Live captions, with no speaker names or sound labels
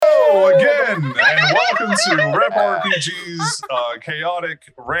welcome to Rep RPG's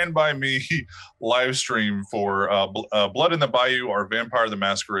chaotic, ran by me live stream for Blood in the Bayou, our Vampire the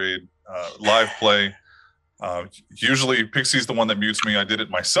Masquerade live play. Usually Pixie's the one that mutes me. I did it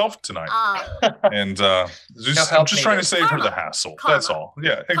myself tonight. And I'm just trying to save her the hassle. Karma. That's all.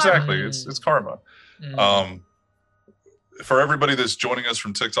 Yeah, exactly. Karma. It's karma. For everybody that's joining us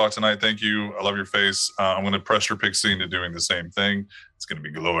from TikTok tonight, thank you. I love your face. I'm going to pressure Pixie into doing the same thing. It's going to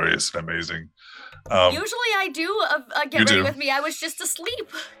be glorious and amazing. Usually I do get ready with me. I was just asleep.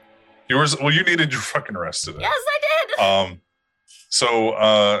 Well, you needed your fucking rest today. Yes, I did. So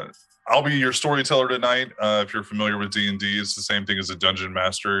I'll be your storyteller tonight. If you're familiar with D&D, it's the same thing as a dungeon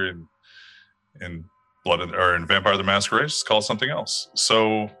master in Vampire the Masquerade. Just call it something else.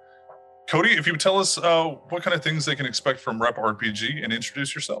 So, Cody, if you would tell us what kind of things they can expect from Rep RPG and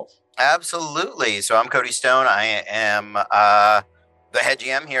introduce yourself. Absolutely. So I'm Cody Stone. I am the head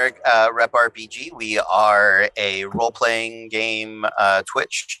GM here at Rep RPG. We are a role-playing game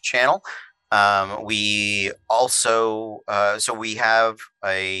Twitch channel. We also, so we have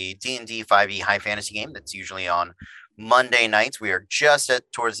a D&D 5e high fantasy game that's usually on Monday nights. We are just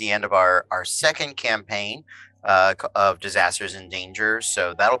towards the end of our second campaign of Disasters and Dangers.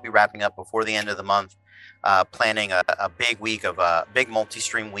 So that'll be wrapping up before the end of the month, planning a big week of a big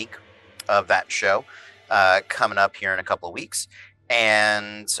multi-stream week of that show coming up here in a couple of weeks.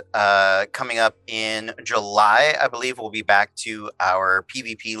 And coming up in July, I believe we'll be back to our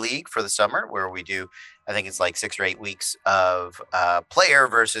PvP League for the summer, where we do, I think it's like 6 or 8 weeks of player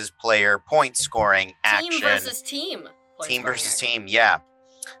versus player point scoring action. Team versus team. Team versus team, yeah.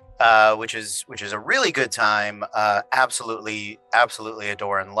 Which is a really good time. Absolutely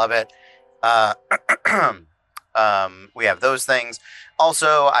adore and love it. We have those things.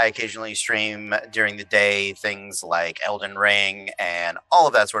 Also, I occasionally stream during the day things like Elden Ring and all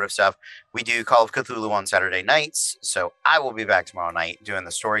of that sort of stuff. We do Call of Cthulhu on Saturday nights, so I will be back tomorrow night doing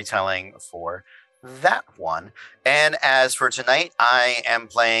the storytelling for that one. And as for tonight, I am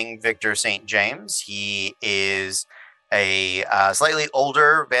playing Victor St. James. He is a slightly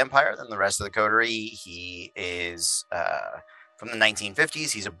older vampire than the rest of the coterie. He is from the 1950s.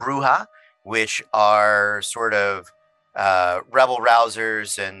 He's a Bruja, which are sort of rebel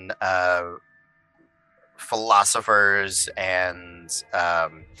rousers and philosophers, and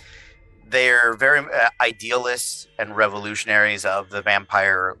they're very idealists and revolutionaries of the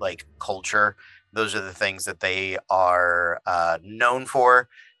vampire culture. Those are the things that they are known for.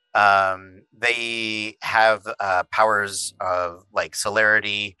 They have powers of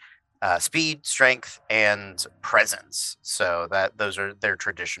celerity, speed, strength, and presence. So those are their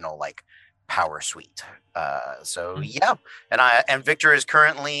traditional power suite. Yeah, and Victor is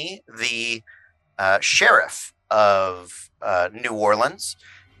currently the sheriff of New Orleans,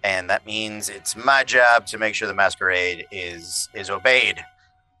 and that means it's my job to make sure the masquerade is obeyed.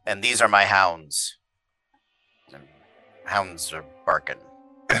 And these are my hounds. And hounds are barking.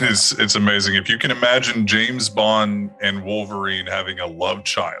 It's amazing. If you can imagine James Bond and Wolverine having a love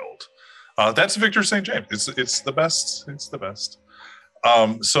child, that's Victor St. James. It's the best. It's the best.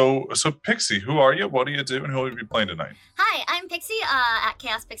 So Pixie, who are you? What do you do? And who will you be playing tonight? Hi, I'm Pixie at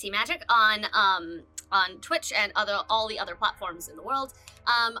Chaos Pixie Magic on Twitch and all the other platforms in the world.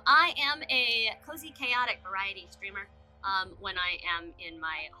 I am a cozy, chaotic variety streamer. When I am in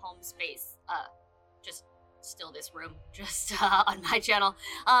my home space, just still this room, just on my channel.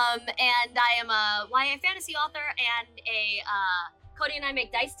 And I am a YA fantasy author and Cody and I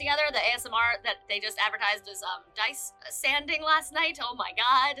make dice together. The ASMR that they just advertised is dice sanding last night. Oh my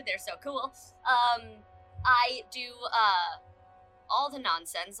god, they're so cool. I do all the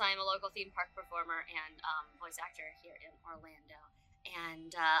nonsense. I am a local theme park performer and voice actor here in Orlando.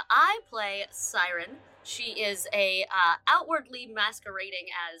 And I play Siren. She is a outwardly masquerading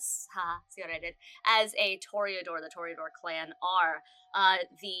as see what I did, as a Toreador. The Toreador clan are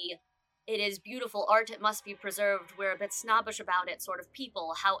it is beautiful art, it must be preserved. We're a bit snobbish about it sort of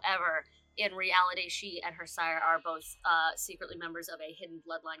people. However, in reality, she and her sire are both secretly members of a hidden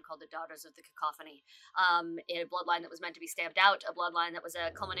bloodline called the Daughters of the Cacophony. A bloodline that was meant to be stamped out, a bloodline that was a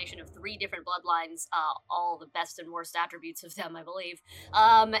culmination of 3 different bloodlines, all the best and worst attributes of them, I believe.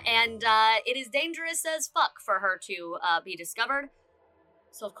 And it is dangerous as fuck for her to be discovered.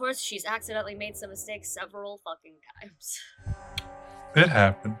 So, of course, she's accidentally made some mistakes several fucking times. It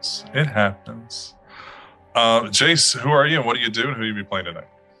happens. It happens. Jace, who are you and what do you do and who will you be playing tonight?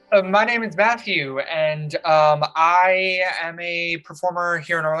 My name is Matthew, and I am a performer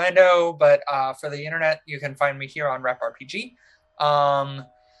here in Orlando, but for the internet, you can find me here on Rep RPG.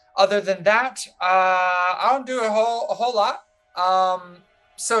 Other than that, I don't do a whole lot.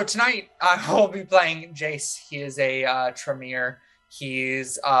 So tonight I will be playing Jace. He is a Tremere.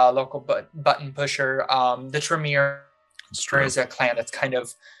 He's a local button pusher. The Tremere is a clan that's kind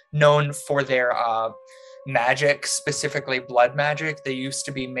of known for their magic, specifically blood magic. They used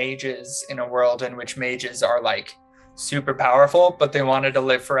to be mages in a world in which mages are like super powerful, but they wanted to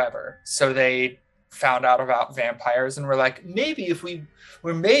live forever. So they found out about vampires and were like, maybe if we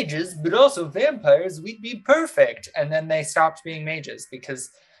were mages but also vampires, we'd be perfect. And then they stopped being mages because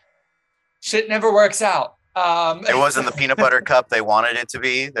shit never works out. It wasn't the peanut butter cup they wanted it to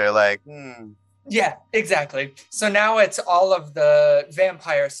be. They're like, Yeah, exactly. So now it's all of the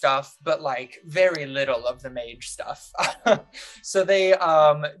vampire stuff, but like very little of the mage stuff. So they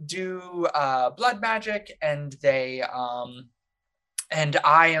do blood magic, and they and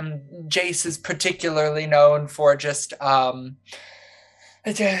Jace is particularly known for just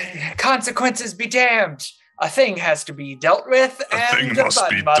consequences be damned. A thing has to be dealt with, and a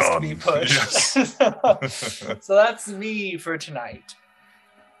button must be pushed. Yes. So that's me for tonight.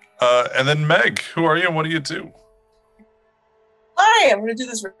 And then Meg, who are you and what do you do? Hi, I'm going to do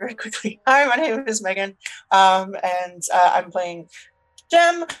this very quickly. Hi, my name is Megan, and I'm playing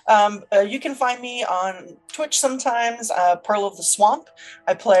Gem. You can find me on Twitch sometimes, Pearl of the Swamp.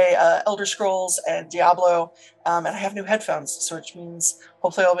 I play Elder Scrolls and Diablo, and I have new headphones, so which means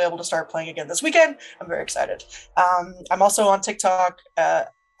hopefully I'll be able to start playing again this weekend. I'm very excited. I'm also on TikTok at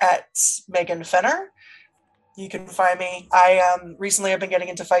Megan Fenner. You can find me. Recently I've been getting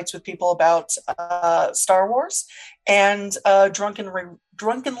into fights with people about Star Wars and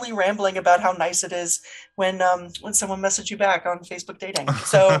drunkenly rambling about how nice it is when someone messages you back on Facebook dating.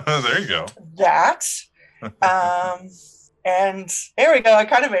 So there you go. That. And there we go. I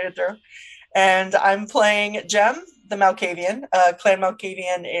kind of made it through. And I'm playing Gem, the Malkavian. Clan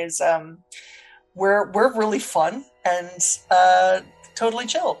Malkavian is we're really fun and totally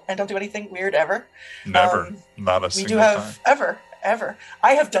chill and don't do anything weird ever. Never. Not a single time. We do have ever.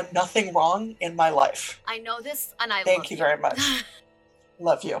 I have done nothing wrong in my life. I know this, and I Thank you very much.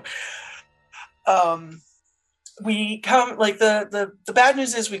 Love you. We come, like, the bad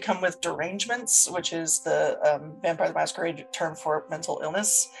news is we come with derangements, which is the Vampire the Masquerade term for mental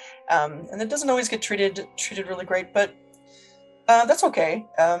illness. And it doesn't always get treated really great, but that's okay.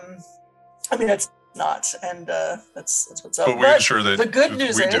 I mean, it's not, and that's what's up. But we ensure that the good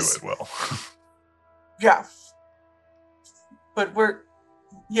news we is, do it well. Yeah. But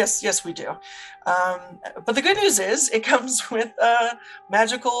yes, we do. But the good news is it comes with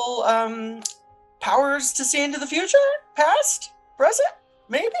magical powers to see into the future, past, present,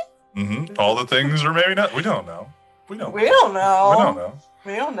 maybe. Mm-hmm. All the things, or maybe not. We don't know. We don't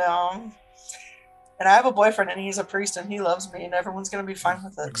know. And I have a boyfriend, and he's a priest, and he loves me, and everyone's going to be fine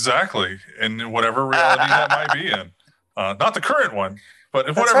with it. Exactly. In whatever reality that might be in. Not the current one, but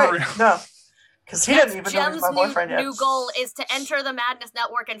in That's whatever right. No. Because he doesn't even know he's my boyfriend yet. New goal is to enter the Madness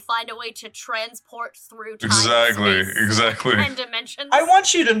Network and find a way to transport through time, Exactly. and dimensions. I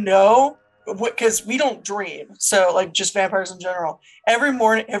want you to know, because we don't dream, so like just vampires in general.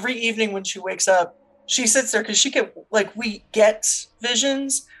 Every evening when she wakes up, she sits there because she can, like, we get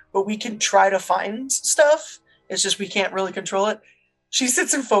visions, but we can try to find stuff. It's just we can't really control it. She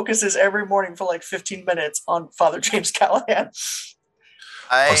sits and focuses every morning for like 15 minutes on Father James Callahan.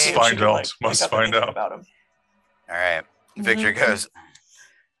 Must find out about him. All right. Victor goes,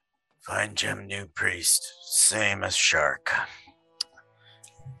 find Gem new priest, same as Shark.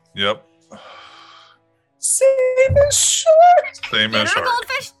 Yep. Same as Shark. Same as Shark.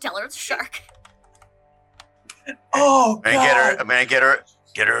 Goldfish, tell her it's Shark. Oh, God. I'm gonna get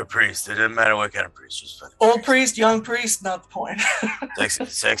her a priest. It doesn't matter what kind of priest. Just old priest, young priest, not the point.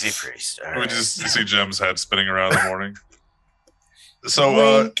 sexy priest. All we right. just see Jem's head spinning around in the morning.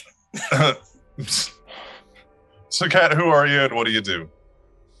 So, so Kat, who are you and what do you do?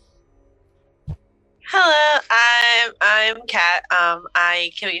 Hello, I'm Kat.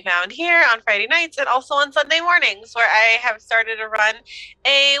 I can be found here on Friday nights and also on Sunday mornings, where I have started to run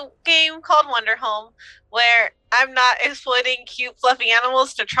a game called Wonder Home, where I'm not exploiting cute, fluffy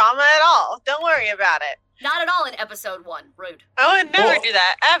animals to trauma at all. Don't worry about it. Not at all in episode 1. Rude. I would never do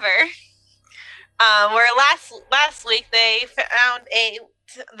that ever. Where last week they found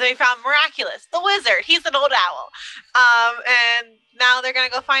Miraculous, the wizard. He's an old owl. And now they're gonna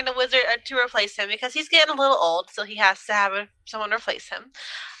go find a wizard to replace him because he's getting a little old, so he has to have someone replace him.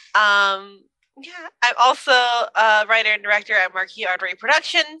 Yeah, I'm also a writer and director at Marquee Artery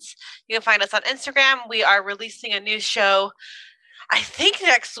Productions. You can find us on Instagram. We are releasing a new show, I think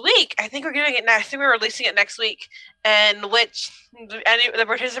next week. I think we're doing it next. I think we're releasing it next week, in which the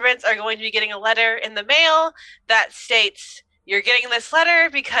participants are going to be getting a letter in the mail that states You're getting this letter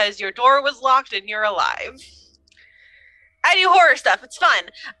because your door was locked and you're alive. I do horror stuff. It's fun.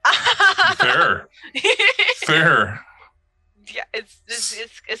 Fair. Fair. Yeah,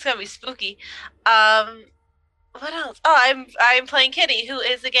 it's gonna be spooky. What else? Oh, I'm playing Kitty, who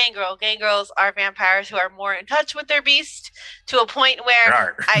is a gangrel. Gangrels are vampires who are more in touch with their beast to a point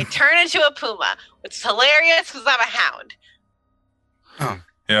where I turn into a puma, which is hilarious because I'm a hound.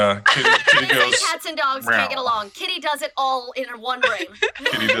 Yeah, Kitty goes. Cats and dogs can't get along. Kitty does it all in one brain.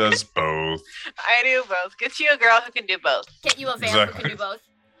 Kitty does both. I do both. Get you a girl who can do both. Get you a vamp who can do both.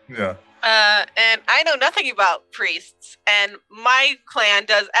 Yeah. And I know nothing about priests, and my clan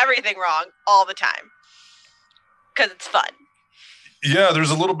does everything wrong all the time. Because it's fun. Yeah, there's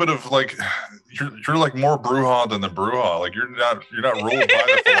a little bit of like you're like more Brujah than the Brujah. Like you're not ruled by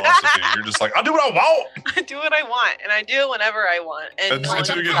the philosophy. You're just like, I'll do what I want. I do what I want, and I do it whenever I want. And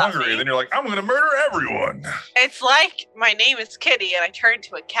until you get hungry, then you're like, I'm gonna murder everyone. It's like my name is Kitty, and I turn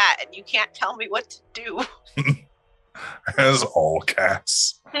into a cat, and you can't tell me what to do. As all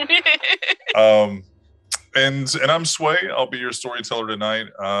cats. And I'm Sway. I'll be your storyteller tonight.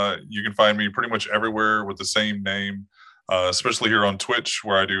 You can find me pretty much everywhere with the same name, especially here on Twitch,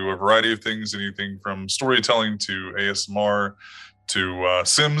 where I do a variety of things, anything from storytelling to ASMR to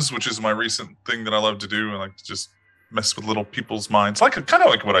Sims, which is my recent thing that I love to do. I like to just mess with little people's minds, kind of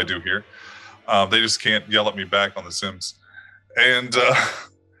like what I do here. They just can't yell at me back on The Sims. And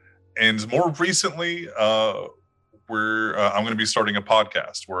more recently, I'm going to be starting a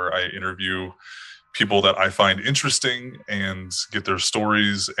podcast where I interview people that I find interesting and get their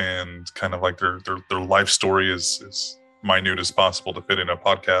stories and kind of like their life story is minute as possible to fit in a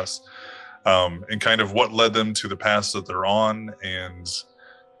podcast, and kind of what led them to the path that they're on and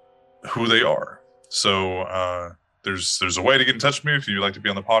who they are. So there's a way to get in touch with me if you'd like to be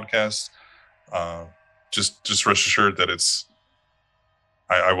on the podcast. Just rest assured that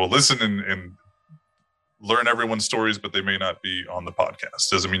I will listen and learn everyone's stories, but they may not be on the podcast.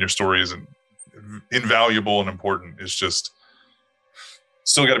 Doesn't mean your story isn't invaluable and important. It's just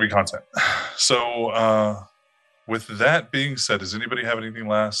still got to be content. So with that being said, does anybody have anything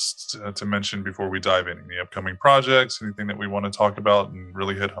last to mention before we dive in? Any upcoming projects, anything that we want to talk about and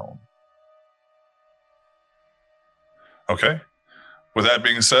really hit home? Okay. With that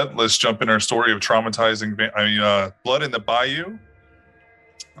being said, let's jump in our story of traumatizing Blood in the Bayou,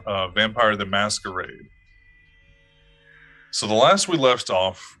 Vampire the Masquerade. So the last we left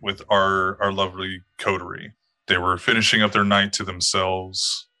off with our lovely coterie. They were finishing up their night to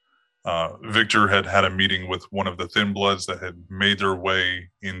themselves. Victor had a meeting with one of the Thin Bloods that had made their way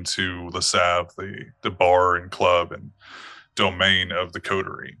into Le Save, the bar and club and domain of the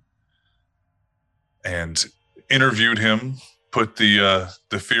coterie, and interviewed him, put the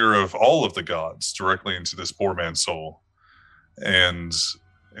fear of all of the gods directly into this poor man's soul, and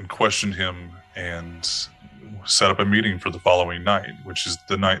questioned him and set up a meeting for the following night, which is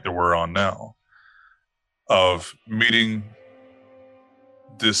the night that we're on now, of meeting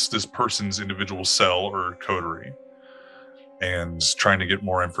this person's individual cell or coterie and trying to get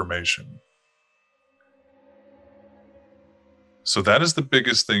more information. So that is the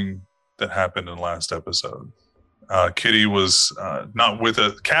biggest thing that happened in the last episode. Kitty was not with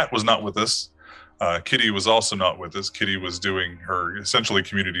us. Cat was not with us. Kitty was also not with us. Kitty was doing her essentially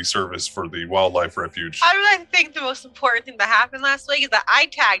community service for the wildlife refuge. I think the most important thing that happened last week is that I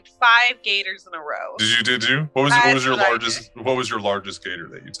tagged 5 gators in a row. Did you? What was your largest gator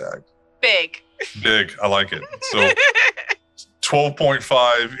that you tagged? Big. Big. I like it. So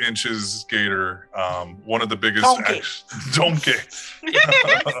 12.5 inches gator. One of the biggest. Donkey.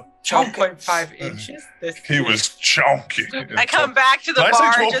 12.5 inches? He was chunky. I come back to the bar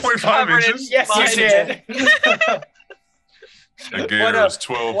just covered in Yes, you did. The gator is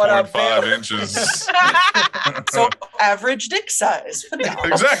 12.5 inches. So average dick size.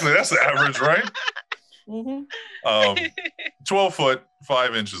 Exactly. That's the average, right? Mm-hmm. 12 foot,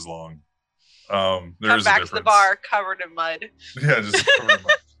 5 inches long. Come back to the bar covered in mud. Yeah, just covered in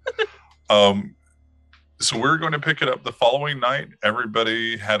mud. So we're going to pick it up the following night.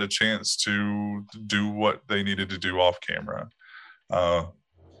 Everybody had a chance to do what they needed to do off camera.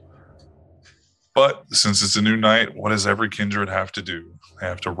 But since it's a new night, what does every kindred have to do? They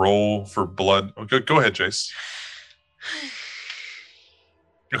have to roll for blood. Okay, go ahead, Jace.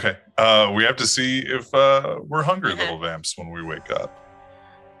 Okay. We have to see if we're hungry little vamps when we wake up.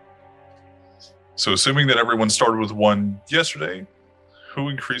 So assuming that everyone started with 1 yesterday, who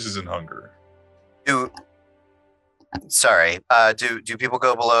increases in hunger? Do people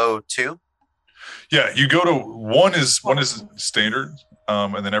go below 2? Yeah, you go to 1 is standard,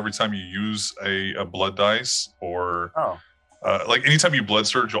 and then every time you use a blood dice or like anytime you blood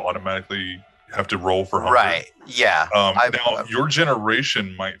surge, you'll automatically have to roll for hunger. Right. Yeah. Now your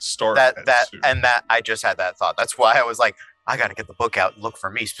generation might start at 2. That I just had that thought. That's why I was like, I got to get the book out and look for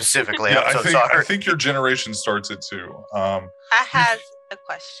me specifically. Yeah, I'm so I sorry. think your generation starts at 2. I had a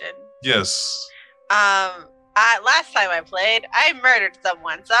question. Yes. Last time I played, I murdered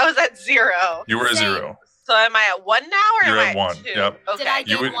someone, so I was at 0. You were at Same. 0. So am I at 1 now, or You're am at I 1, 2? yep. Okay. Did I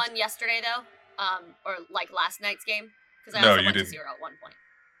get would- 1 yesterday though? Or like last night's game? Because I No, also you went to didn't. 0 at one point.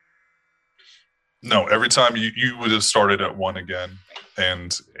 No, every time you would have started at 1 again,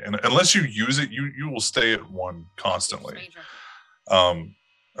 and unless you use it, you will stay at 1 constantly. Major.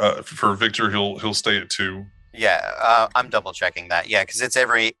 For Victor, he'll stay at 2. Yeah, I'm double checking that. Yeah, because it's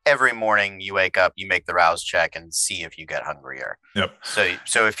every morning you wake up, you make the rouse check and see if you get hungrier. Yep.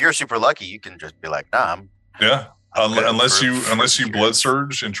 So if you're super lucky, you can just be like, nah, Yeah. I'm good Unless for you blood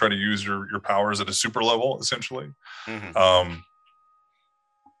surge and try to use your powers at a super level, essentially, Mhm.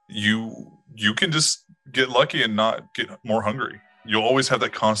 you can just get lucky and not get more hungry. You'll always have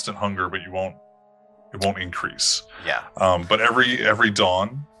that constant hunger, but it won't increase. Yeah. But every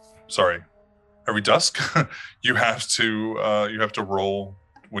dusk, you have to roll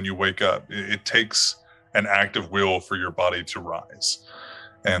when you wake up. It takes an act of will for your body to rise,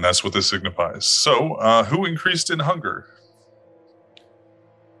 and that's what this signifies. So, who increased in hunger?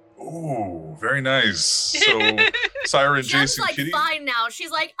 Ooh, very nice. So, Siren, Jem's Jason, like Kitty. fine now. She's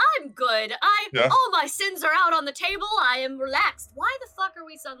like, I'm good. Yeah. All my sins are out on the table. I am relaxed. Why the fuck are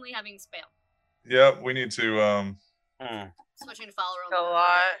we suddenly having spam? Yeah, we need to. Switching to follower A only.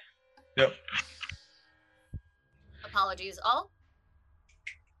 lot. Yep, Apologies, all.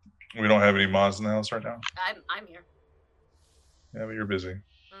 we don't have any mods in the house right now. I'm here. Yeah, but you're busy.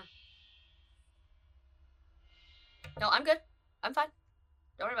 No, I'm good. I'm fine.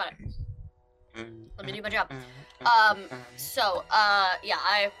 Don't worry about it. Let me do my job. So, yeah,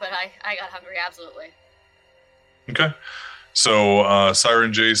 I got hungry, absolutely. Okay. So,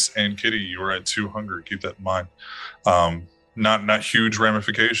 Siren, Jace, and Kitty, you are at 2 hunger. Keep that in mind. Not huge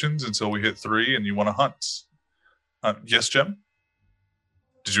ramifications until we hit 3 and you want to hunt. Yes, Jem?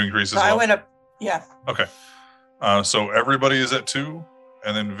 Did you increase as well? I went up. Yeah. Okay. So everybody is at 2,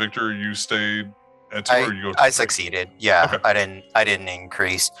 and then Victor, you stayed at 2, or you go? I succeeded. Yeah, Okay. I didn't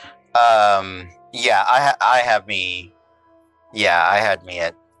increase. Yeah, I have me. Yeah, I had me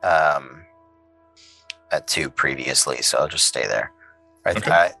at 2 previously, so I'll just stay there.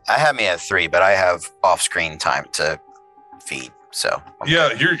 Okay. I had me at 3, but I have off-screen time to feed. So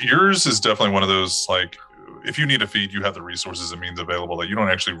Yeah, yours is definitely one of those, like, if you need a feed, you have the resources and means available that you don't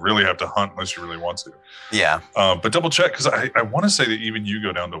actually really have to hunt unless you really want to. yeah. But double check, because I want to say that even you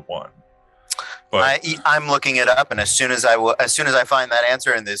go down to 1. But I'm looking it up, and as soon as I find that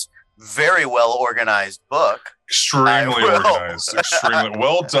answer in this very well organized book, extremely will. organized, extremely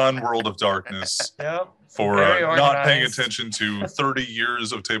well done. World of Darkness Yep. for Very not paying organized. attention to 30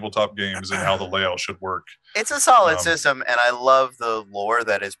 years of tabletop games and how the layout should work. it's a solid Um, system, and I love the lore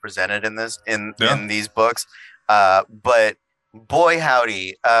that is presented in this in these books. But boy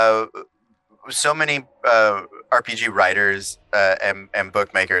howdy, so many RPG writers and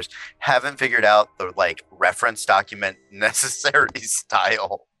bookmakers haven't figured out the like reference document necessary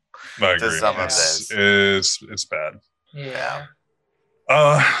style. I To agree. some of It's bad. Yeah.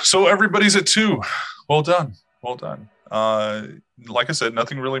 So everybody's at 2. Well done. Well done. Like I said,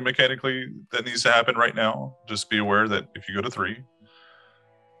 nothing really mechanically that needs to happen right now. Just be aware that if you go to 3,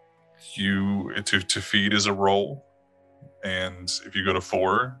 to feed is a roll, and if you go to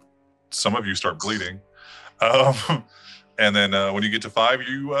 4, some of you start bleeding. And then when you get to 5,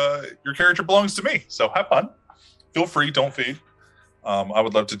 your character belongs to me. So have fun. Feel free. Don't feed. I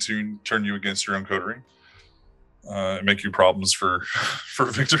would love to turn you against your own coterie. And make you problems for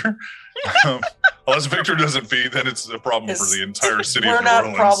Victor. Unless Victor doesn't feed, then it's a problem for the entire city We're of New not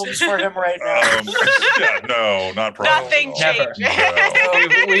Orleans. problems for him right now. Yeah, no, not problems. Nothing at all. Never.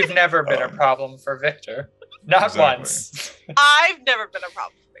 changed. No. We've never been a Um, problem for Victor. Not exactly. once. I've never been a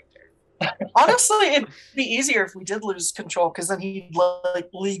problem for Victor. Honestly, it'd be easier if we did lose control, because then he'd like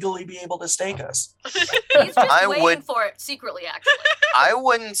legally be able to stake us. He's just I waiting would- for it secretly, actually. I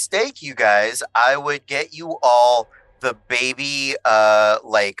wouldn't stake you guys. I would get you all the baby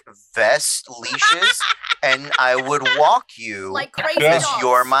like vest leashes, and I would walk you Like crazy Yes. because dogs.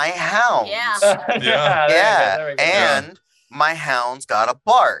 you're my hounds. Yeah. Yeah. There we go. And my hounds gotta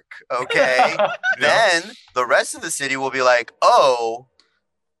bark. Okay. Yeah. Then the rest of the city will be like, oh,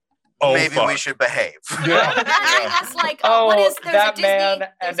 Oh, maybe fuck. we should behave. Yeah. Imagine that's like, Oh, what is there's a that Disney man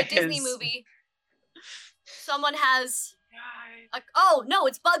there's and a Disney his- movie. Someone has like, oh no,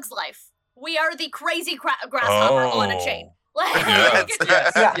 it's Bug's Life. We are the crazy grasshopper on a chain. Like,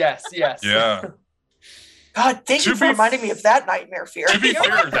 Yeah. Yes. Yeah. God, thank you To for be reminding me of that nightmare fear. To be You're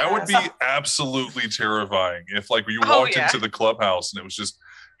fair, welcome. that would be absolutely terrifying if, like, you Oh, walked yeah. into the clubhouse and it was just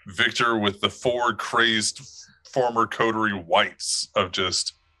Victor with the 4 crazed former coterie whites of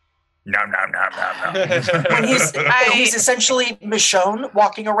just nom nom nom nom nom. when he's I- he's essentially Michonne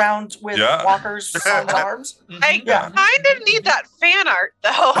walking around with Yeah. walkers on his arms. I Yeah. kind of need that fan art though.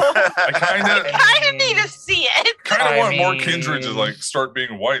 I kind of kind of need to see it. kind of I want more mean- Kindred to like start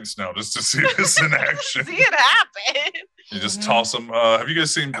being whites now, just to see this in action. See it happen. You just toss them. Have you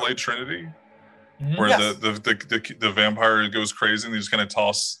guys seen Blade Trinity, where Yes. the vampire goes crazy and they just kind of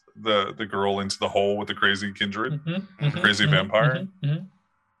toss the girl into the hole with the crazy Kindred? Crazy vampire?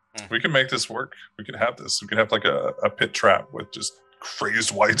 We can make this work. We could have this. We could have like a pit trap with just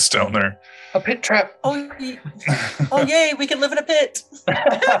crazed whites down there. A pit trap. Oh yay, we can live in a pit.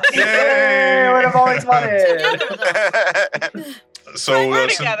 Yay! I would have always wanted. So We're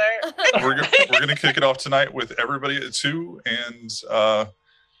since- together. we're gonna kick it off tonight with everybody at 2 and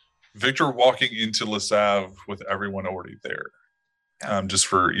Victor walking into Le Save with everyone already there, just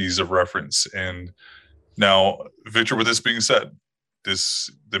for ease of reference. And now, Victor, with this being said,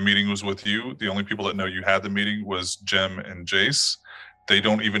 the meeting was with you. The only people that know you had the meeting was Jem and Jace. They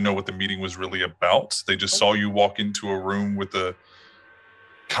don't even know what the meeting was really about. They just saw you walk into a room with a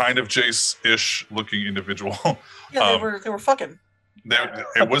kind of Jace-ish looking individual. Yeah, they were fucking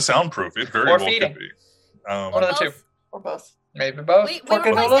It was soundproof. It very Or well feeding. could be. One of the two. Both. or both. Maybe both. We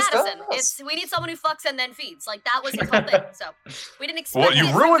Fucking replaced all those Addison. guys. We need someone who fucks and then feeds. Like that was his whole thing. So we didn't expect Well, you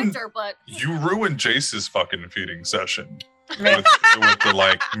it from ruined- Victor, but You ruined Jace's fucking feeding session Man. with the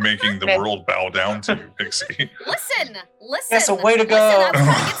like making the world bow down to you, Pixie. listen. Yes, a way to go. Listen, I'm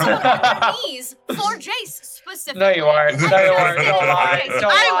trying to get someone on their knees for Jace specifically. No, you aren't. No, you aren't. Don't lie. Don't I Don't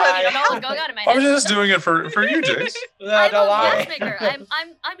lie. know what's going on in my I was head. just doing it for you, Jace. No, I'm don't a lie. matchmaker.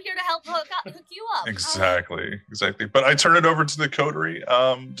 I'm here to help hook you up. Exactly. But I turn it over to the coterie.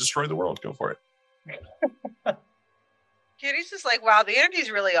 Destroy the world. Go for it. Kitty's just like, wow, the energy's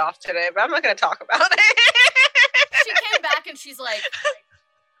really off today, but I'm not going to talk about it. She came back and she's like,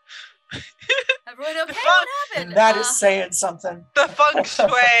 "Everyone okay? What happened?" That is saying something. The feng shui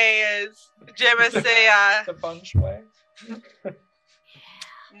is, Jim is a The feng shui.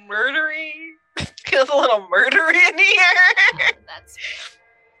 murdery. Feels a little murdery in here. That's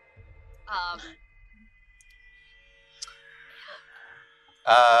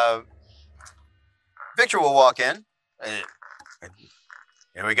Victor will walk in.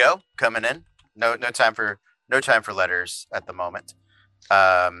 Here we go, coming in. No time for letters at the moment.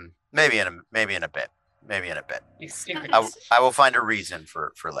 Maybe in a bit. These secrets. I will find a reason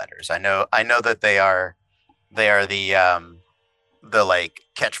for letters. I know that they are the like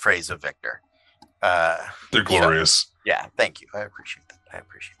catchphrase of Victor. They're glorious. Yeah, thank you. I appreciate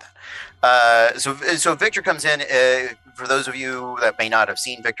that. So Victor comes in. For those of you that may not have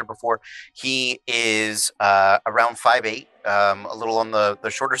seen Victor before, he is around 5'8", a little on the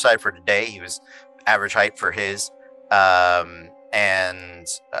shorter side for today. He was average height for his, and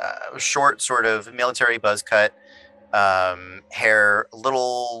short, sort of military buzz cut, hair a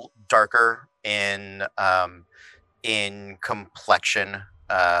little darker in complexion,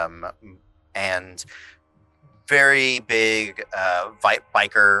 and very big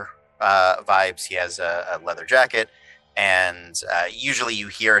biker vibes. He has a leather jacket, and usually you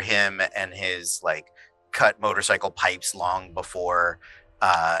hear him and his like cut motorcycle pipes long before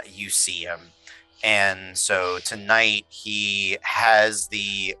you see him. And so tonight he has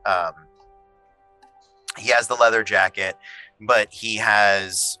the leather jacket, but he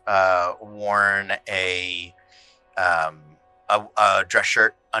has worn a dress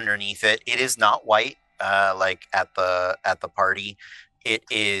shirt underneath it. It is not white, like at the party. It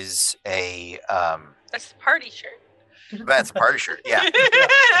is a That's a party shirt. that's a party shirt. Yeah,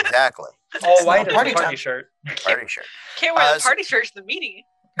 exactly. All white not or party party time. shirt. Party shirt. Can't wear the so- party shirts to the meeting.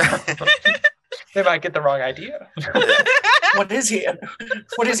 They might get the wrong idea. What is he?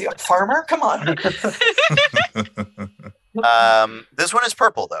 What is he? A farmer? Come on. This one is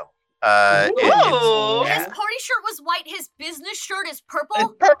purple though. Ooh. his party shirt was white. His business shirt is It's purple.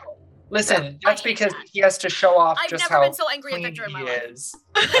 purple. Listen, that's because he has to show off I've just never how been so angry at clean Victor in he my life. is.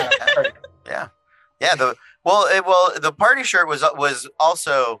 at a party. Yeah. The party shirt was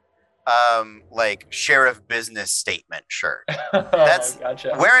also like sheriff business statement shirt. That's-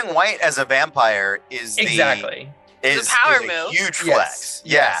 gotcha. Wearing white as a vampire is Exactly. is a power a move. huge flex.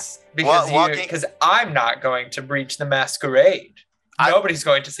 Yes. Because walking- because I'm not going to breach the masquerade. Nobody's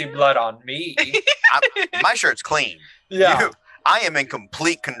going to see blood on me. My shirt's clean. Yeah. I am in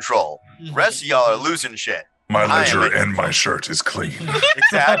complete control. Rest of y'all are losing shit. My I am ledger and my shirt is clean.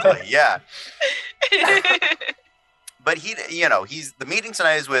 Exactly. Yeah. But he's the meeting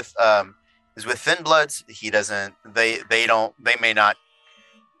tonight is with Thin Bloods. He doesn't. They don't. They may not.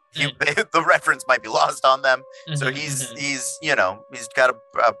 The reference might be lost on them. So he's got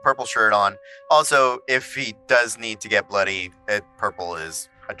a purple shirt on. Also, if he does need to get bloody, purple is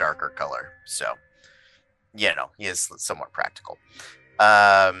a darker color. So he is somewhat practical.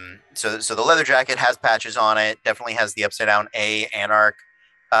 So the leather jacket has patches on it. Definitely has the upside down A Anarch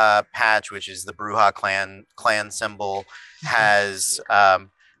patch, which is the Bruja clan symbol. Has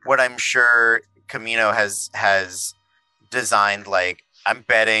what I'm sure Camino has designed. Like, I'm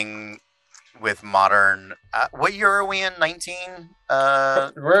betting with modern. What year are we in? 19?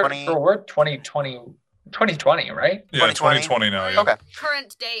 We're 2020, right? Yeah, 2020? 2020 now. Yeah. Okay.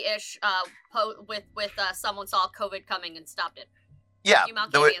 Current day-ish with someone saw COVID coming and stopped it. Yeah. You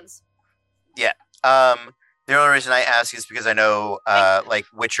Malkavians. The only reason I ask is because I know like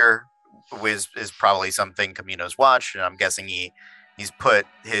Witcher is probably something Camino's watched, and I'm guessing he's put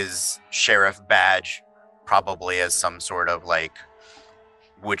his sheriff badge probably as some sort of like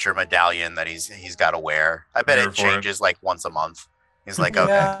Witcher medallion that he's got to wear. I bet it changes like once a month. He's like,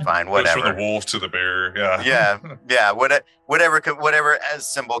 okay, Yeah. fine, Goes from whatever. the wolf to the bear. Yeah. Yeah. Whatever as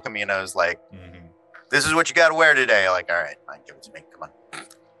symbol Camino's like, Mhm. this is what you got to wear today. Like, all right, fine, give it to me. Come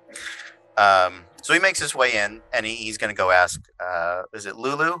on. So he makes his way in, and he's going to go ask, is it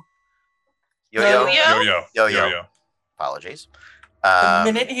Lulu? Yo-yo? Yo-yo? Yo-yo. Apologies. The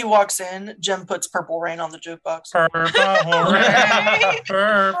minute he walks in, Jem puts Purple Rain on the jukebox. Purple rain,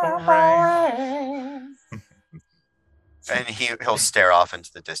 purple rain. And he'll stare off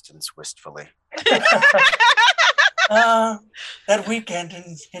into the distance wistfully. That weekend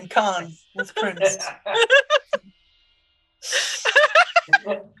in Cannes with Prince.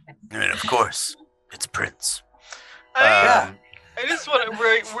 And of course, it's Prince. I just want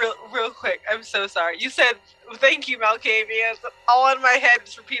to real quick. I'm so sorry. You said thank you, Malkavians. All in my head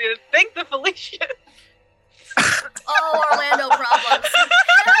just repeated thank the Felicians. Oh, Orlando problems.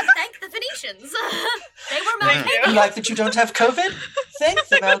 Yeah, thank the Phoenicians. They were Thank Malkavians. You like that you don't have COVID? Thank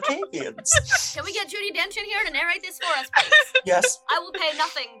the Malkavians. Can we get Judi Dench in here to narrate this for us, please? Yes, I will pay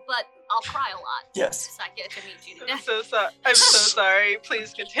nothing, but I'll cry a lot. yes. If I get to meet Judi I'm Dench. so sorry. I'm so sorry.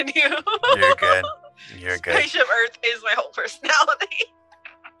 Please continue. You're good. You're good. Spaceship Earth is my whole personality.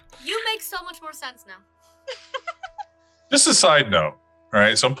 You make so much more sense now. Just a side note, all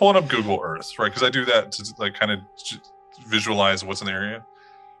right? So I'm pulling up Google Earth, right? Because I do that to like kind of visualize what's in the area.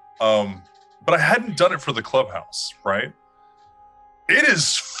 But I hadn't done it for the clubhouse, right? It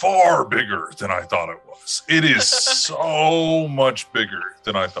is far bigger than I thought it was. It is so much bigger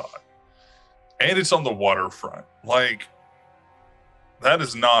than I thought. And it's on the waterfront. Like, that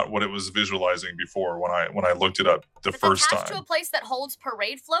is not what it was visualizing before when I looked it up the It's first attached to time. a place that holds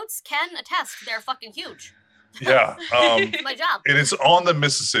parade floats. Can attest they're fucking huge. Yeah. It's my job. And it's on the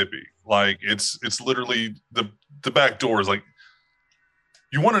Mississippi. Like, it's literally the back door is like,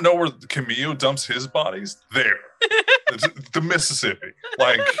 you want to know where Camillo dumps his bodies? There. It's the Mississippi.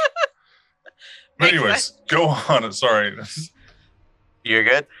 Like, but Makes anyways, sense. go on. Sorry. You're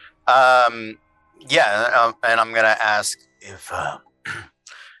good. And I'm gonna ask if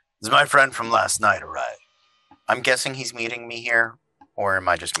does my friend from last night arrive? I'm guessing he's meeting me here, or am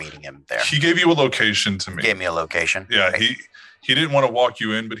I just meeting him there? He gave you a location to me. Gave me a location. Yeah, Great. he didn't want to walk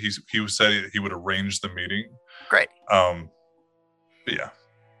you in, but he said he would arrange the meeting. Great. But yeah.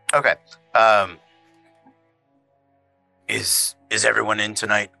 Okay. Is everyone in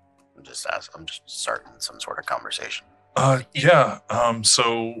tonight? I'm just starting some sort of conversation. Yeah.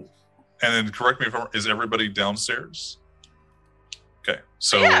 So, and then correct me if I'm. Is everybody downstairs? Okay.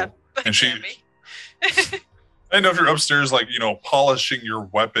 So, Yeah. and she. Can be. I know if you're upstairs, like, polishing your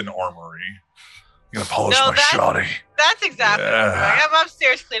weapon armory. You're gonna polish No, my that's- shoddy. That's exactly what I'm Yeah. doing. I'm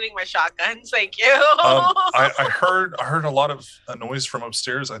upstairs cleaning my shotguns. Thank you. I heard a lot of noise from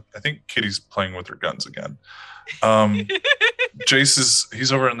upstairs. I think Kitty's playing with her guns again. Jace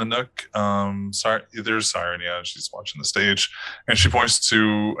he's over in the nook. Sorry, there's Siren. Yeah, she's watching the stage, and she points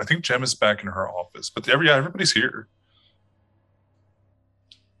to. I think Jem is back in her office, but everybody's here.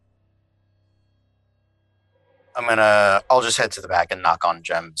 I'll just head to the back and knock on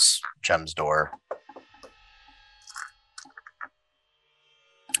Jem's door.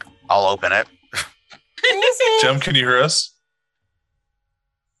 I'll open it. Jem, can you hear us?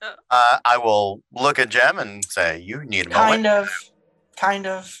 I will look at Jem and say, "You need a moment." Kind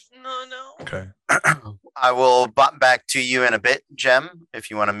of. No. Okay. I will bot back to you in a bit, Jem, if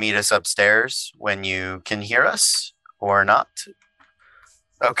you want to meet us upstairs when you can hear us or not.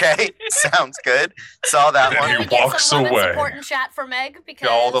 Okay, sounds good. Saw that And one. he We get walks some love and away. support in chat for Meg because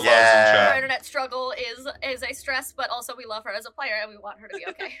all the loves in Yeah. chat. her internet struggle is a stress, but also we love her as a player and we want her to be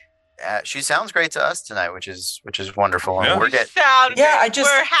okay. She sounds great to us tonight, which is wonderful. And Yeah. we're You getting sound Yeah, great.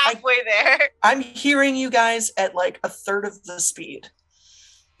 We're halfway there. I'm hearing you guys at like a third of the speed.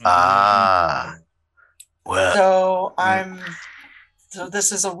 well. So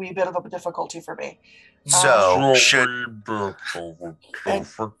this is a wee bit of a difficulty for me. So should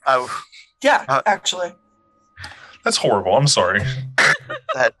Yeah, actually. That's horrible. I'm sorry.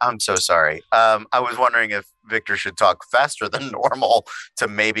 I'm so sorry. I was wondering if Victor should talk faster than normal to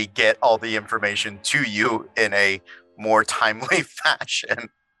maybe get all the information to you in a more timely fashion.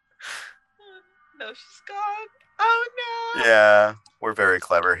 No, she's gone. Oh no. Yeah, we're very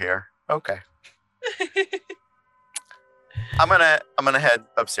clever here. Okay. I'm gonna head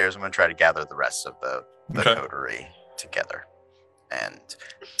upstairs. I'm gonna try to gather the rest of the Okay. coterie together and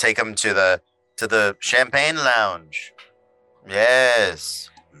take them to the champagne lounge. Yes.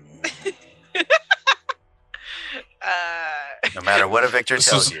 No matter what a Victor This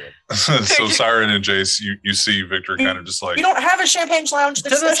tells is- you. So Siren and Jace, you see Victor kind of just like We don't have a champagne lounge. To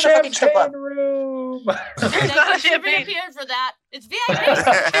This the isn't a fucking strip club. champagne room. Thank not a you for champagne. appeared for that. It's VIP.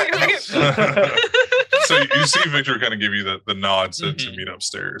 so you see Victor kind of give you the nod to Mhm. meet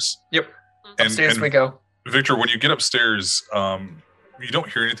upstairs. Yep. And- Upstairs and we go. Victor, when you get upstairs, you don't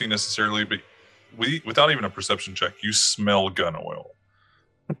hear anything necessarily, but without even a perception check, you smell gun oil.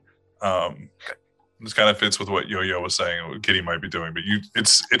 This kind of fits with what Yo-Yo was saying, what Kitty might be doing, but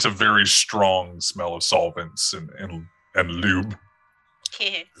it's a very strong smell of solvents and lube.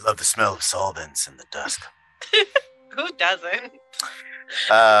 Love the smell of solvents in the dusk. Who doesn't?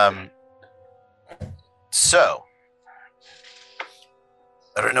 So,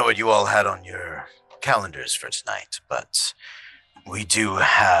 I don't know what you all had on your calendars for tonight, but we do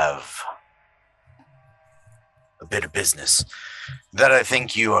have a bit of business that I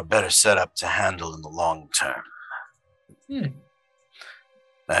think you are better set up to handle in the long term.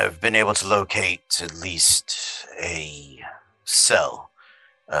 I've been able to locate at least a cell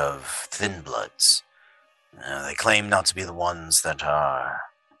of Thin Bloods. They claim not to be the ones that are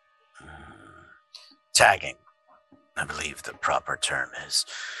tagging, I believe the proper term is,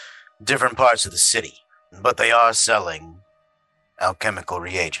 different parts of the city, but they are selling alchemical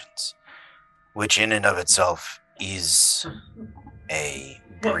reagents, which in and of itself is a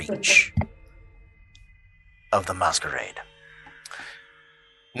breach of the masquerade.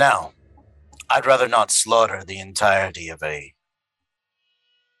 Now, I'd rather not slaughter the entirety of a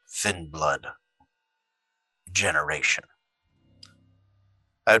Thin Blood generation.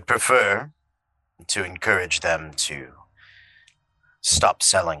 I'd prefer to encourage them to stop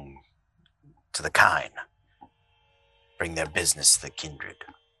selling to the kind, bring their business to the kindred.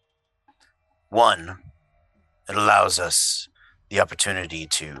 One, it allows us the opportunity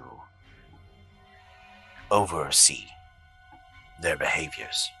to oversee their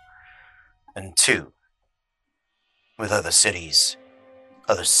behaviors. And two, with other cities,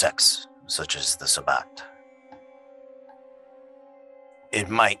 other sects, such as the Sabbat, it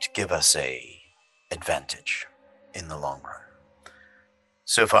might give us a advantage in the long run.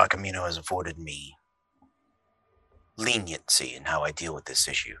 So far, Camino has afforded me leniency in how I deal with this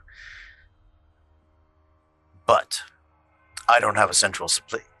issue. But I don't have a central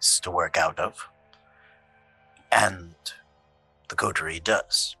place to work out of, and the coterie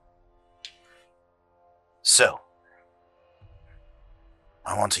does. So,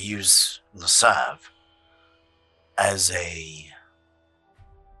 I want to use Le Save as a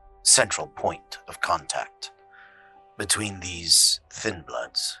central point of contact between these Thin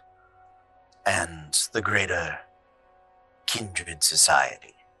Bloods and the greater kindred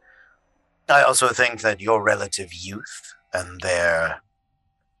society. I also think that your relative youth and theirs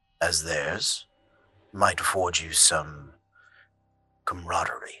might afford you some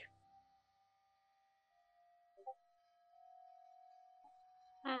camaraderie.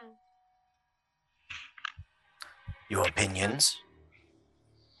 Your opinions?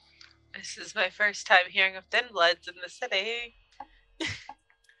 This is my first time hearing of Thin Bloods in the city.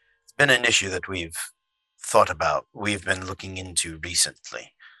 It's been an issue that we've thought about. We've been looking into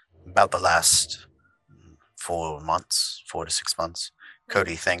recently, about the last 4 months, 4 to 6 months.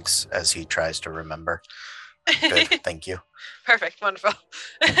 Cody thinks as he tries to remember. Good, thank you. Perfect, wonderful.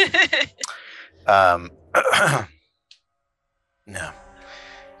 No.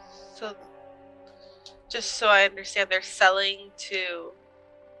 So, just so I understand, they're selling to.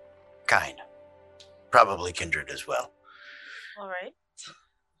 Kind. Probably kindred as well. All right.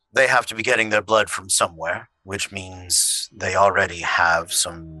 they have to be getting their blood from somewhere, which means they already have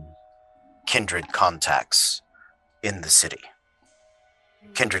some kindred contacts in the city.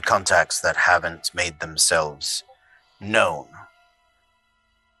 Kindred contacts that haven't made themselves known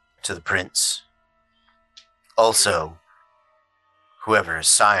to the prince. Also, whoever is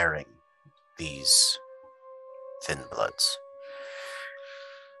siring these thin bloods,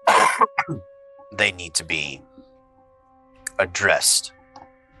 they need to be addressed.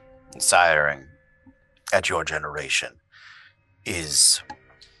 Siring at your generation is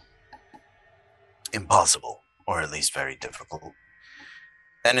impossible, or at least very difficult.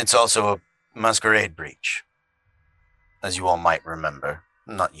 And it's also a masquerade breach, as you all might remember.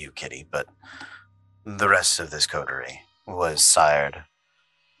 Not you, Kitty, but the rest of this coterie was sired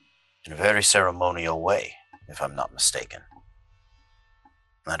in a very ceremonial way, if I'm not mistaken.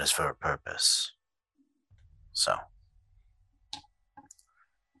 That is for a purpose. So.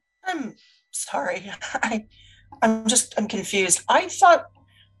 I'm sorry. I'm confused.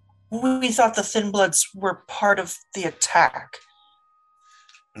 We thought the Thin Bloods were part of the attack.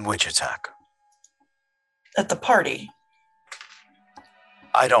 Which attack? At the party.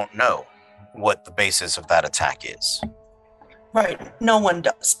 I don't know what the basis of that attack is. Right. No one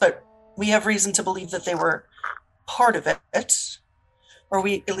does, but we have reason to believe that they were part of it. Or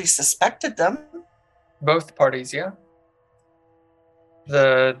we at least suspected them. Both parties, yeah.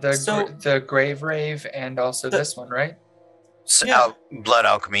 The Grave Rave and also this one, right? So Yeah. Blood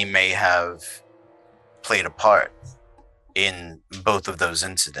alchemy may have played a part in both of those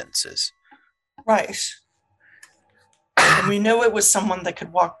incidences. Right. And we know it was someone that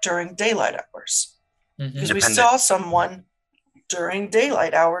could walk during daylight hours. Mhm. Because we Dependent- saw someone during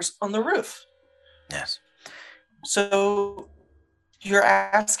daylight hours on the roof. Yes. So you're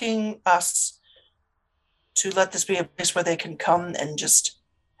asking us to let this be a place where they can come and just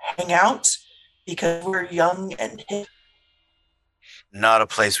hang out because we're young and hip. Not a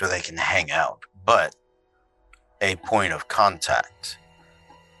place where they can hang out, but a point of contact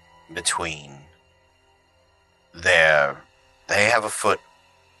between they have a foot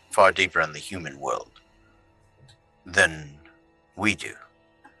far deeper in the human world than we do.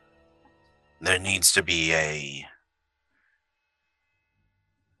 There needs to be a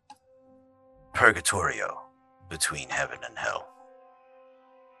purgatorio between heaven and hell.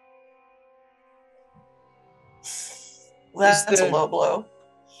 That's a the- low blow.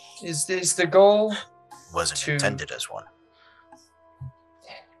 Is the goal Wasn't To- intended as one.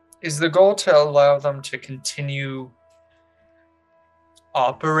 to allow them to continue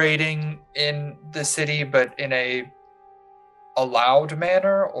operating in the city, but in a allowed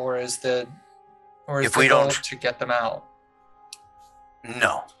manner, or is the If we goal don't- to get them out?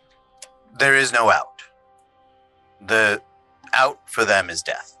 No. There is no out. The out for them is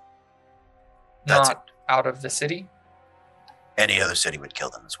death. That's Not out of the city. Any other city would kill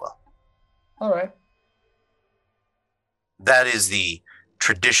them as well. All right. That is the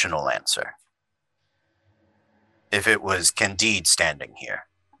traditional answer. If it was Candide standing here,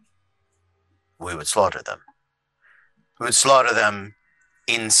 we would slaughter them. We would slaughter them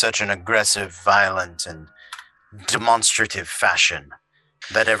in such an aggressive, violent, and demonstrative fashion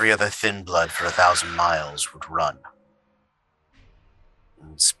that every other thin blood for 1,000 miles would run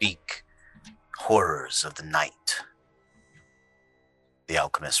and speak horrors of the night. The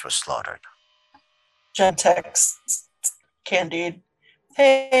alchemists were slaughtered. Jen texts Candide.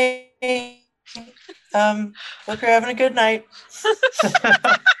 Hey, hope you're having a good night.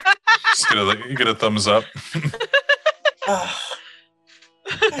 Just you get a thumbs up. Ugh.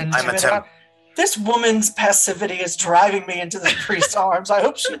 And I'm Damn it, attempt- This woman's passivity is driving me into the priest's arms. I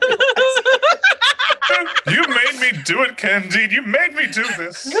hope she realizes. You made me do it, Candide. You made me do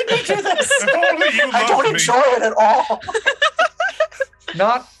this. You need to do this. If only you I don't loved me. enjoy it at all.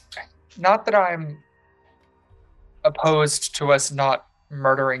 not that I'm opposed to us not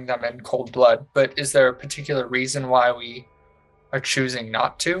murdering them in cold blood, but is there a particular reason why we are choosing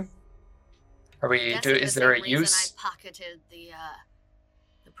not to? Are we? Guess for Is the there a same reason use? I pocketed the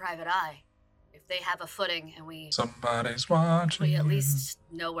private eye. If they have a footing and we Somebody's watching. at you. least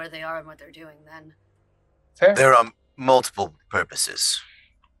know where they are and what they're doing, then Fair. There are multiple purposes.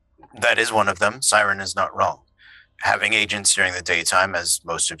 That is one of them. Siren is not wrong. Having agents during the daytime, as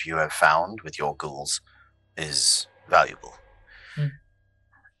most of you have found with your ghouls, is valuable. Hmm.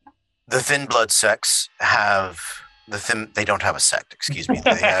 The thin blood sects have they don't have a sect, excuse me.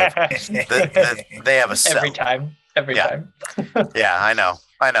 They have they have a cell. Every time. Yeah. Yeah, I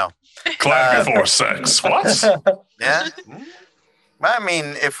know. Clap before sex. What? Yeah. I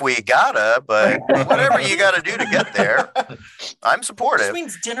mean, if we gotta, but whatever you gotta do to get there, I'm This supportive.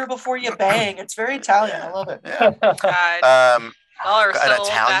 means dinner before you bang. It's very Italian. I love it. Yeah. God, y'all are an so Italian-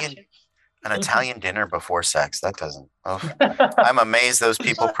 old-fashioned. An Italian dinner before sex. That doesn't. Oh, I'm amazed those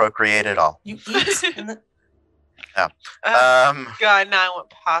people procreate at all. You eat in the God, now I want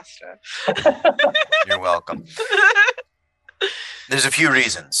pasta. You're welcome. There's a few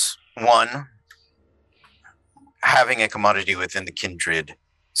reasons. One, having a commodity within the kindred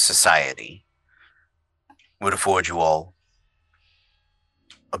society would afford you all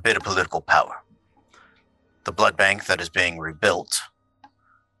a bit of political power. The blood bank that is being rebuilt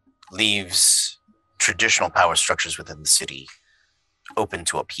leaves traditional power structures within the city open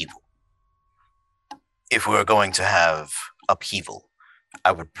to upheaval. If we're going to have upheaval,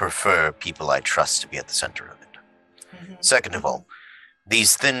 I would prefer people I trust to be at the center of it. Mhm. Second of all,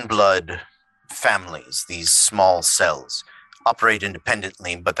 these thin blood families, these small cells, operate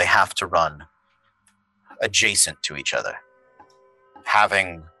independently, but they have to run adjacent to each other.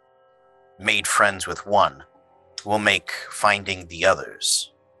 Having made friends with one will make finding the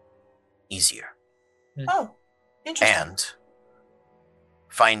others easier. Oh, interesting. And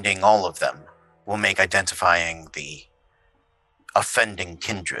finding all of them will make identifying the offending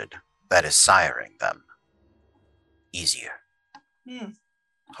kindred that is siring them easier. Hmm.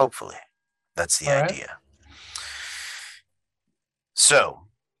 Hopefully. That's the All right. idea. So,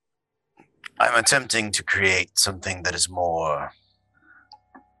 I'm attempting to create something that is more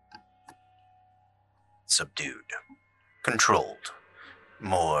subdued, controlled,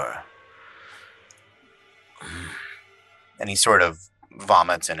 more. And he sort of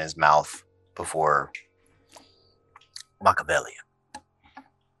vomits in his mouth before Machiavellian.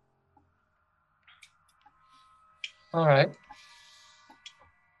 All right.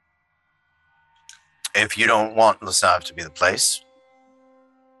 If you don't want Lasav to be the place,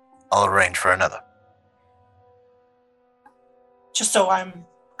 I'll arrange for another. Just so I'm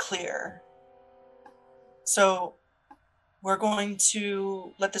clear. So we're going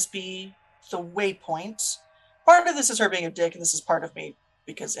to let this be the waypoint. Part of this is her being a dick, and this is part of me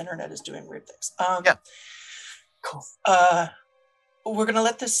because internet is doing weird things. Yeah. Cool. We're gonna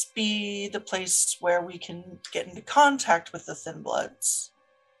let this be the place where we can get into contact with the Thin Bloods,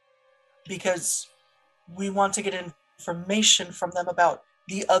 because we want to get information from them about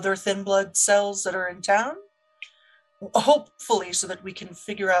the other Thin Blood cells that are in town, hopefully so that we can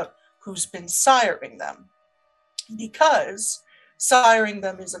figure out who's been siring them, because siring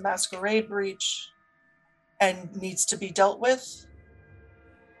them is a masquerade breach and needs to be dealt with.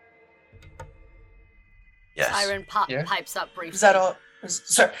 Yes. Siren Yeah. pipes up briefly. Is that all?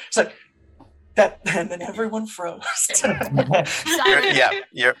 Sorry, that, and then everyone froze. Siren,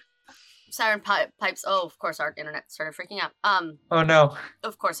 You're Siren pipes. Oh, of course, our internet started freaking out. Oh no.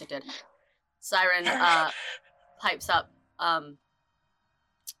 Of course it did. Siren pipes up. Are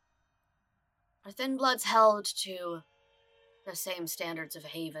Thin Bloods held to the same standards of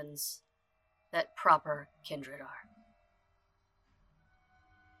havens that proper kindred are?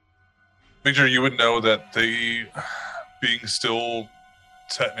 Victor, you would know that they, being still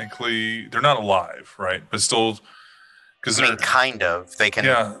technically, they're not alive, right? But still, because I they're mean, kind of. They can.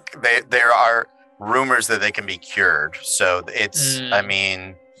 yeah, There are rumors that they can be cured. So it's. Mm. I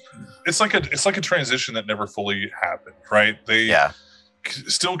mean, it's like a transition that never fully happened, right? They yeah.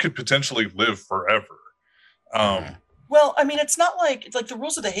 still could potentially live forever. Mhm. Well, I mean, it's like the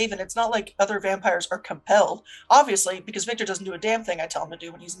rules of the Haven. It's not like other vampires are compelled, obviously, because Victor doesn't do a damn thing I tell him to do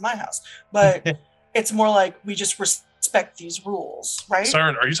when he's in my house. But it's more like we just respect these rules, right?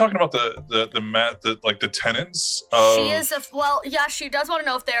 Siren, are you talking about the tenants? She is well, yeah, she does want to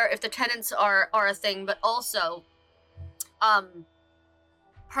know if the tenants are a thing, but also, her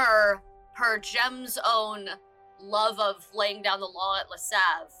Jem's own love of laying down the law at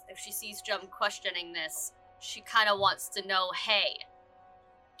Lasav. If she sees Jem questioning this, she kind of wants to know, hey,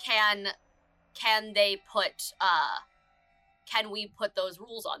 can they put can we put those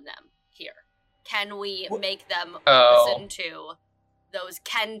rules on them here? Can we make them listen to those?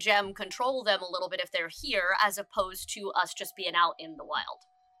 Can Jem control them a little bit if they're here, as opposed to us just being out in the wild?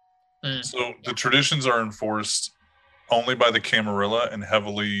 So the traditions are enforced only by the Camarilla and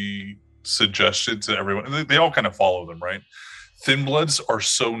heavily suggested to everyone. They all kind of follow them, right? Thin Bloods are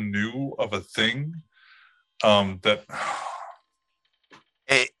so new of a thing that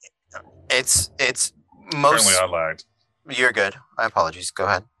It's apparently most. I lagged. You're good. My apologies. Go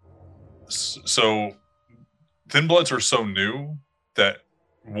ahead. So Thin Bloods are so new that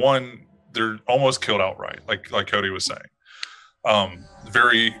one, they're almost killed outright, like Cody was saying.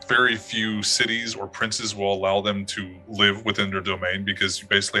 Very, very few cities or princes will allow them to live within their domain because you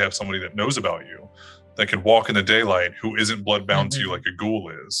basically have somebody that knows about you, that can walk in the daylight, who isn't bloodbound to you like a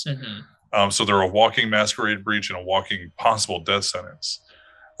ghoul is. So they're a walking masquerade breach and a walking possible death sentence.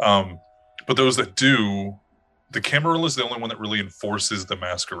 But those that do, the Camarilla is the only one that really enforces the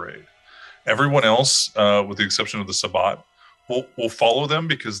masquerade. Everyone else, with the exception of the Sabbat, will follow them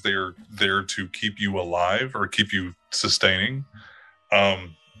because they're there to keep you alive or keep you sustaining.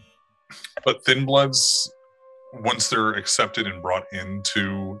 But Thin Bloods, once they're accepted and brought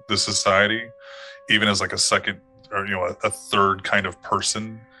into the society, even as like a second or a third kind of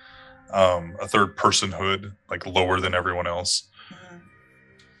person, a third personhood, like lower than everyone else.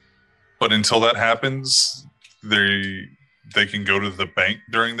 But until that happens, they can go to the bank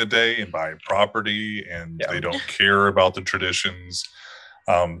during the day and buy property, and they don't care about the traditions.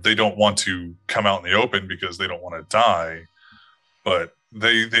 They don't want to come out in the open because they don't want to die, but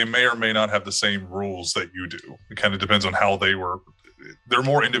they may or may not have the same rules that you do. It kind of depends on how they were. They're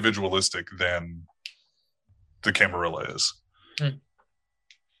more individualistic than the Camarilla is.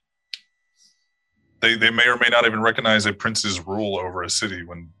 They may or may not even recognize a prince's rule over a city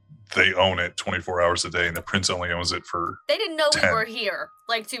when they own it 24 hours a day, and the prince only owns it for They didn't know 10. we were here,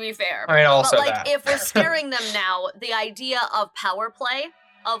 like, to be fair. I mean, also but, like, that. if we're scaring them now, the idea of power play,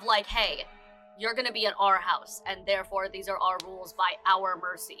 of, like, hey, you're gonna be in our house, and therefore these are our rules by our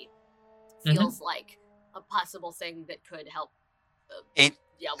mercy, feels like a possible thing that could help. It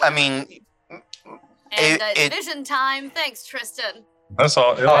Vision time. Thanks, Tristan. That's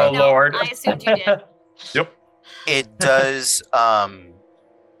all. Oh, No, Lord. I assumed you did. Yep. It does.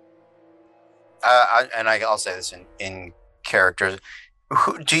 And I'll say this in character.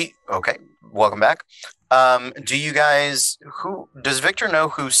 Okay, welcome back. Do you guys? Does Victor know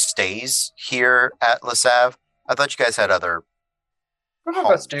who stays here at Le Save? I thought you guys had other. Some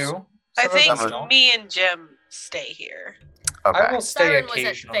of us do. I Some of think us don't. me and Jim stay here. Okay. I will stay Siren was at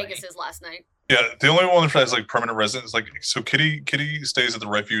occasionally. Vegas's last night. Yeah, the only one that has like permanent residence, like so. Kitty stays at the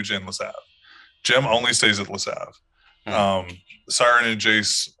refuge in Le Save. Jem only stays at Le Save. Siren and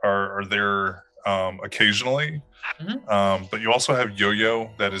Jace are there occasionally, but you also have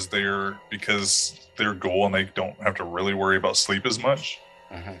Yo-Yo that is there because they're ghoul and they don't have to really worry about sleep as much.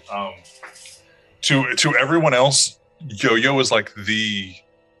 To everyone else, Yo-Yo is like the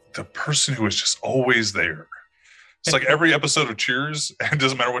person who is just always there. It's like every episode of Cheers, it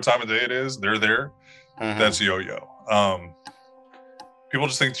doesn't matter what time of day it is, they're there. That's Yo-Yo. People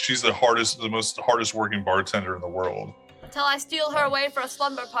just think she's the most hardest working bartender in the world. Until I steal her away for a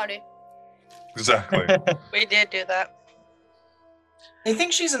slumber party. Exactly. We did do that. They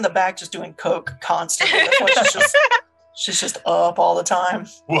think she's in the back just doing coke constantly. That's why she's just up all the time.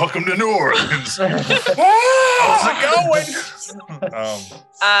 Welcome to New Orleans. How's it going?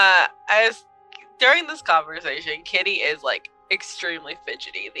 During this conversation, Kitty is like extremely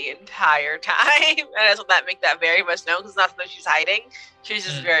fidgety the entire time, and I just want that make that very much known because it's not something she's hiding. She's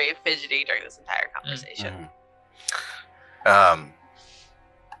just very fidgety during this entire conversation.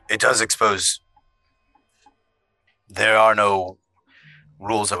 It does expose. There are no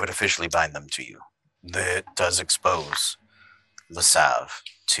rules that would officially bind them to you. It does expose Le Save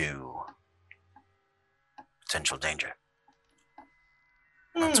to potential danger.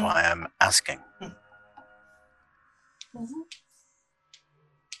 That's why I'm asking.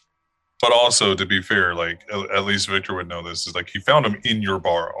 But also, to be fair, like at least Victor would know this, is like he found him in your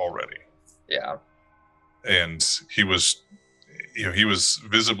bar already. Yeah. And he was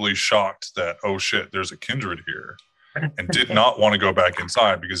visibly shocked that, oh shit, there's a kindred here, and did not want to go back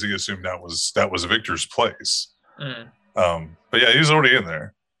inside because he assumed that was Victor's place. But yeah, he was already in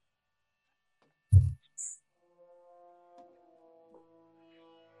there.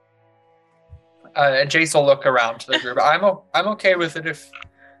 Jace will look around to the group. I'm okay with it if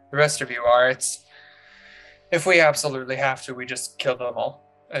the rest of you are. It's if we absolutely have to, we just kill them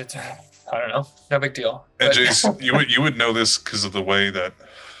all. I don't know, no big deal. And Jace, you would know this because of the way that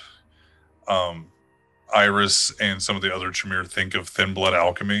Iris and some of the other Tremere think of thin blood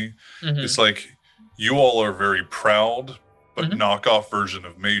alchemy. It's like you all are very proud, but knockoff version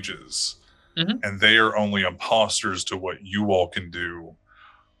of mages, and they are only imposters to what you all can do.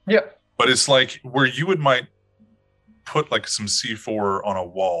 Yeah. But it's like where you might put like some C4 on a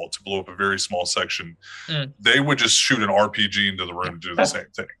wall to blow up a very small section. They would just shoot an RPG into the room to do the same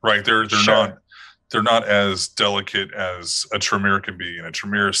thing, right? They're not as delicate as a Tremere can be, and a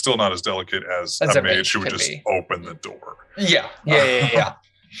Tremere is still not as delicate as a mage who would just open the door. Yeah.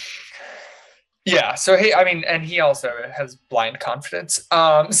 Yeah. So and he also has blind confidence.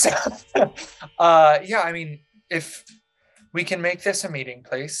 Yeah. I mean, if We can make this a meeting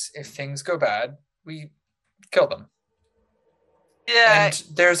place. If things go bad, we kill them. Yeah. And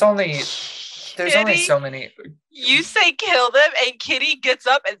there's only Kitty, so many. you say kill them, and Kitty gets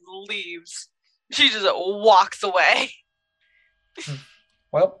up and leaves. She just walks away.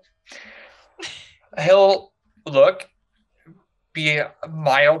 Well, he'll look, be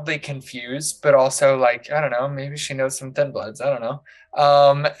mildly confused, but also like, I don't know, maybe she knows some Thin Bloods. I don't know.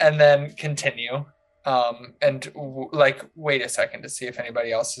 And then continue. And like, wait a second to see if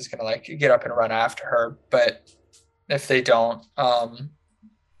anybody else is gonna like get up and run after her. But if they don't,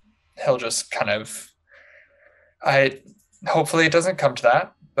 he'll just kind of. Hopefully it doesn't come to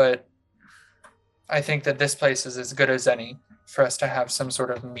that, but I think that this place is as good as any for us to have some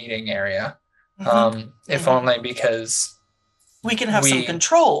sort of meeting area. If only because we can have some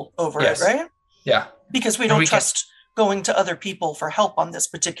control over it, right? Yeah. Because we don't trust going to other people for help on this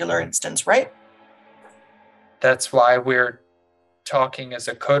particular instance, right? That's why we're talking as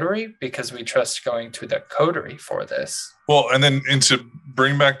a coterie, because we trust going to the coterie for this. Well, and to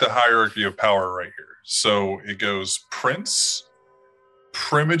bring back the hierarchy of power right here. So it goes Prince,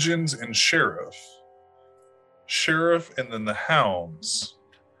 Primogens, and Sheriff. Sheriff, and then the Hounds,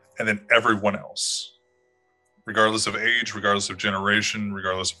 and then everyone else. Regardless of age, regardless of generation,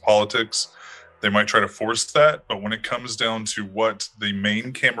 regardless of politics. They might try to force that, but when it comes down to what the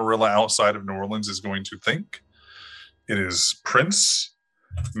main Camarilla outside of New Orleans is going to think, it is Prince,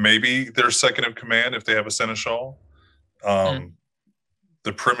 maybe their second in command if they have a seneschal,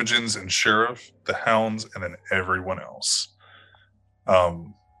 the Primogens and Sheriff, the Hounds, and then everyone else.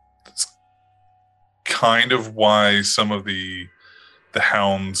 That's kind of why some of the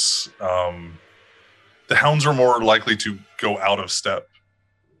Hounds, the Hounds are more likely to go out of step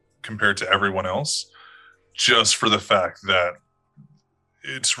compared to everyone else, just for the fact that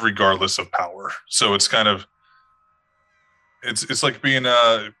it's regardless of power. So it's kind of it's like being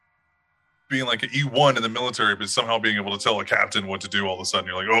like an E1 in the military, but somehow being able to tell a captain what to do all of a sudden.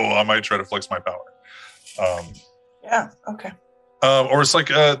 You're like, oh, I might try to flex my power. Yeah, okay. Or it's like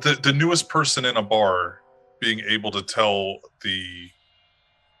the newest person in a bar being able to tell the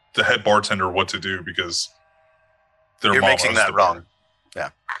head bartender what to do because their You're mama mixing is that the wrong. bar. Yeah.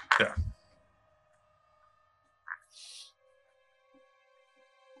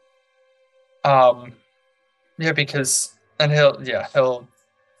 Yeah, because he'll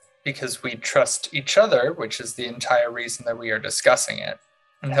because we trust each other, which is the entire reason that we are discussing it.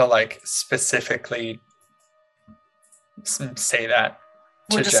 And he'll like specifically say that.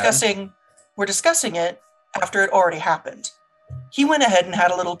 We're discussing it after it already happened. He went ahead and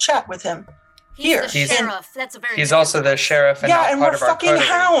had a little chat with him. He's the sheriff. That's a very. He's also the sheriff, and yeah, not and part we're of our fucking coterie.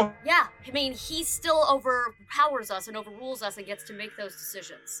 hound. Yeah, I mean, he still overpowers us and overrules us and gets to make those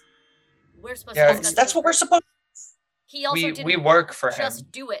decisions. We're supposed to discuss. That's what we're supposed. He also didn't we work for him.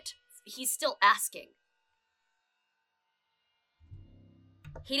 Just do it. He's still asking.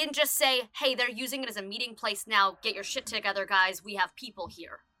 He didn't just say, "Hey, they're using it as a meeting place now. Get your shit together, guys. We have people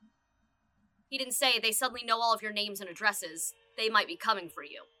here." He didn't say they suddenly know all of your names and addresses. They might be coming for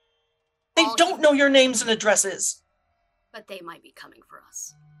you. They don't know your names and addresses. But they might be coming for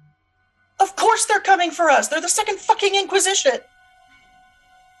us. Of course they're coming for us. They're the second fucking Inquisition.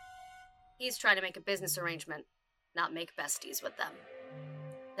 He's trying to make a business arrangement, not make besties with them.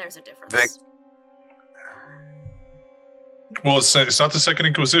 There's a difference. Vic. Well, it's not the Second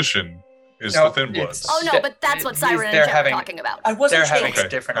Inquisition. It's the Thin Bloods. Oh no, but that's what Siren and Jem are talking about. They're having a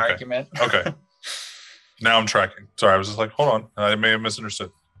different argument. Okay. Now I'm tracking. Sorry, I was just like, hold on. I may have misunderstood.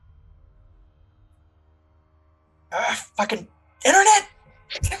 Fucking internet.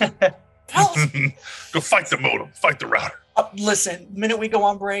 Go fight the modem. Fight the router. Listen, the minute we go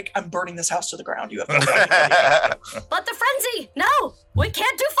on break, I'm burning this house to the ground. You have no But the frenzy! No! We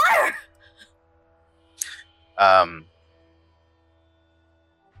can't do fire!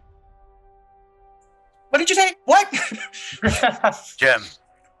 What did you say? What? Jem,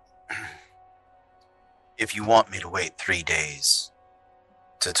 if you want me to wait 3 days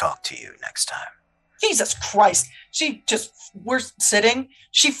to talk to you next time. Jesus Christ. We're sitting.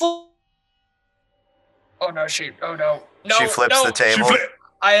 She flew. Oh no. She flips the table.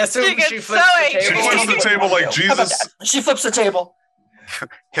 I assume she flips the table. She flips the table like Jesus. She flips the table.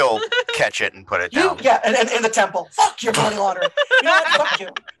 He'll catch it and put it down. And in the temple. Fuck your money laundering. You know what? Fuck you.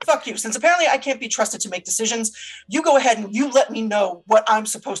 Fuck you. Since apparently I can't be trusted to make decisions, you go ahead and you let me know what I'm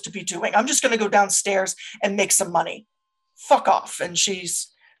supposed to be doing. I'm just going to go downstairs and make some money. Fuck off. And she's...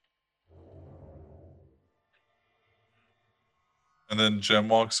 And then Jem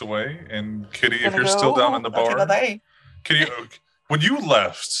walks away, and Kitty, if you're still down in the bar, Kitty, when you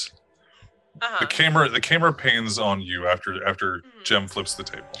left, The camera pans on you after Jem flips the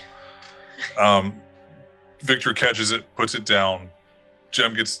table. Victor catches it, puts it down.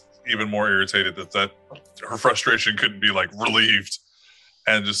 Jem gets even more irritated that her frustration couldn't be like relieved,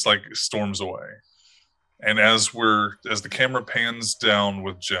 and just like storms away. And as the camera pans down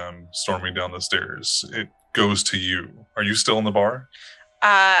with Jem storming down the stairs, it goes to you. Are you still in the bar?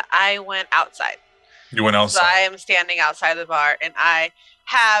 I went outside. You went outside. So I am standing outside the bar, and I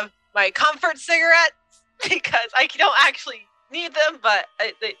have my comfort cigarettes because I don't actually need them, but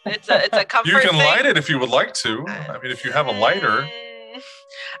it's a comfort. You can thing. light it if you would like to. I mean, if you have a lighter.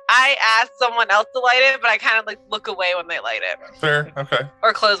 I asked someone else to light it, but I kind of like look away when they light it. Fair, okay.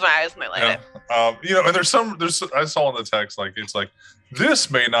 Or close my eyes when they light it. And there's I saw in the text it's like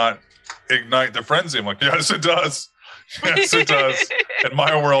this may not ignite the frenzy. I'm like, yes, it does. Yes, it does. In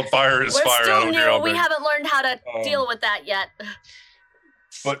my world, fire is We're fire. still I don't care how new. We big. haven't learned how to deal with that yet.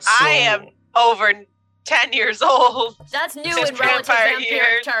 But I am over 10 years old. That's new Since in relative vampire vampiric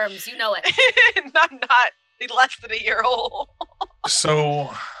years. terms. You know it. And I'm not less than a year old. So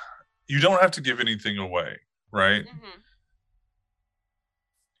you don't have to give anything away, right?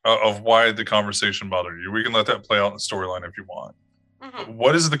 Of why the conversation bothered you. We can let that play out in the storyline if you want. But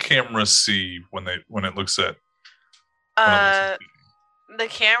what does the camera see when it looks at? The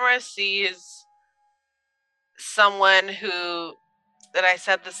camera sees someone who, that I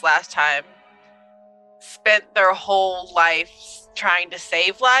said this last time, spent their whole life trying to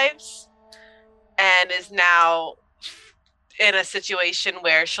save lives and is now in a situation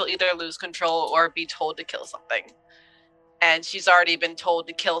where she'll either lose control or be told to kill something. And she's already been told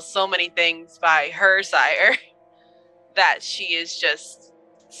to kill so many things by her sire that she is just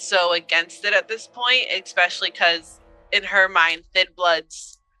so against it at this point, especially because in her mind, Thin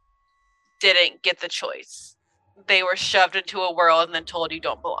Bloods didn't get the choice. They were shoved into a world and then told you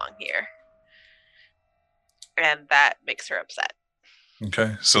don't belong here. And that makes her upset.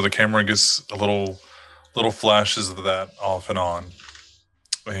 Okay, so the camera gets a little flashes of that off and on,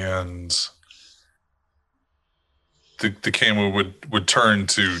 and the camera would turn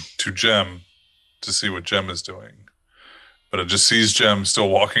to Jem to see what Jem is doing, but it just sees Jem still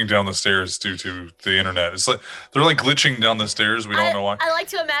walking down the stairs due to the internet. It's like they're like glitching down the stairs. We don't know why. I like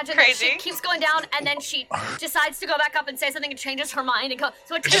to imagine that Crazy. she keeps going down and then she decides to go back up and say something and changes her mind and go.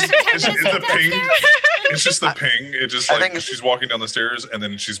 So it takes It's 10 minutes the ping. downstairs. It's just the ping. It just I like think- she's walking down the stairs, and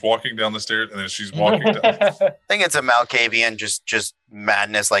then she's walking down the stairs, and then she's walking down. I think it's a Malkavian just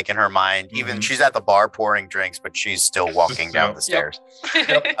madness like in her mind. Even Mhm. she's at the bar pouring drinks, but she's still walking down the stairs.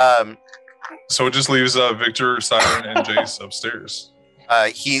 So it just leaves Victor, Siren, and Jace upstairs.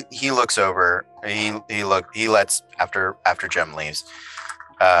 He looks over. He lets after Jem leaves.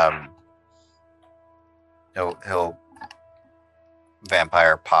 He'll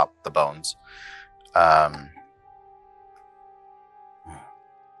vampire pop the bones.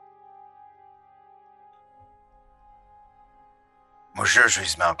 Monsieur,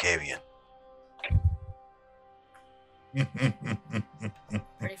 she's Malkavian.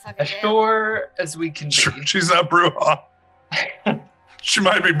 Pretty fucking As damn. sure as we can be. She's not Bruja. She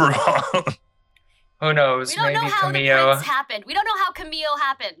might be Bruja. Who knows? We don't Maybe know how the Camille. prince happened. We don't know how Camille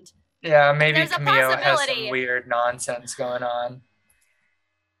happened. Yeah, maybe There's a Camille has possibility. some weird nonsense going on.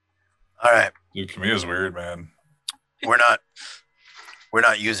 All right, Dude, Camilla's weird, man. we're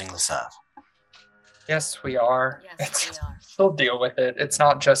not using the salve. Yes, we are. Yes, we are. We'll deal with it. It's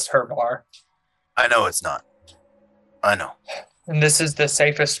not just her bar. I know it's not. I know. And this is the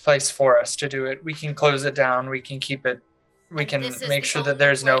safest place for us to do it. We can close it down. We can keep it. We can This is make the sure that only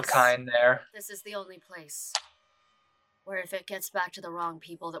there's no place. kind there. This is the only place where if it gets back to the wrong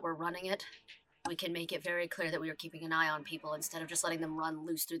people that were running it, we can make it very clear that we are keeping an eye on people instead of just letting them run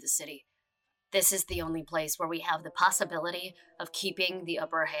loose through the city. This is the only place where we have the possibility of keeping the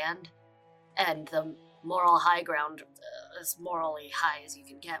upper hand and the moral high ground, as morally high as you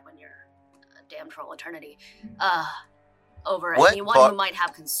can get when you're a damn troll eternity, over What anyone bar- who might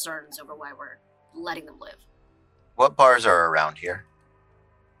have concerns over why we're letting them live. What bars are around here?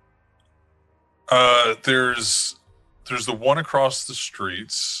 There's the one across the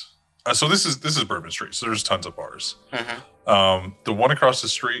streets. So this is Bourbon Street. So there's tons of bars. Mm-hmm. The one across the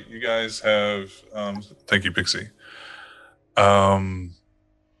street, you guys have. Thank you, Pixie. I've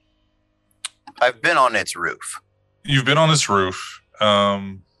been on its roof. You've been on this roof.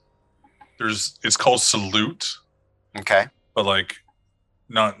 It's called Salute, Okay. but like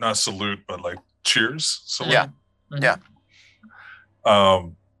not salute, but like cheers. Salute. Yeah. Mhm. Yeah.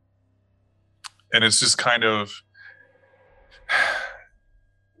 And it's just kind of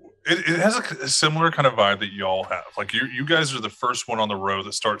It has a similar kind of vibe that y'all have. Like you guys are the first one on the road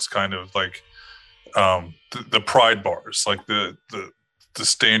that starts kind of like the pride bars, like the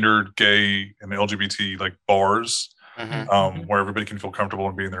standard gay and LGBT like bars, where everybody can feel comfortable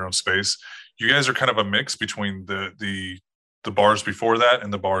and be in their own space. You guys are kind of a mix between the bars before that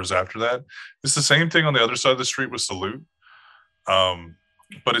and the bars after that. It's the same thing on the other side of the street with Salute,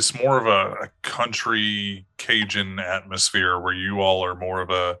 but it's more of a country Cajun atmosphere where you all are more of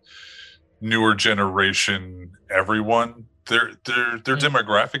a newer generation. Everyone, their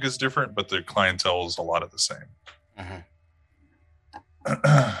demographic is different, but their clientele is a lot of the same.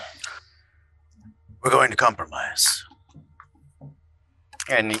 We're going to compromise.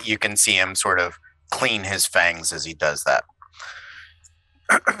 And you can see him sort of clean his fangs as he does that.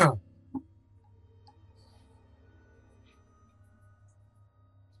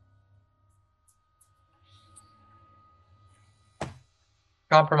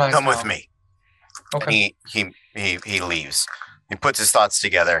 Compromise. Come now. with me. Okay. And he leaves. He puts his thoughts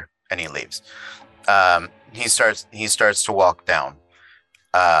together and he leaves. He starts to walk down.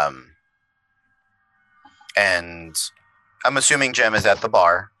 And I'm assuming Jem is at the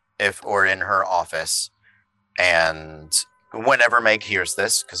bar or in her office. And whenever Meg hears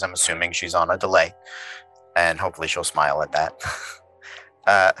this, because I'm assuming she's on a delay, and hopefully she'll smile at that.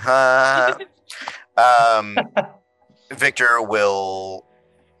 Victor will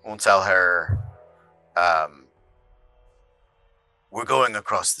tell her, we're going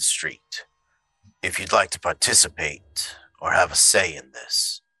across the street. If you'd like to participate or have a say in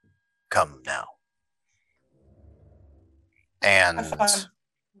this, come now. And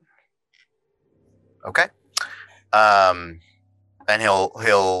okay. And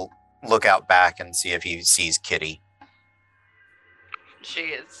he'll look out back and see if he sees Kitty. She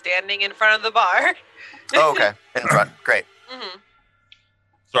is standing in front of the bar. Oh, okay. In front. Great. Mm-hmm.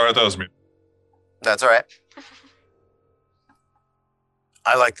 Sorry, that was me. That's all right.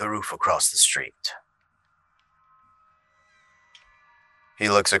 I like the roof across the street. He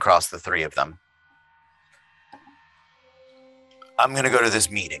looks across the three of them. I'm going to go to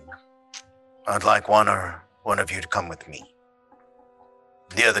this meeting. I'd like one of you to come with me.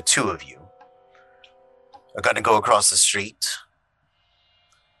 The other two of you are going to go across the street,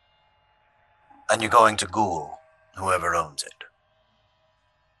 and you're going to ghoul whoever owns it.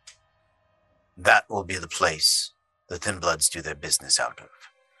 That will be the place the Thin Bloods do their business out of.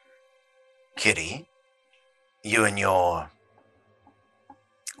 Kitty, you and your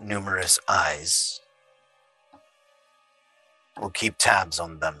numerous eyes will keep tabs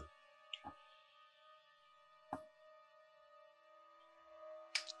on them.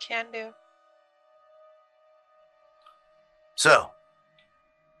 Can do. So,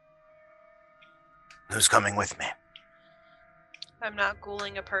 who's coming with me? I'm not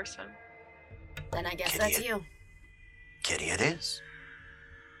ghouling a person. Then I guess Kitty, that's you. Kitty it is.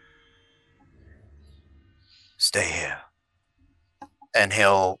 Stay here. And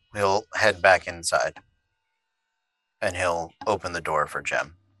he'll head back inside. And he'll open the door for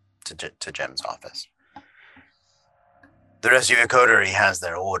Jem, to Jem's office. The rest of your coterie has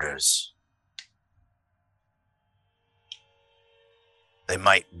their orders. They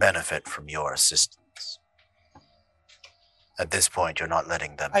might benefit from your assistance. At this point, you're not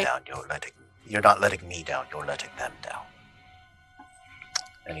letting them down. You're not letting me down. You're letting them down.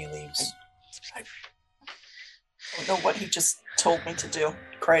 And he leaves. I don't know what he just told me to do.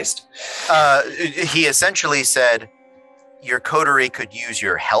 Christ. He essentially said, your coterie could use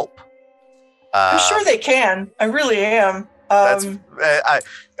your help. I'm sure they can. I really am. Are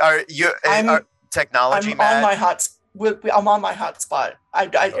you technology I'm mad? on my I'm on my hotspot.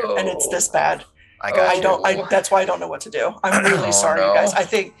 And it's this bad. That's why I don't know what to do. I'm really sorry, you guys. I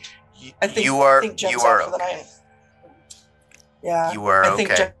think Jem's out for the night. Yeah. You are I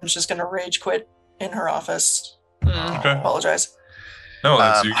think okay. Jem's just gonna rage quit in her office. Okay. Apologize.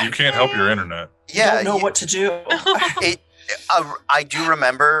 No, you can't help your internet. Yeah, I don't know what to do. I do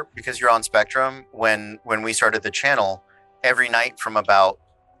remember, because you're on Spectrum, when we started the channel, every night from about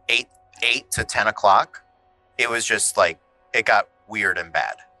 8 to 10 o'clock, it was just like, it got weird and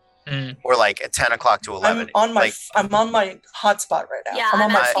bad. Or like at 10 o'clock to 11. I'm on my hotspot right now. Yeah, I'm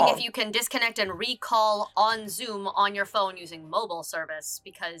on my asking phone. if you can disconnect and recall on Zoom on your phone using mobile service,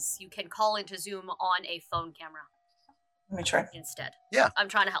 because you can call into Zoom on a phone camera. Let me try. Instead. Yeah. I'm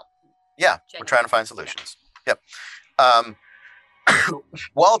trying to help. Yeah, we're trying to find solutions. Yep.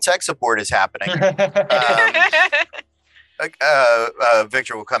 While tech support is happening,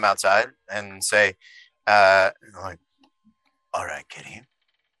 Victor will come outside and say, all right, Kitty,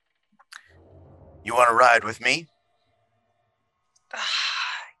 you want to ride with me?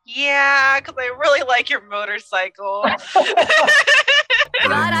 Yeah, because I really like your motorcycle. God,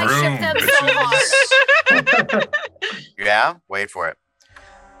 I ship them so hard. Yeah, wait for it.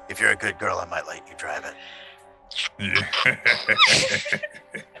 If you're a good girl, I might let you drive it. Yeah.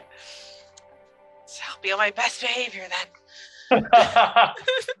 So I'll be on my best behavior then.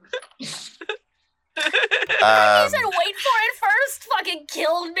 You said wait for it first? Fucking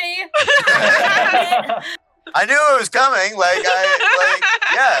killed me. I knew it was coming.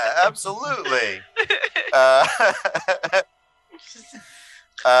 Yeah, absolutely.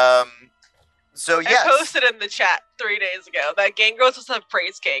 So yes. I posted in the chat 3 days ago that Game Girls was have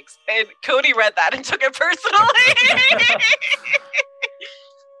praise cakes, and Cody read that and took it personally.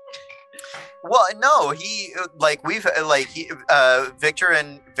 Well, no, Victor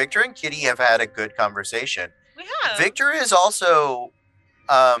and Kitty have had a good conversation. Yeah. Victor is also,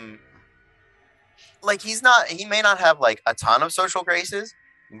 he may not have like a ton of social graces,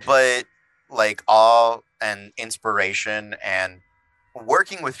 but like awe and inspiration and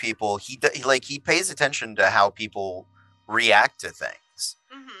working with people, he pays attention to how people react to things,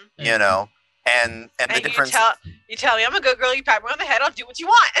 you know, and the difference. You tell me I'm a good girl, you pat me on the head, I'll do what you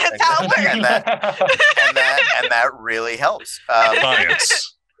want. That's how it works. and that really helps.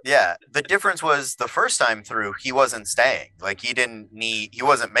 Science. Yeah, the difference was the first time through, he wasn't staying. Like he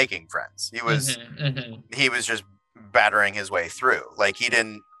wasn't making friends. He was just battering his way through. Like he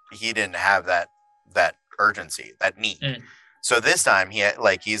didn't have that urgency, that need. So this time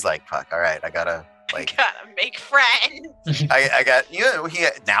he's like, fuck, all right, I gotta make friends. I got,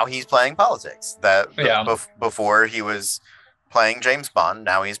 now he's playing politics. Before he was playing James Bond,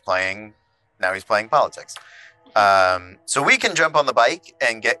 now he's playing politics. So we can jump on the bike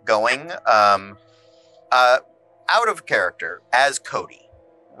and get going. Out of character as Cody,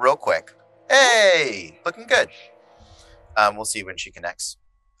 real quick. Hey, looking good. We'll see when she connects.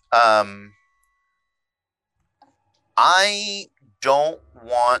 I don't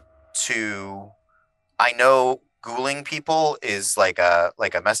want to. I know ghouling people is like a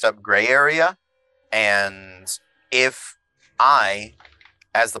messed up gray area, and if I,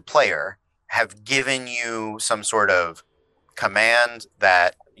 as the player, have given you some sort of command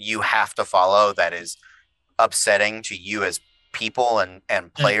that you have to follow that is upsetting to you as people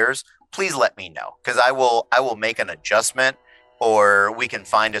and players, please let me know, because I will make an adjustment, or we can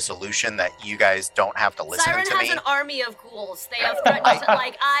find a solution that you guys don't have to listen Siren to me. has an army of ghouls. They have threatened to,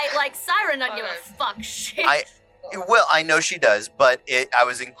 Siren doesn't give a fuck shit. Well, I know she does, but I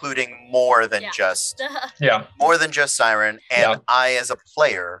was including more than just Siren, and I, as a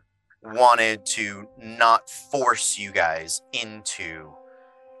player, wanted to not force you guys into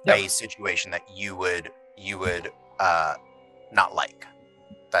a situation that you would not like.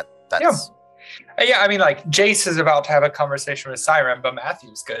 That's yeah. I mean, like Jace is about to have a conversation with Siren, but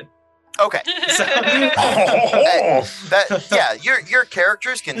Matthew's good. Okay. So, your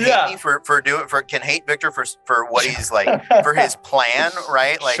characters can hate me can hate Victor for what he's like, for his plan,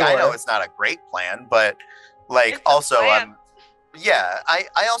 right? Like, I know it's not a great plan, but like it's also I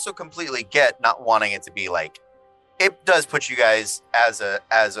also completely get not wanting it to be like, it does put you guys as a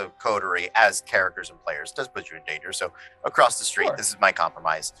coterie, as characters and players, does put you in danger. So across the street, this is my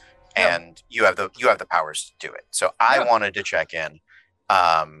compromise, and you have the powers to do it. So I wanted to check in.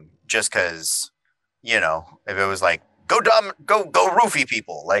 Just because, if it was like, go roofie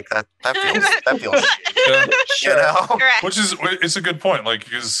people, like that feels Which is, it's a good point. Like,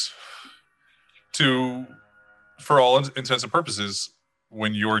 because for all intents and purposes,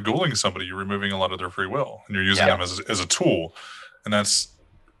 when you're ghouling somebody, you're removing a lot of their free will, and you're using them as a tool. And that's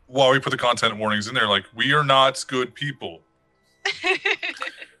why we put the content warnings in there. Like, we are not good people.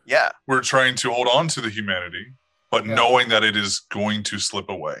 We're trying to hold on to the humanity, but knowing that it is going to slip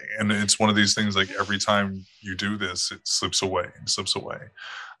away. And it's one of these things, like, every time you do this, it slips away and slips away.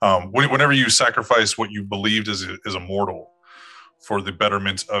 Whenever you sacrifice what you believed is immortal for the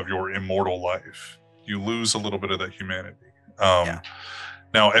betterment of your immortal life, you lose a little bit of that humanity.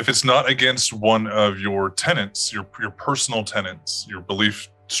 Now, if it's not against one of your tenets, your personal tenets, your belief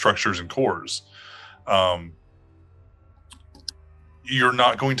structures and cores, you're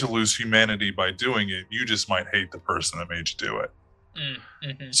not going to lose humanity by doing it. You just might hate the person that made you do it.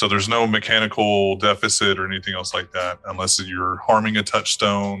 So there's no mechanical deficit or anything else like that, unless you're harming a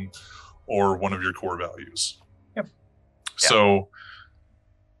touchstone or one of your core values. So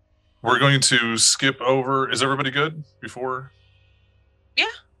we're going to skip over. Is everybody good before? Yeah.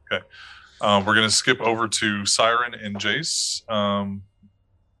 Okay. We're going to skip over to Siren and Jace.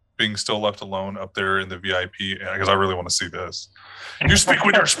 being still left alone up there in the VIP because I really want to see this. You speak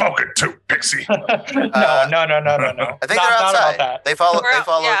when you're spoken to, Pixie. No. I think Not they're about outside. that. They followed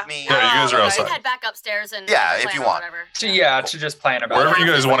Yeah. me. Yeah, you guys are we outside. can head back upstairs and Yeah, plan if you or want. whatever. To just plan about Wherever it. you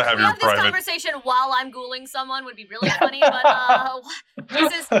guys want to have We your have this private. conversation while I'm ghouling someone would be really funny, but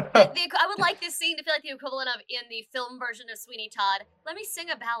this is I would like this scene to feel like the equivalent of in the film version of Sweeney Todd. Let me sing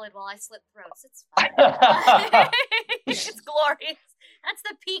a ballad while I slit throats. It's fine. It's glorious. That's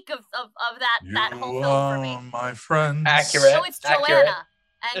the peak of that whole You film for me. are my friend. Accurate. So it's Accurate. Joanna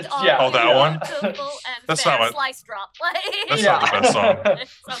and Yeah. Oh, that one? Beautiful and That's fair not my- slice drop. That's not the best song.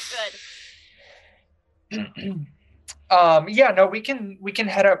 It's so good. We can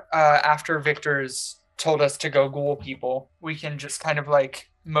head up after Victor's told us to go ghoul people. We can just kind of like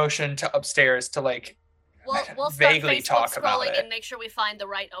motion to upstairs to like We'll start vaguely Facebook talk about scrolling it. and make sure we find the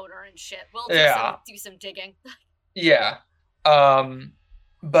right owner and shit. We'll do some digging. Yeah.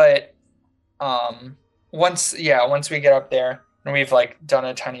 But once we get up there and we've like done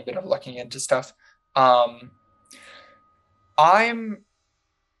a tiny bit of looking into stuff, I'm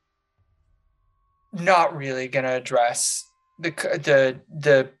not really gonna address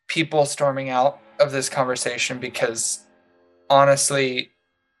the people storming out of this conversation because honestly,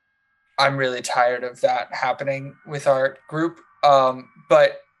 I'm really tired of that happening with our group.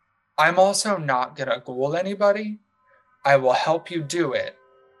 But I'm also not gonna ghoul anybody. I will help you do it,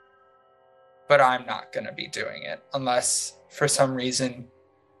 but I'm not gonna be doing it unless for some reason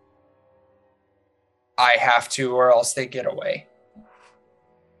I have to, or else they get away.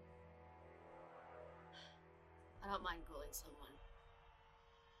 I don't mind ghouling someone.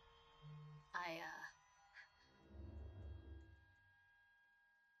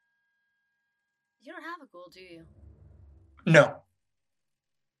 You don't have a ghoul, do you? No.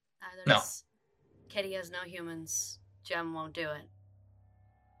 Neither No. does Kitty has no humans. Jem won't do it.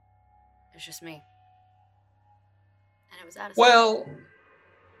 It's just me. And it was out of Well,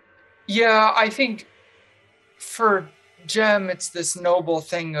 yeah, I think for Jem, it's this noble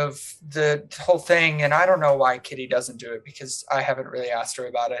thing of the whole thing, and I don't know why Kitty doesn't do it because I haven't really asked her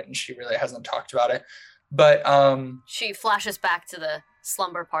about it, and she really hasn't talked about it. But She flashes back to the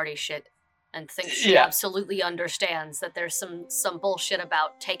slumber party shit and thinks she Yeah. absolutely understands that there's some bullshit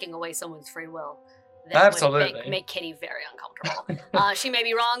about taking away someone's free will. That Absolutely. would make Kitty very uncomfortable. She may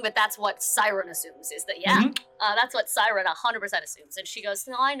be wrong, but that's what Siren assumes, is that, Mm-hmm. that's what Siren 100% assumes. And she goes,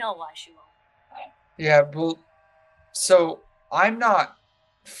 no, I know why she won't. yeah, well, so I'm not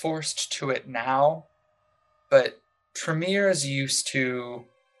forced to it now, but Tremors used to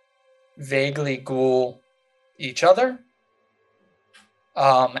vaguely ghoul each other.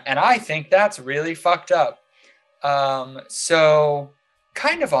 And I think that's really fucked up. So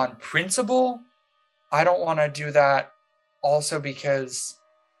kind of on principle, I don't want to do that also because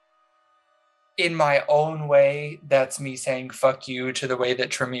in my own way, that's me saying fuck you to the way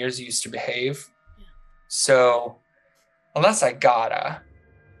that Tremors used to behave. Yeah. So unless I gotta,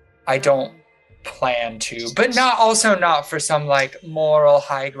 I don't plan to, but not for some like moral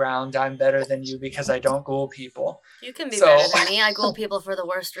high ground. I'm better than you because I don't ghoul people. You can be So- better than me. I ghoul people for the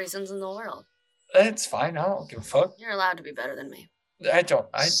worst reasons in the world. It's fine. I don't give a fuck. You're allowed to be better than me.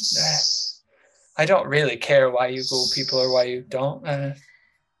 I don't really care why you ghoul people or why you don't.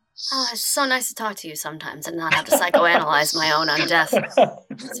 Oh, it's so nice to talk to you sometimes and not have to psychoanalyze my own undeath.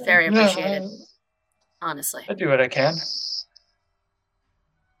 It's very appreciated, honestly. I do what I can.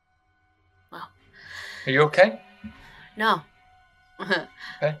 Well. Are you okay? No. Okay.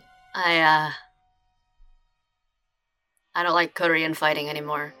 I don't like Korean fighting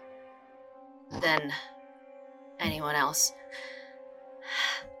anymore than anyone else.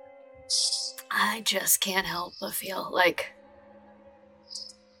 I just can't help but feel like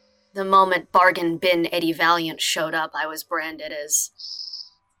the moment Bargain Bin Eddie Valiant showed up, I was branded as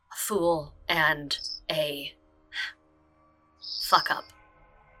a fool and a fuck up.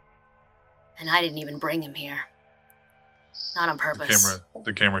 And I didn't even bring him here. Not on purpose.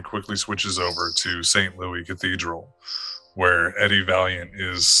 The camera quickly switches over to St. Louis Cathedral, where Eddie Valiant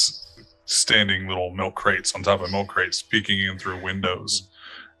is standing little milk crates on top of milk crates, peeking in through windows,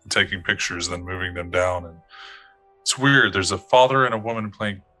 and taking pictures, then moving them down. And it's weird. There's a father and a woman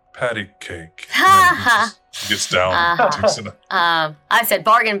playing patty cake. And then he gets down and takes it. I said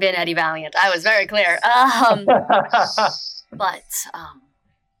Bargain Bin Eddie Valiant. I was very clear.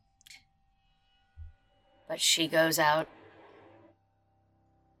 But she goes out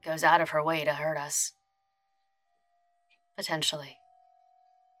of her way to hurt us. Potentially.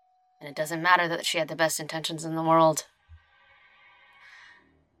 And it doesn't matter that she had the best intentions in the world.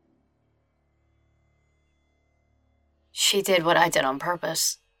 She did what I did on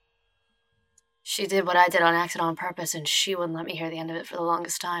purpose. She did what I did on accident on purpose, and she wouldn't let me hear the end of it for the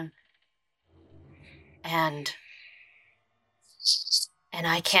longest time. And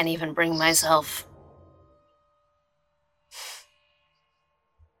I can't even bring myself.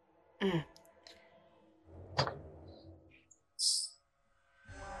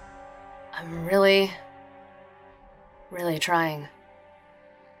 I'm really trying.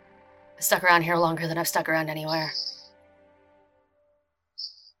 I stuck around here longer than I've stuck around anywhere.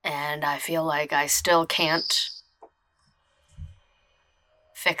 And I feel like I still can't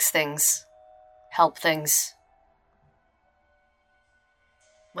fix things, help things,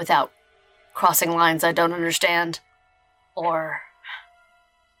 without crossing lines I don't understand. Or...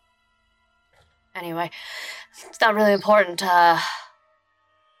 Anyway, it's not really important.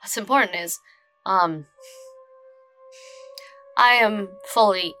 What's important is, I am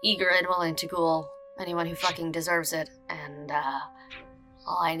fully eager and willing to ghoul anyone who fucking deserves it, and,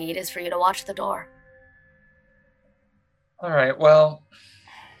 all I need is for you to watch the door. Alright, well,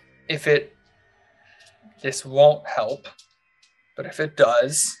 this won't help, but if it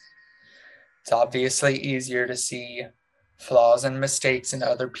does, it's obviously easier to see flaws and mistakes in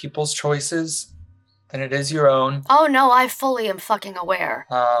other people's choices than it is your own. Oh no, I fully am fucking aware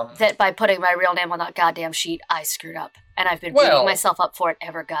that by putting my real name on that goddamn sheet, I screwed up. And I've been beating myself up for it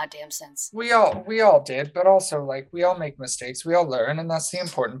ever goddamn since. We all did, but also, like, we all make mistakes, we all learn, and that's the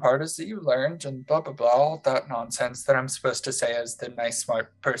important part, is that you learned, and blah blah blah, all that nonsense that I'm supposed to say as the nice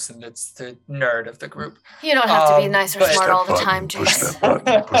smart person that's the nerd of the group. You don't have to be nice or smart all the time, Jace.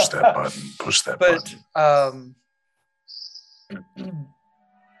 Push that button, push that button, push that button.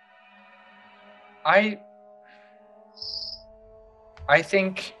 I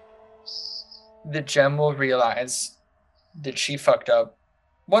think the gem will realize that she fucked up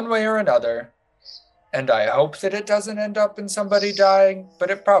one way or another, and I hope that it doesn't end up in somebody dying, but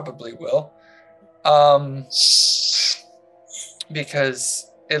it probably will. Because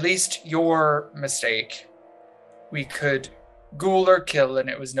at least your mistake, we could ghoul or kill and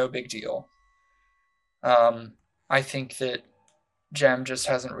it was no big deal. I think that Gem just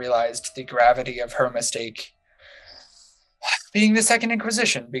hasn't realized the gravity of her mistake being the Second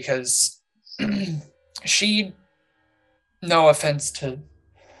Inquisition, because she, no offense to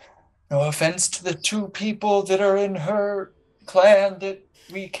the two people that are in her clan that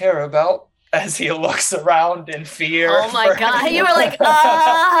we care about, as he looks around in fear. Oh my god, you were like,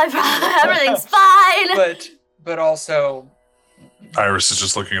 everything's fine. But also, Iris is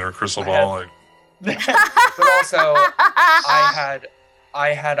just looking at her crystal ball like. But also,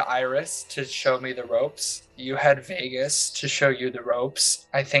 I had Iris to show me the ropes. You had Vegas to show you the ropes.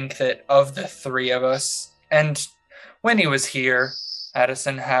 I think that of the three of us, and when he was here,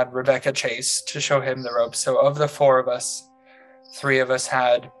 Addison had Rebecca Chase to show him the ropes. So of the four of us, three of us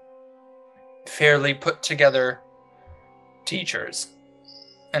had fairly put together teachers,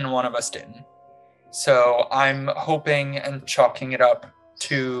 and one of us didn't. So I'm hoping and chalking it up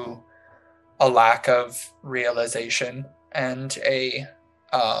to a lack of realization and a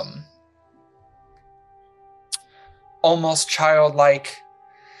almost childlike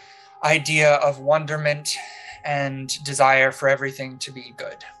idea of wonderment and desire for everything to be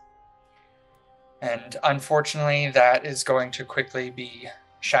good. And unfortunately, that is going to quickly be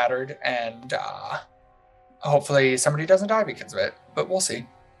shattered, and hopefully somebody doesn't die because of it, but we'll see.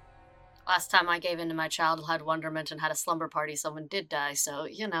 Last time I gave in to my childhood wonderment and had a slumber party, someone did die, so,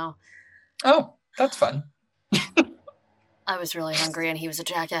 you know. Oh, that's fun. I was really hungry and he was a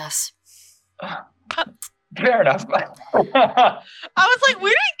jackass. Fair enough. I was like, we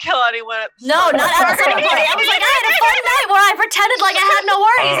didn't kill anyone. No, not at a slumber party. I was like, I had a fun night where I pretended like I had no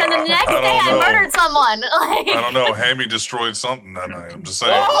worries, and then the next day I murdered someone. Like... I don't know. Hammy destroyed something that night. I'm just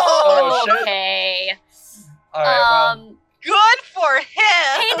saying. Oh, okay. All right, well. Good for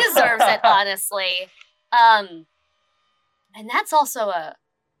him. He deserves it, honestly. And that's also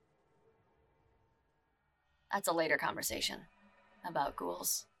that's a later conversation about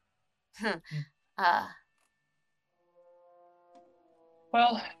ghouls.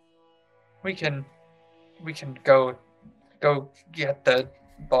 Well, we can go get the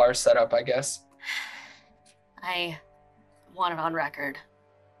bar set up, I guess. I want it on record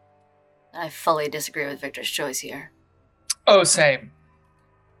that I fully disagree with Victor's choice here. Oh, same.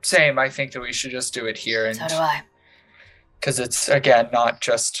 I think that we should just do it here. And so do I. Because it's, again, not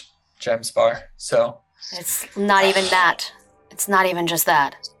just Gem's bar, so... It's not even that. It's not even just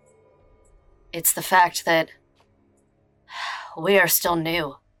that. It's the fact that we are still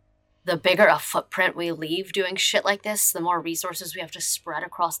new. the bigger a footprint we leave doing shit like this, the more resources we have to spread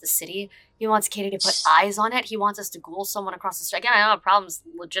across the city. He wants Katie to put eyes on it. He wants us to ghoul someone across the street. Again, I don't have problems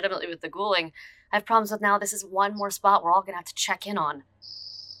legitimately with the ghouling. I have problems with now this is one more spot we're all going to have to check in on.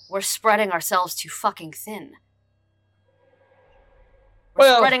 We're spreading ourselves too fucking thin.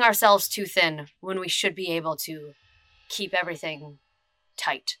 We're spreading ourselves too thin when we should be able to keep everything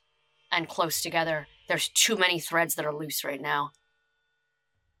tight and close together. There's too many threads that are loose right now.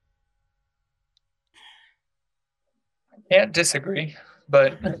 Can't disagree,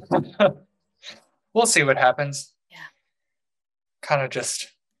 but we'll see what happens. Yeah. Kind of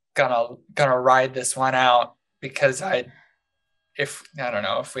just gonna ride this one out because I don't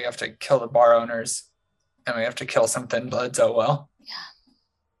know if we have to kill the bar owners and we have to kill some thin bloods. Oh well. Yeah.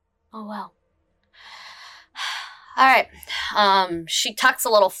 Oh well. All right. She tucks a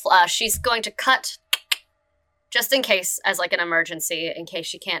little. She's going to cut, just in case, as like an emergency, in case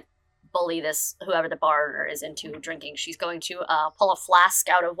she can't bully this whoever the bar owner is into drinking. She's going to pull a flask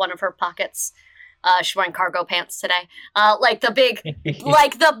out of one of her pockets. She's wearing cargo pants today, like the big,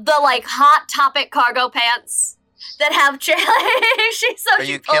 like the like hot topic cargo pants that have. Are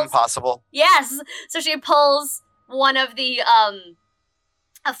you Kim Possible? Yes. So she pulls one of the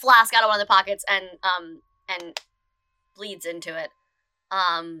a flask out of one of the pockets and bleeds into it,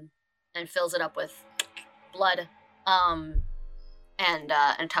 and fills it up with blood, and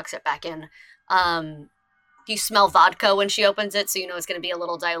tucks it back in. You smell vodka when she opens it, so you know it's going to be a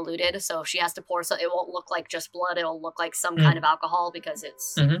little diluted. So if she has to pour, so it won't look like just blood. It'll look like some kind of alcohol because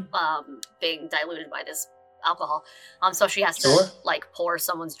it's being diluted by this alcohol. So she has to like pour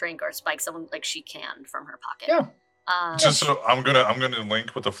someone's drink or spike someone like she can from her pocket. Yeah. Just so I'm gonna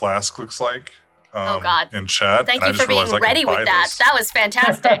link what the flask looks like. Oh God! In chat. Thank you for being ready with that. This. That was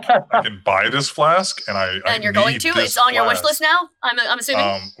fantastic. I can buy this flask, and you're going to. It's on your wish list now. I'm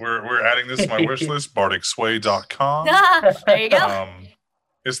assuming. We're adding this to my wish list. BardicSway.com. There you go.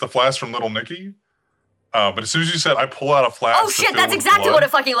 It's the flask from Little Nicky. But as soon as you said, I pull out a flask. Oh shit! That's exactly what it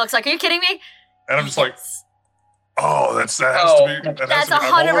fucking looks like. Are you kidding me? And I'm just like, oh, that has to be. That's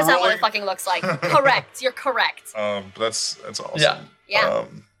 100% what it fucking looks like. Correct. You're correct. That's awesome. Yeah.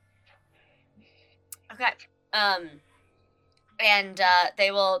 Okay. And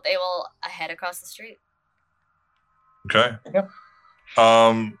they will head across the street. Okay. Yeah.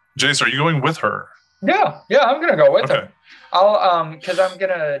 Jace, are you going with her? Yeah, I'm gonna go with her. I'll because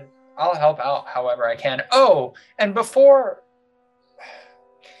I'll help out however I can. Oh, and before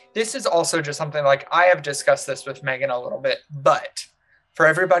this is also just something like I have discussed this with Megan a little bit, but for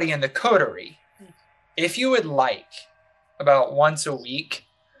everybody in the coterie, if you would like, about once a week,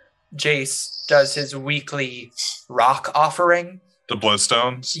 Jace does his weekly rock offering. The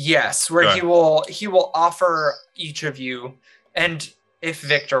Bloodstones? Yes, where he will offer each of you, and if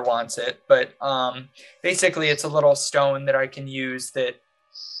Victor wants it, but basically it's a little stone that I can use that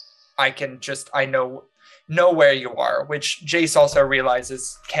I know where you are, which Jace also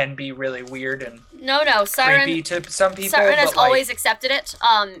realizes can be really weird and creepy to some people. Siren has always accepted it.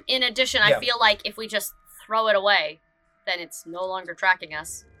 In addition, I feel like if we just throw it away, then it's no longer tracking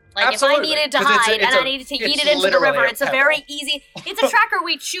us. Like, absolutely. If I needed to hide and I needed to eat it into the river, it's a very easy... It's a tracker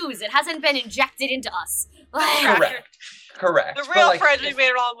we choose. It hasn't been injected into us. Correct. The real friends we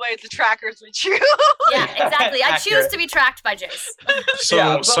made along the way is the trackers we choose. Yeah, exactly. I choose to be tracked by Jace.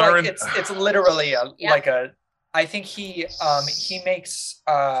 So, Siren... it's literally I think he makes...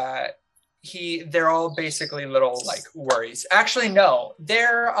 they're all basically little, like, worries. Actually, no.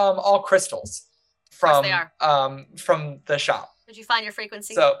 They're all crystals from the shop. Did you find your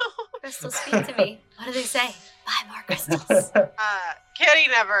frequency? So, crystals speak to me. What do they say? Buy more crystals. Katie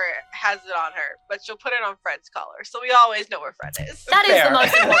never has it on her, but she'll put it on Fred's collar, so we always know where Fred is. That is the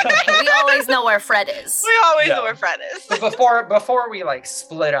most important thing. We always know where Fred is. We always know where Fred is. But before we like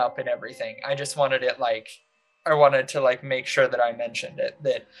split up and everything, I just wanted to make sure that I mentioned it,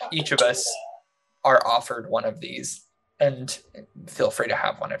 that each of us are offered one of these, and feel free to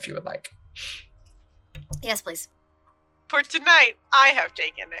have one if you would like. Yes, please. For tonight, I have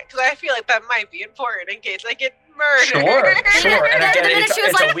taken it because I feel like that might be important in case I get murdered. Sure. And the minute she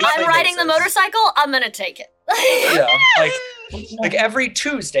was like, "I'm riding the motorcycle," I'm gonna take it. like every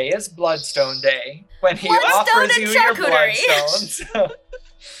Tuesday is Bloodstone Day when he offers you your bloodstones.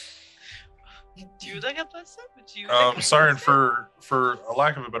 Do you like a bloodstone? Siren, for a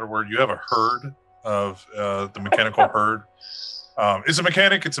lack of a better word, you have a herd of the mechanical herd. It's a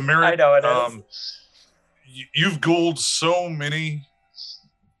mechanic. It's a mirror. I know it is. You've ghouled so many.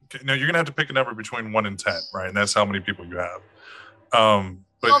 Now you're gonna have to pick a number between 1 and 10, right? And that's how many people you have.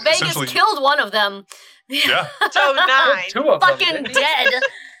 But Vegas killed one of them. Yeah. So 9. 2 of fucking them. dead.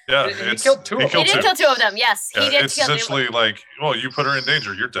 Yeah, He killed two. He He did kill two of them. Yes, Yeah, he did. it's kill them. essentially like, well, you put her in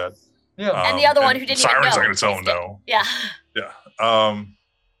danger, you're dead. Yeah. And the other one who didn't even Siren's know. not going to tell him He's dead. no. Yeah. Yeah.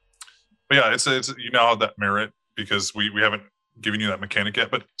 But yeah, it's you now have that merit because we haven't given you that mechanic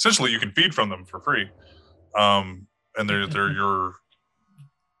yet. But essentially, you can feed from them for free. And they're your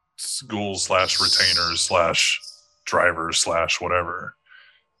ghouls / retainers / drivers / whatever.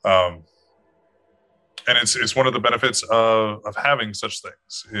 And it's one of the benefits of having such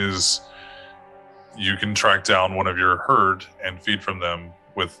things is you can track down one of your herd and feed from them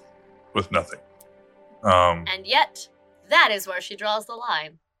with nothing. And yet, that is where she draws the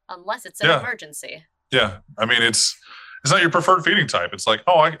line, unless it's an Yeah. emergency. Yeah, I mean it's not your preferred feeding type. It's like,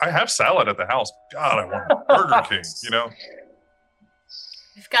 oh, I have salad at the house. God, I want Burger King. You know,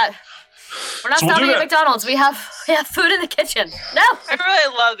 We're not So we'll do stopping at that. McDonald's. We have food in the kitchen. No. I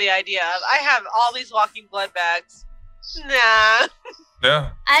really love the idea of I have all these walking blood bags. Nah.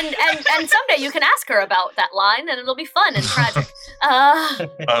 yeah. And someday you can ask her about that line, and it'll be fun and tragic.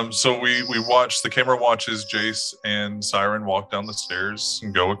 So we watch. The camera watches Jace and Siren walk down the stairs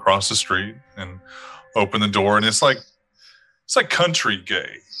and go across the street and open the door, and it's like country gay.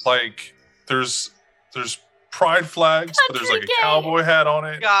 Like there's pride flags, but there's like Country a gay. cowboy hat on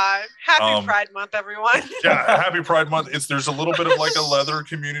it. God. Happy Um, Pride Month, everyone. Yeah, happy Pride Month. There's a little bit of like a leather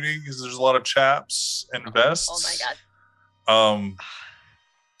community because there's a lot of chaps and vests. Oh my god.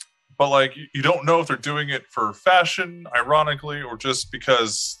 But like you don't know if they're doing it for fashion, ironically, or just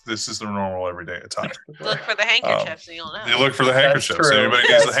because this is their normal everyday attire. Look for the handkerchiefs and you'll know. You look for the handkerchiefs. true. Anybody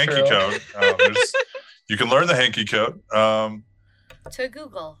needs the That's hanky true. code. You can learn the hanky code. To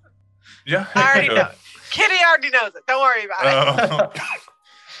Google. Yeah, I already hanky know. code. Kitty already knows it. Don't worry about it.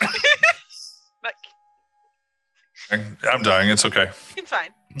 But I'm dying. It's okay. it's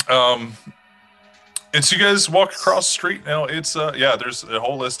fine. And so you guys walk across the street. Now it's there's a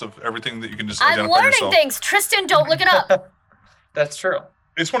whole list of everything that you can just I'm identify learning yourself. things. Tristan, don't look it up. That's true.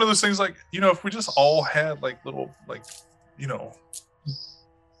 It's one of those things like, if we just all had like little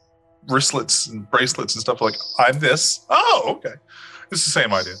wristlets and bracelets and stuff like I'm this. Oh, okay. It's the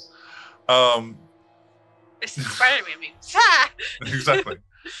same idea. This is Spider-Man memes. Ah! Exactly.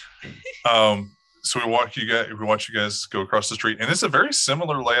 So we watch you guys go across the street, and it's a very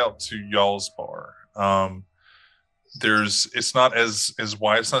similar layout to y'all's bar. It's not as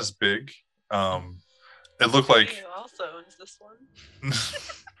wide, it's not as big. It looked like Who also owns this one?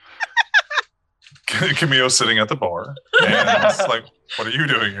 Camille sitting at the bar, and it's like, what are you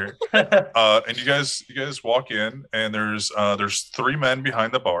doing here? And you guys walk in, and there's 3 men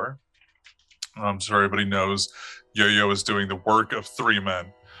behind the bar. So everybody knows Yo-Yo is doing the work of 3 men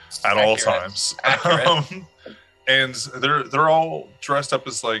at all Accurate. times. Accurate. And they're all dressed up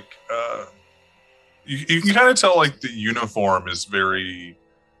as like you can kind of tell like the uniform is very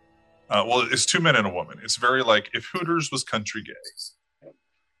it's 2 men and a woman. It's very like if Hooters was country gay.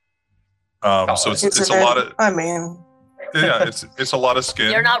 So it's a lot of it's a lot of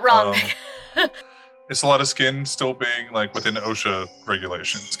skin. You're not wrong. It's a lot of skin still being like within OSHA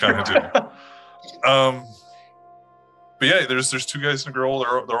regulations kind of deal. But yeah, there's 2 guys and a girl.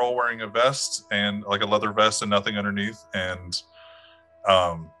 They're all wearing a vest and like a leather vest and nothing underneath. And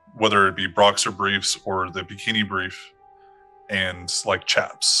whether it be boxer briefs or the bikini brief and like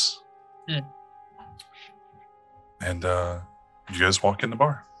chaps. And you guys walk in the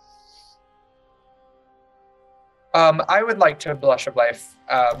bar. I would like to blush of life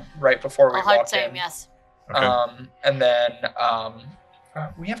right before we A hard walk same, in. yes. Okay. And then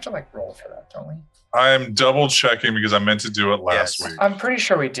we have to like roll for that, don't we? I'm double checking because I meant to do it last Yes. week. I'm pretty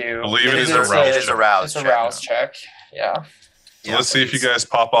sure we do. I believe It is is a a- rouse it is a check. rouse It's a check. rouse check. Yeah. So let's see if you guys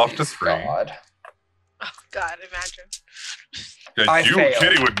pop off to 3. God. Oh God, imagine. Yeah, I you, failed.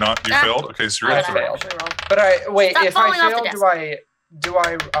 Kitty, would not. You Ah. failed. Okay, so you're I at 3. failed. But wait, Stop if I falling off the fail, do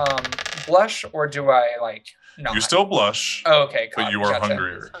I blush or do I like not? You still blush, Oh, okay, but you are gotcha.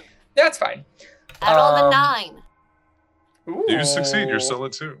 hungrier. That's fine. I rolled a Um, 9. You succeed. You're Ooh. still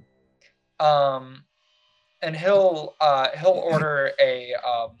at 2. And he'll order a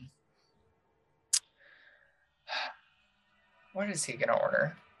what is he gonna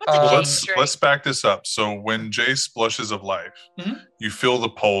order? What's a Well, king let's drink? let's back this up. So when Jace blushes of life, Mhm. you feel the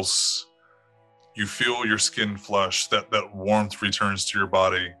pulse, you feel your skin flush, that warmth returns to your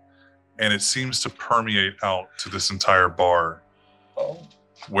body, and it seems to permeate out to this entire bar, Oh,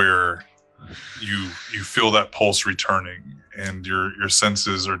 where you feel that pulse returning, and your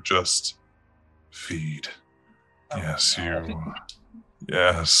senses are just feed. Yes, no.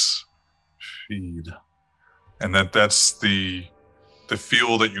 yes, feed, and that's the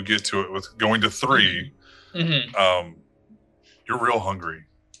feel that you get to it with going to 3. Mhm. You're real hungry.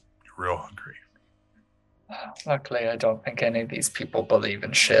 real hungry. Luckily, I don't think any of these people believe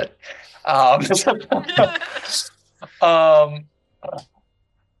in shit. Um, he just But kind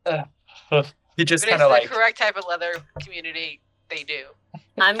it's of the like correct type of leather community. They do.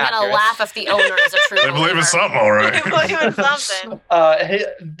 I'm gonna Accurate. laugh if the owner is a true They believe in believer. something, all They right. believe in something.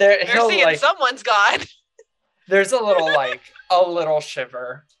 They're They're seeing like someone's God. there's a little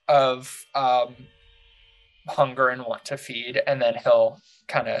shiver of hunger and want to feed, and then he'll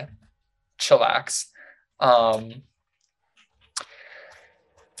kind of chillax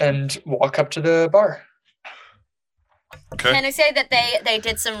and walk up to the bar. Okay. Can I say that they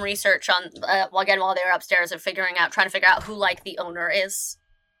did some research on while they were upstairs and trying to figure out who like the owner is?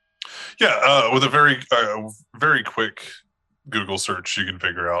 Yeah, with a very quick Google search, you can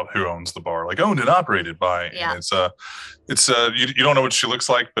figure out who owns the bar, like owned and operated by. Yeah. And it's you don't know what she looks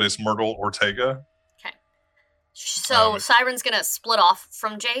like, but it's Myrtle Ortega. So Siren's gonna split off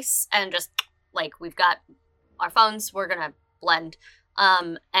from Jace and just like we've got our phones, we're gonna blend.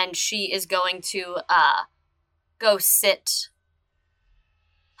 And she is going to go sit.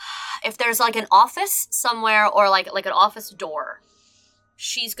 If there's like an office somewhere or like an office door,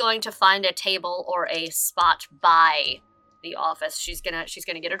 she's going to find a table or a spot by the office. She's gonna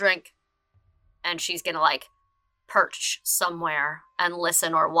get a drink, and she's gonna like perch somewhere and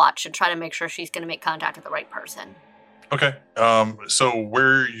listen or watch and try to make sure she's gonna make contact with the right person. Okay. So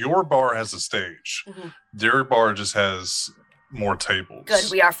where your bar has a stage, their bar just has more tables. Good,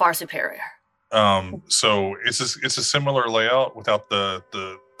 we are far superior. So it's a similar layout without the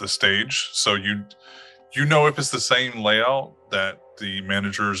stage. So you know if it's the same layout that the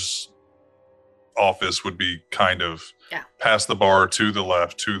manager's office would be kind of past the bar to the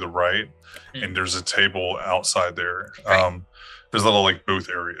left, to the right, and there's a table outside there. Right. There's a little like booth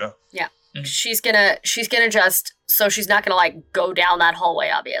area. Yeah. She's gonna just so she's not gonna like go down that hallway,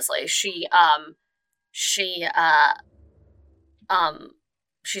 obviously. She's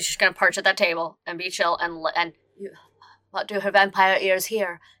just gonna perch at that table and be chill and what do her vampire ears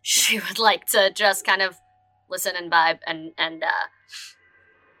hear? She would like to just kind of listen and vibe and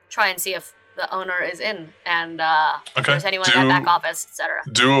try and see if the owner is in and if there's anyone in that back office, etc.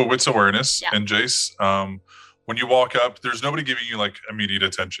 Do a wits awareness, Yeah. and Jace, when you walk up, there's nobody giving you like immediate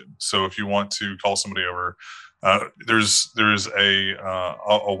attention. So if you want to call somebody over, there's a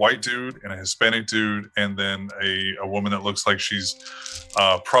white dude and a Hispanic dude, and then a woman that looks like she's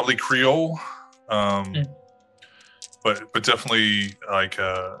probably Creole, but definitely like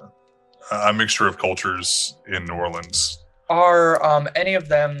a mixture of cultures in New Orleans. Are any of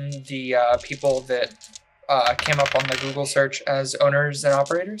them the people that came up on the Google search as owners and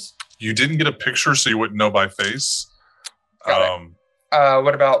operators? You didn't get a picture, so you wouldn't know by face. Got it.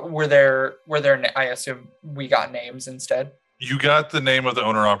 What about were there? I assume we got names instead. You got the name of the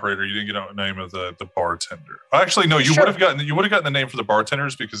owner operator. You didn't get a name of the bartender. Actually, no. You Sure. would have gotten the name for the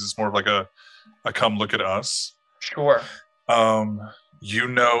bartenders because it's more of like a come look at us. Sure. You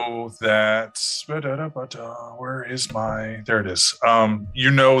know that. Where is my? There it is.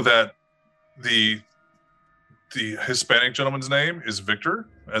 You know that the Hispanic gentleman's name is Victor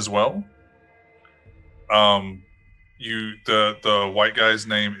as well. The white guy's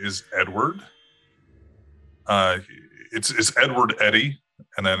name is Edward. It's Edward Eddy,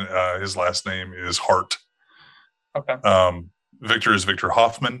 and then his last name is Hart. Okay. Victor is Victor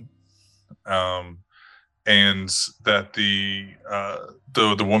Hoffman, and that the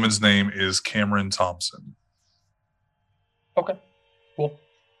woman's name is Cameron Thompson. Okay. Cool.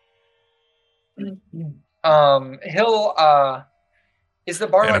 He'll is the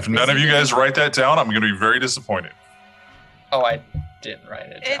bar And like if none of busy? you guys write that down, I'm going to be very disappointed. Oh, I didn't write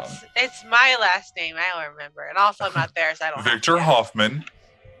it down. It's my last name. I don't remember, and also I'm not there, so I don't. Victor have to. Hoffman,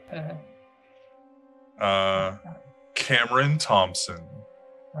 Uh-huh. Cameron Thompson,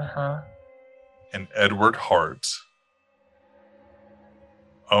 Uh-huh. and Edward Hart.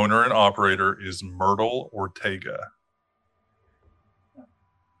 Owner and operator is Myrtle Ortega.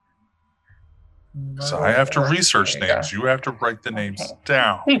 So I have to research names. You have to write the names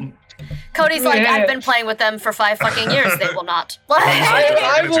down. Cody's like, I've been playing with them for 5 fucking years. They will not. They're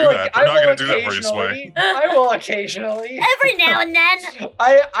not gonna do that. They're not gonna do that for you, occasionally. I will occasionally. Every now and then.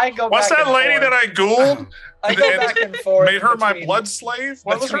 I go What's back that and lady forth. that I Googled? I go and back and forth. Made her my between- blood slave?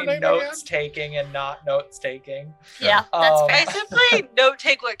 What was her between name again? notes taking and not notes taking. Yeah, that's I fair. simply don't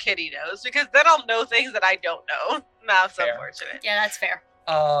take what Kitty knows because then I'll know things that I don't know. That's Fair. unfortunate. Yeah, that's fair.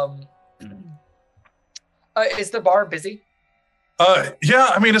 Is the bar busy? Yeah,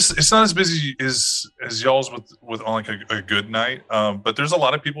 I mean it's not as busy as y'all's with on like a good night. But there's a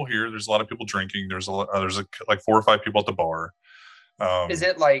lot of people here. There's a lot of people drinking. There's like 4 or 5 people at the bar. Is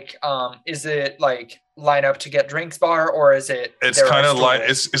it like line up to get drinks bar, or is it? It's kind of like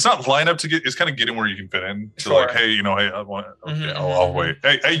it's not line up to get. It's kind of getting where you can fit in. So Sure. like, hey, hey, I want. Okay, I'll wait.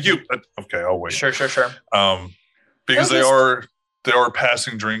 Hey, you. Okay, I'll wait. Sure. Because they are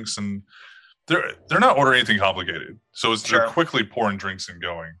passing drinks and they're not ordering anything complicated. So they're quickly pouring drinks and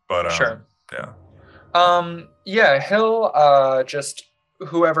going. But sure. Yeah. Yeah, he'll just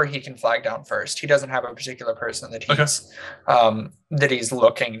whoever he can flag down first. He doesn't have a particular person that he's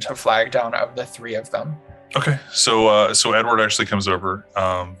looking to flag down of the three of them. Okay, so Edward actually comes over,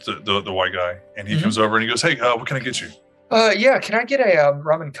 the white guy, and he comes over and he goes, "Hey, what can I get you?" Yeah, can I get a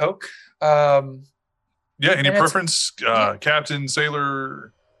rum and coke? Yeah, any preference? Captain,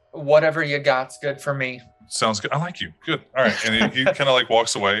 sailor, whatever you got's good for me. Sounds good. I like you. Good. All right, and he kind of like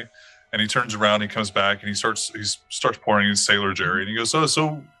walks away. And he turns around, he comes back, and he starts pouring his Sailor Jerry, and he goes,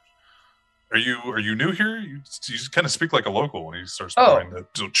 "So, are you new here? You just kind of speak like a local." And he starts pouring the.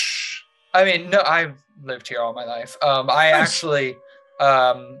 I mean, no, I've lived here all my life. I actually,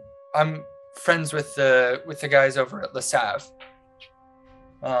 I'm friends with the guys over at Le Save.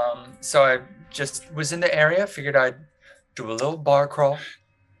 So I just was in the area, figured I'd do a little bar crawl.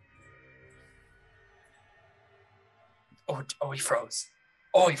 Oh, he froze.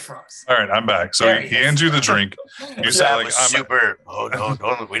 All right, I'm back. So he hands you the drink. You say like, "I'm super." Oh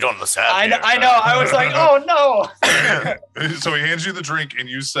no, we don't listen. I know. I was like, "Oh no." So he hands you the drink, and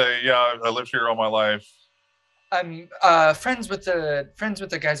you say, "Yeah, I lived here all my life." I'm friends with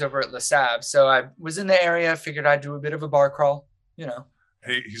the guys over at Le Save, so I was in the area. Figured I'd do a bit of a bar crawl. You know.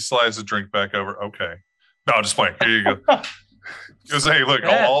 He slides the drink back over. Okay. No, I'm just playing. Here you go. He goes, "Hey, look,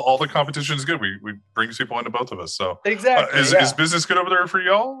 all the competition is good. We bring people into both of us. So exactly. Is business good over there for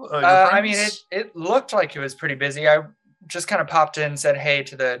y'all? I mean, it looked like it was pretty busy. I just kind of popped in, said hey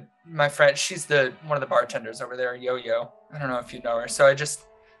to my friend. She's one of the bartenders over there, Yo-Yo. I don't know if you know her. So I just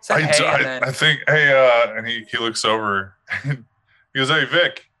said hey. I think hey, and he looks over. And he goes, "Hey,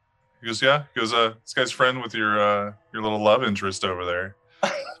 Vic." He goes, "Yeah." He goes, "This guy's friend with your little love interest over there."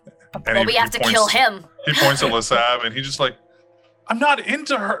 And well, we have to kill him. He points at Le Save, and he just like, "I'm not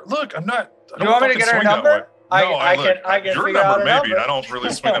into her. Look, I'm not." You want me to get her number? I can your figure out number maybe. Number. I don't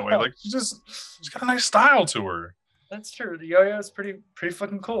really swing that way. Like she's got a nice style to her. That's true. The Yo-Yo is pretty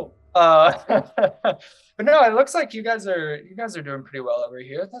fucking cool. But no, it looks like you guys are doing pretty well over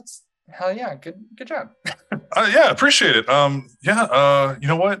here. That's hell yeah. Good job. Yeah, appreciate it. You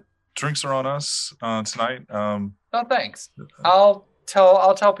know what? Drinks are on us tonight. Oh, thanks. I'll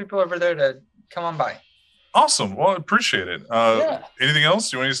tell people over there to come on by. Awesome. Well, I appreciate it. Anything else?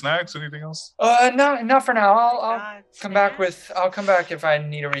 Do you want any snacks? Anything else? Not for now. I'll come back if I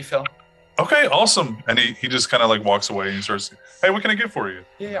need a refill. Okay, awesome. And he just kind of like walks away and starts, "Hey, what can I get for you?"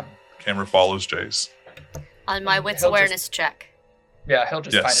 Yeah. Camera follows Jace. On my wits awareness check. Yeah, he'll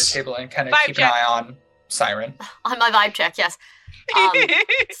just find a table and kind of keep an eye on Siren. On my vibe check, yes.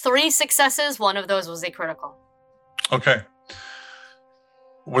 3 successes, one of those was a critical. Okay.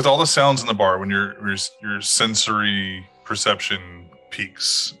 With all the sounds in the bar, when your sensory perception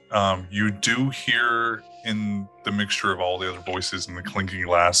peaks, you do hear in the mixture of all the other voices and the clinking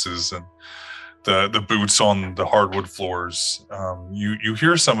glasses and the boots on the hardwood floors, you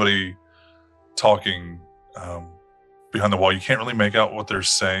hear somebody talking behind the wall. You can't really make out what they're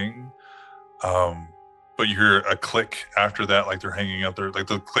saying, but you hear a click after that, like they're hanging up there, like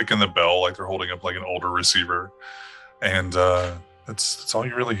the click in the bell, like they're holding up like an older receiver, and that's all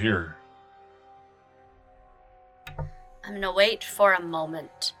you really hear. I'm gonna wait for a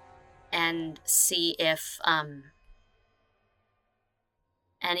moment and see if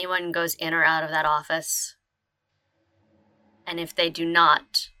anyone goes in or out of that office. And if they do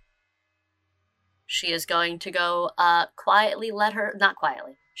not, she is going to go quietly not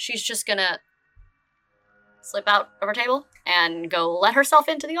quietly. She's just gonna slip out of her table and go let herself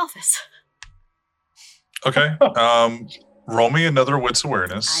into the office. Okay. Roll me another wits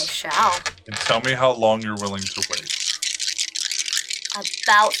awareness. I shall. And tell me how long you're willing to wait.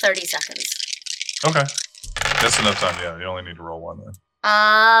 About 30 seconds. Okay. That's enough time. Yeah, you only need to roll one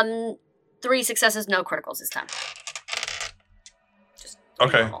then. 3 successes, no criticals this time. Just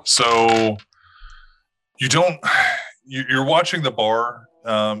okay, normal. So you're watching the bar.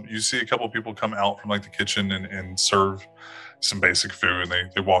 You see a couple of people come out from like the kitchen and serve some basic food,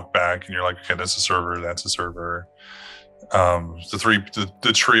 and they walk back, and you're like, okay, that's a server, that's a server.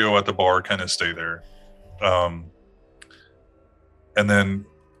 The trio at the bar kind of stay there. And then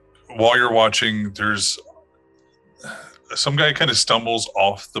while you're watching, there's some guy kind of stumbles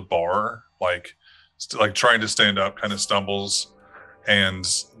off the bar, like trying to stand up, kind of stumbles, And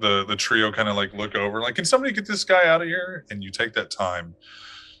the trio kind of like look over, like, can somebody get this guy out of here? And you take that time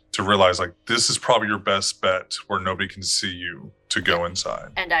to realize, like, this is probably your best bet where nobody can see you to go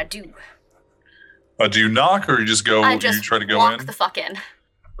inside. And I do. Do you knock, or you just go? I just you try to go walk in. the fuck in.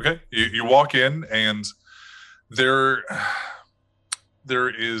 Okay, you walk in, and there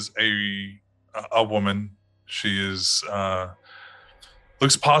is a woman. She is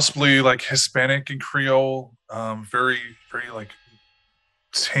looks possibly like Hispanic and Creole, very like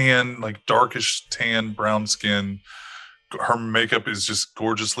tan, like darkish tan, brown skin. Her makeup is just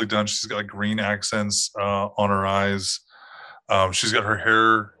gorgeously done. She's got like green accents on her eyes. She's got her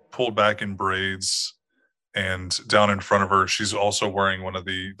hair pulled back in braids, and down in front of her, she's also wearing one of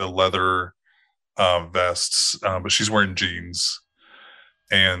the leather vests, but she's wearing jeans.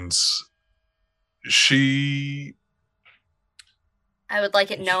 And I would like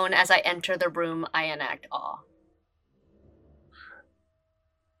it known as I enter the room, I enact awe.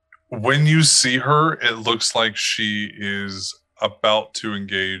 When you see her, it looks like she is about to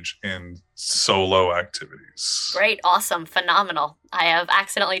engage in solo activities. Great, awesome, phenomenal. I have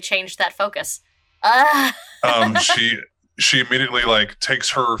accidentally changed that focus. She immediately like takes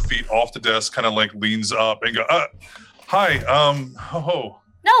her feet off the desk, kind of like leans up and go, hi,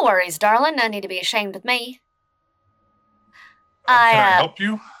 No worries, darling. No need to be ashamed of me. Can I help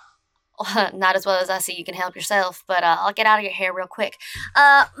you? Not as well as I see you can help yourself, but I'll get out of your hair real quick.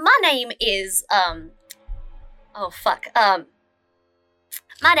 My name is, my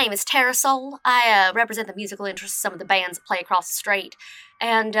name is Terrasol. I represent the musical interests of some of the bands that play across the street,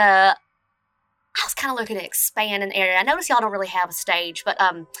 and I was kind of looking to expand an area. I noticed y'all don't really have a stage, but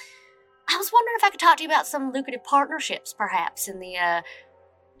I was wondering if I could talk to you about some lucrative partnerships, perhaps, in the,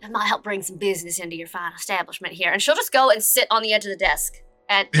 that might help bring some business into your fine establishment here. And she'll just go and sit on the edge of the desk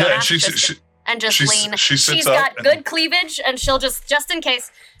and lean. She's got good cleavage, and she'll just in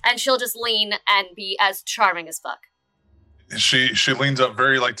case, and she'll just lean and be as charming as fuck. She leans up,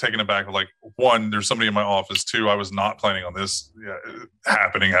 very like taken aback. Like, one, there's somebody in my office. Two, I was not planning on this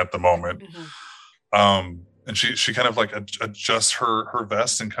happening at the moment. Mm-hmm. And she kind of like adjusts her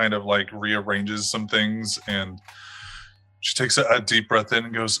vest and kind of like rearranges some things, and she takes a deep breath in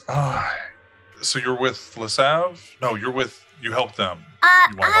and goes, so you're with LeSav? No, you help them.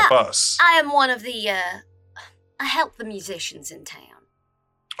 You want to help us. I am one of the, I help the musicians in town.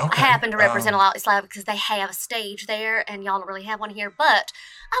 Okay. I happen to represent a lot of Slav because they have a stage there, and y'all don't really have one here, but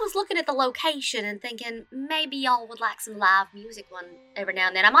I was looking at the location and thinking maybe y'all would like some live music one every now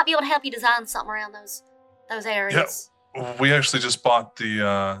and then. I might be able to help you design something around those areas. Yeah, we actually just bought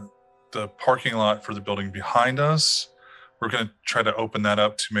the parking lot for the building behind us. We're going to try to open that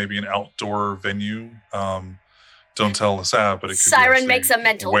up to maybe an outdoor venue. Don't tell LeSav, but it could Siren makes a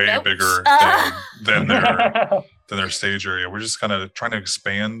mental way note. Bigger than their stage area. We're just kind of trying to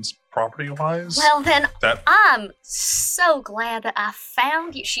expand property-wise. Well, then, I'm so glad that I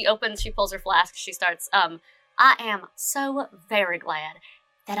found you. She pulls her flask, she starts, I am so very glad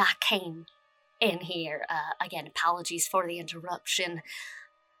that I came in here. Again, apologies for the interruption.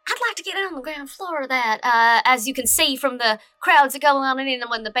 I'd like to get in on the ground floor of that. As you can see from the crowds that go on in and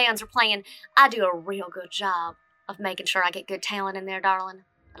when the bands are playing, I do a real good job of making sure I get good talent in there, darling.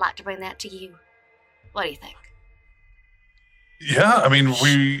 I'd like to bring that to you. What do you think? Yeah, I mean,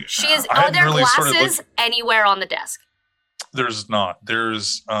 are there really glasses anywhere on the desk? There's not.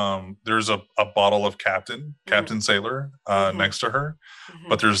 There's a bottle of Captain Sailor next to her,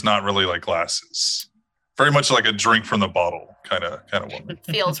 but there's not really like glasses. Very much like a drink from the bottle kind of woman.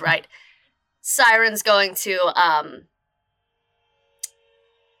 Feels right. Siren's going to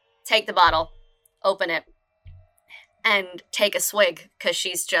take the bottle, open it, and take a swig because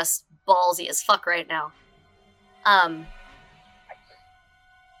she's just ballsy as fuck right now.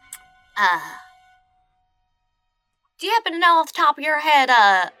 Do you happen to know off the top of your head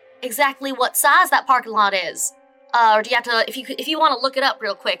exactly what size that parking lot is? Or do you have to? If you want to look it up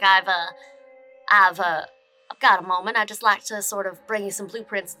real quick, I've got a moment. I'd just like to sort of bring you some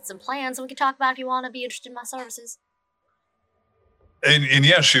blueprints and some plans, and we can talk about if you want to be interested in my services. And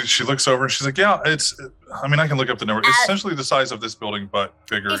yeah, she looks over and she's like, yeah, I mean, I can look up the number. It's essentially the size of this building, but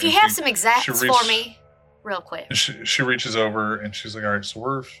bigger. If you have some exacts for me, real quick. She reaches over and she's like, all right, so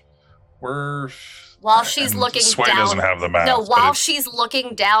we're while she's looking Sway down. Doesn't have the math. No, while she's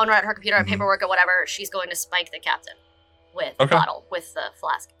looking down at her computer at paperwork or whatever, she's going to spike the captain with the bottle, with the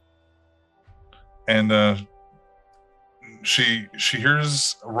flask. And she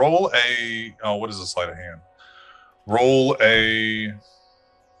hears, roll a, what is a sleight of hand? Roll a.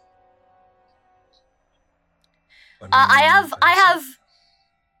 I have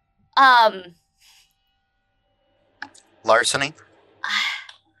larceny.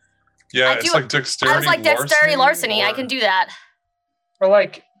 Yeah, I it's do- like dexterity. I was like dexterity larceny. I or- can do that. Or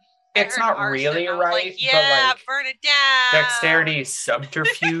like, I it's heard not arson, really I was right, like, yeah, but like burn it down. dexterity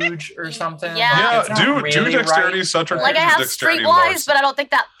subterfuge or something. Yeah. Like, Yeah, it's not do really dexterity right, subterfuge. Like I Use have dexterity streetwise, larceny. but I don't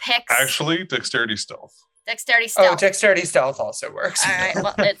think that picks. Actually, dexterity stealth. Dexterity Oh, stealth. dexterity stealth also works. All right.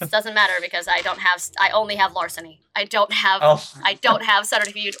 Well, it doesn't matter because I don't have. I only have larceny. I don't have. Oh. I don't have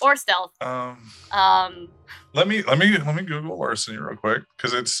subterfuge or stealth. Let me Google larceny real quick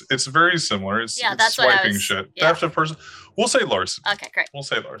because it's very similar. It's, Yeah, it's that's what I swiping was- shit. yeah. Theft of person. We'll say larceny. Okay, great. We'll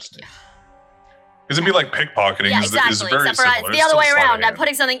say larceny. Because it'd be like pickpocketing. Yeah, is exactly. very Except for similar. it's the It's other still way sleight of around. I'm hand.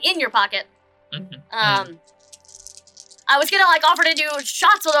 putting something in your pocket. Mhm. I was gonna like offer to do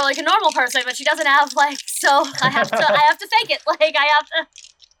shots with her like a normal person, but she doesn't have like. So I have to fake it. Like I have to.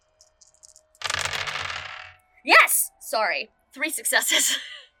 Yes. Sorry. 3 successes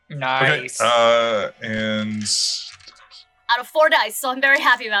Nice. Okay, and out of 4 dice, so I'm very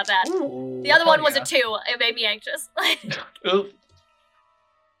happy about that. Ooh, The other one hell was yeah. a 2. It made me anxious. Ooh.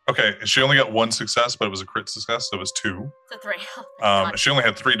 okay, she only got 1 success, but it was a crit success, so it was 2. It's a 3. Oh, thank God. She only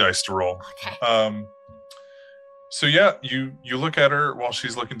had 3 dice to roll. Okay. So yeah, you look at her while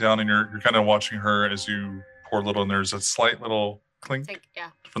she's looking down, and you're kind of watching her as you pour a little, and there's a slight little clink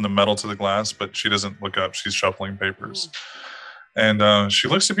Yeah. from the metal to the glass, but she doesn't look up. She's shuffling papers, and she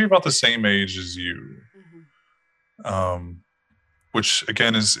looks to be about the same age as you, which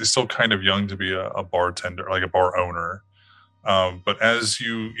again is still kind of young to be a bartender, like a bar owner. But as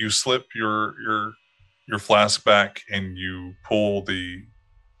you slip your flask back and you pull the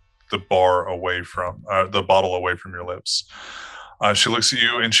bar away from the bottle away from your lips, she looks at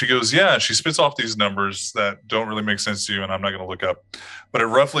you and she goes, yeah, she spits off these numbers that don't really make sense to you, and I'm not going to look up, but it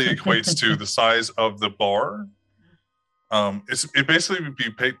roughly equates to the size of the bar. It basically would be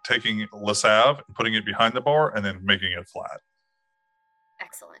taking Le Save and putting it behind the bar and then making it flat.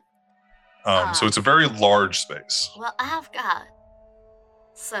 Excellent. So it's a very large space. Well, I've got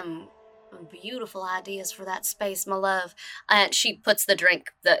some beautiful ideas for that space, my love. And she puts the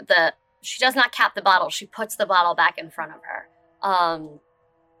drink, she does not cap the bottle. She puts the bottle back in front of her. I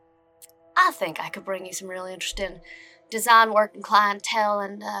think I could bring you some really interesting design work and clientele,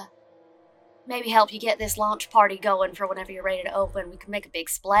 and maybe help you get this launch party going for whenever you're ready to open. We can make a big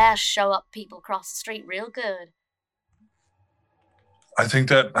splash, show up people across the street real good. I think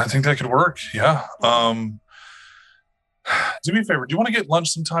that could work. Yeah. Do me a favor. Do you want to get lunch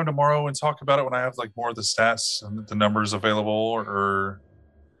sometime tomorrow and talk about it when I have like more of the stats and the numbers available? Or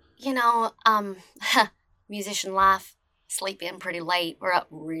You know, musician life, sleep in pretty late. We're up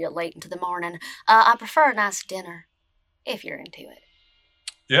real late into the morning. I prefer a nice dinner, if you're into it.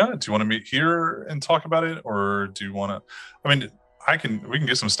 yeah, do you want to meet here and talk about it, or do you want to? I mean, we can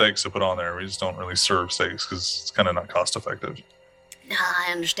get some steaks to put on there. We just don't really serve steaks because it's kind of not cost effective.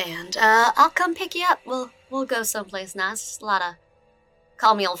 I understand. I'll come pick you up. We'll go someplace nice. Just a lot of,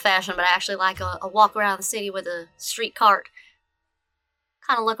 call me old-fashioned, but I actually like a walk around the city with a street cart.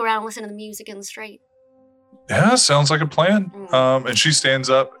 Kind of look around and listen to the music in the street. Yeah, sounds like a plan. Mm. And she stands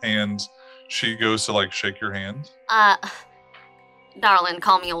up and she goes to like shake your hand. Darling,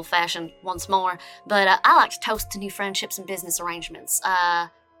 call me old-fashioned once more, but I like to toast to new friendships and business arrangements.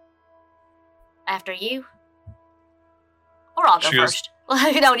 After you? Or I'll go She goes-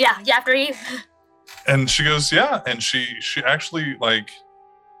 first. No, yeah, after you. And she goes, yeah. And she actually like,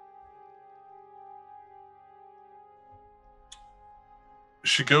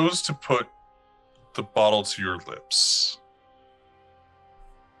 she goes to put the bottle to your lips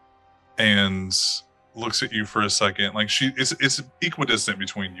and looks at you for a second. Like it's equidistant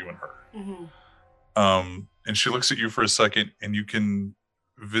between you and her. Mm-hmm. And she looks at you for a second and you can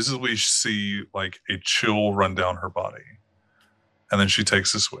visibly see like a chill run down her body. And then she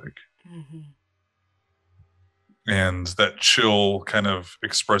takes a swig. Mm-hmm. And that chill kind of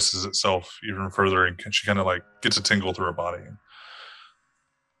expresses itself even further, and she kind of like gets a tingle through her body.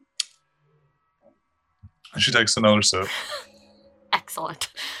 And she takes another sip, Excellent.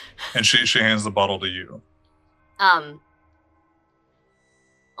 and she hands the bottle to you. I'm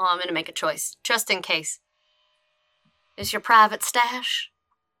gonna make a choice, just in case. Is your private stash?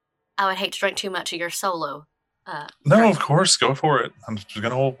 I would hate to drink too much of your solo. No, drink. of course, go for it. I'm just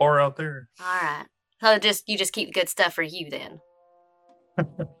gonna hold a bar out there. All right. So you just keep the good stuff for you then.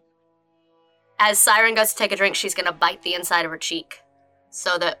 As Siren goes to take a drink, she's gonna bite the inside of her cheek,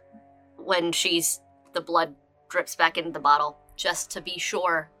 so that when the blood drips back into the bottle, just to be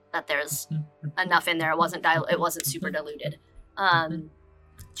sure that there's enough in there. It wasn't super diluted.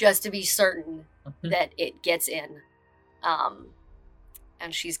 Just to be certain that it gets in.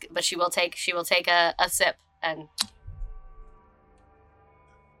 And she will take a sip and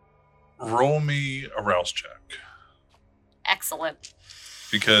roll me a rouse check. Excellent.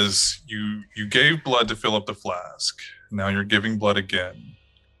 Because you gave blood to fill up the flask. Now you're giving blood again.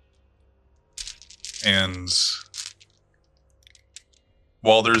 And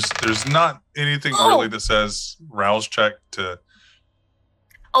while there's not anything really that says rouse check to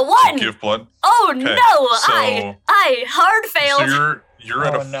a 1. give blood. Oh Okay, no! so- I hard So failed. you're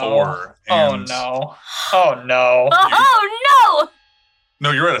at a no. 4. Oh And no. Oh no. Oh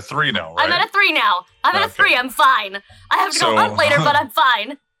No, you're at a 3 now, no! right? I'm at a 3 now. I'm at a Okay. 3. I'm fine. I have to go So- hunt later, but I'm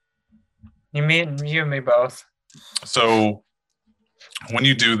fine. You and me both. So when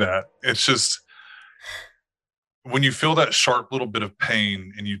you do that, it's just when you feel that sharp little bit of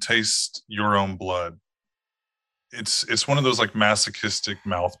pain and you taste your own blood, it's one of those like masochistic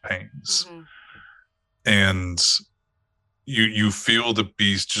mouth pains. Mhm. And you feel the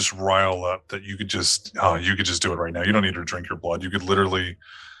beast just rile up that you could just do it right now. You don't need to drink your blood. You could literally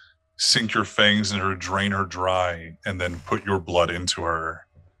sink your fangs in her, drain her dry, and then put your blood into her.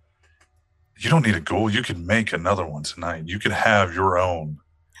 You don't need a goal. You could make another one tonight. You could have your own.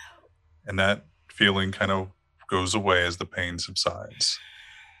 And that feeling kind of goes away as the pain subsides.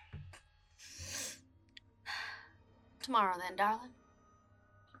 Tomorrow then, darling.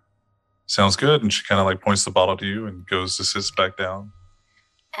 Sounds good. And she kind of like points the bottle to you and goes to sit back down.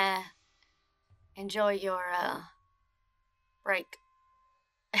 Enjoy your break.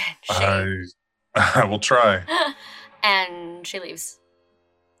 I will try. And she leaves.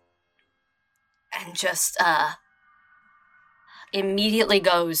 And just immediately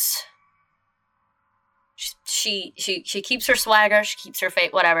goes. She keeps her swagger, she keeps her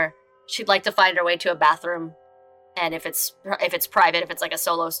fate, whatever. She'd like to find her way to a bathroom, and if it's private, if it's like a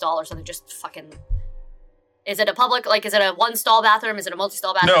solo stall or something, just fucking. Is it a public? Like, is it a 1-stall bathroom? Is it a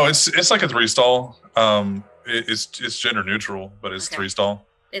multi-stall bathroom? No, it's like a 3-stall. It's gender neutral, but it's Okay. 3-stall.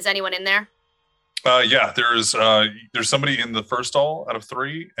 Is anyone in there? Yeah, there's somebody in the first stall out of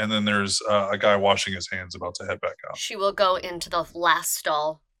 3, and then there's a guy washing his hands about to head back out. She will go into the last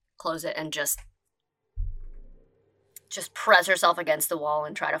stall, close it, and just press herself against the wall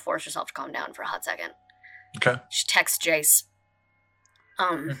and try to force herself to calm down for a hot second. Okay. She texts Jace.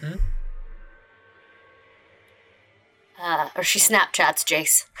 Mm-hmm. Or she Snapchats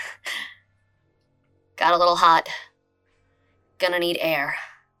Jace. Got a little hot. Gonna need air.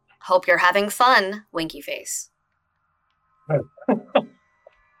 Hope you're having fun, winky face. And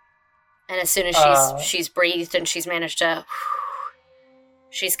as soon as she's breathed and she's managed to,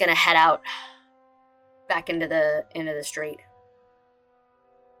 she's gonna head out back into the street.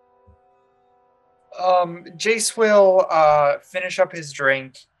 Jace will finish up his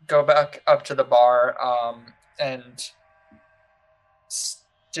drink, go back up to the bar, and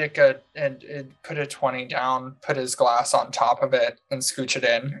and put a 20 down, put his glass on top of it, and scooch it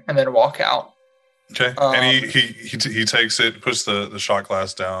in, and then walk out. Okay. And he takes it, puts the shot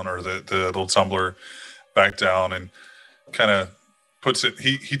glass down or the little tumbler back down, and kind of puts it.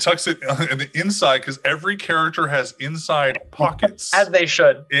 He tucks it in the inside because every character has inside pockets. As they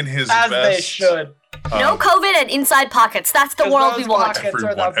should. In his As vest. they should. No COVID and inside pockets. That's the 'Cause world those we want. pockets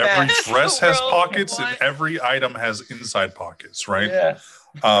are the Every best. dress has World pockets, we and want. every item has inside pockets, right? Yeah.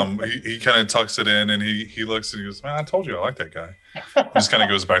 He kind of tucks it in, and he looks and he goes, "Man, I told you I like that guy." He just kind of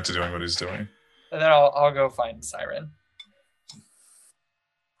goes back to doing what he's doing. And then I'll go find Siren.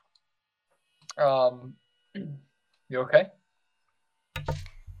 You okay?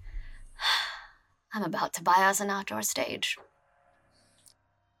 I'm about to buy us an outdoor stage.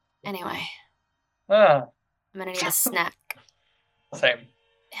 Anyway, Ah, I'm gonna need a snack. same.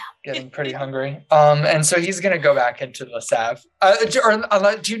 Yeah. Getting pretty hungry. And so he's gonna go back into the Sav.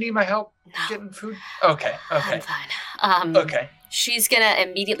 Do you need my help No, getting food? Okay. Okay. I'm fine. Okay. She's gonna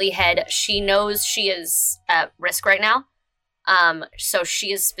immediately head. She knows she is at risk right now. So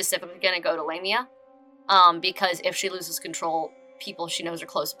she is specifically gonna go to Lamia. Because if she loses control, people she knows are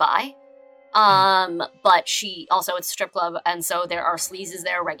close by. But she also, it's a strip club, and so there are sleazes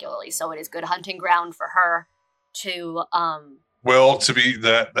there regularly. So it is good hunting ground for her to Well, to be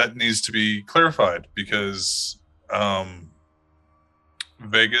that needs to be clarified because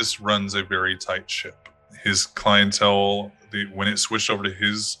Vegas runs a very tight ship. His clientele, when it switched over to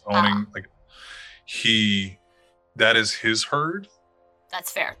his owning, that is his herd.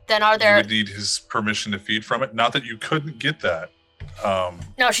 That's fair. Then are You there? would need his permission to feed from it. Not that you couldn't get that.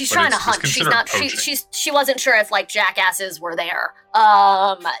 No, she's but trying to it's hunt. She's considered not. poaching. She wasn't sure if like jackasses were there.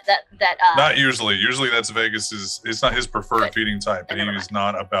 Not. Usually. Usually that's Vegas's. It's not his preferred Good. feeding type, and Never he's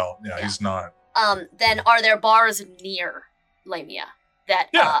not about. Yeah, Yeah. he's not. Then are there bars near Lamia that?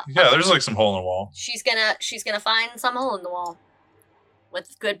 Yeah, there's like some hole in the wall. She's gonna find some hole in the wall.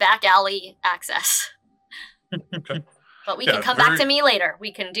 with good back alley access. Okay. But we Yeah, can come back to me later.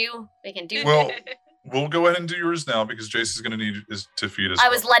 We can do. Well, we'll go ahead and do yours now because Jace is going to need to feed us. I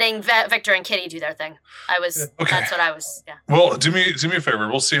was letting Victor and Kitty do their thing. Okay. That's what I was. Yeah. Well, do me a favor.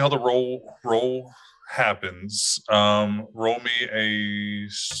 We'll see how the roll happens. Roll me a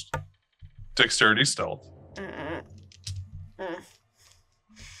dexterity stealth.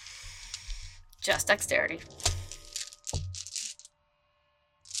 Just dexterity.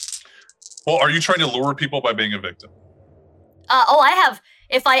 Well, are you trying to lure people by being a victim?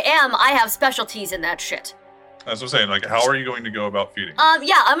 I have specialties in that shit. That's what I'm saying. Like, how are you going to go about feeding?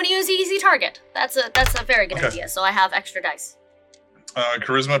 Yeah, I'm gonna use easy target. That's a very good idea. So I have extra dice.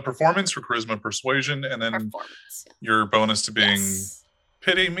 Charisma performance or charisma persuasion, and then Performance. Yeah. your bonus to being Yes.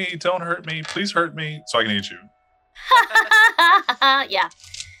 pity me, don't hurt me, please hurt me, so I can eat you. Yeah.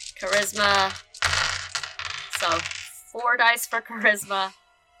 Charisma. So 4 dice for charisma,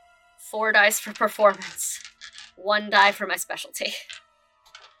 4 dice for performance, 1 die for my specialty.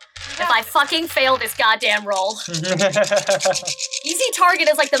 If I fucking fail this goddamn roll. Easy target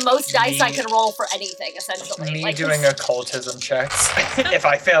is like the most dice I can roll for anything, essentially. Me like doing occultism checks. If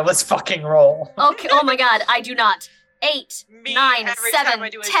I fail this fucking roll. Okay, oh my god, I do not. 8, Me, 9, every time 7, I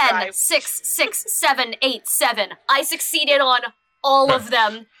do a 10, drive. 6, 6, 7, 8, 7. I succeeded on all of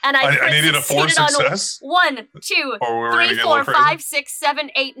them. And I needed a 4 succeeded on success. 1, 2, Or we're 3, gonna get 4, a little 5, crazy. 6,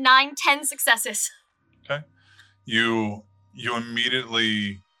 7, 8, 9, 10 successes. You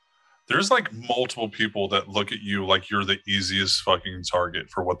immediately, there's like multiple people that look at you like you're the easiest fucking target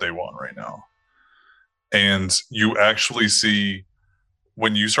for what they want right now. And you actually see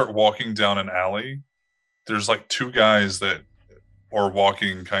when you start walking down an alley, there's like 2 guys that are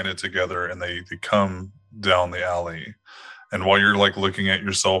walking kind of together, and they come down the alley. And while you're like looking at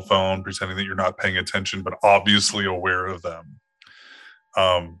your cell phone, pretending that you're not paying attention, but obviously aware of them,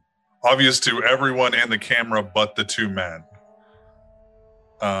 obvious to everyone and the camera but the 2 men.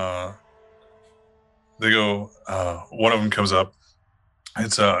 They go, one of them comes up.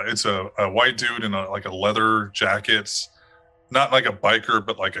 It's a white dude in like a leather jacket, not like a biker,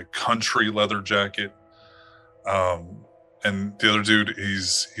 but like a country leather jacket. And the other dude,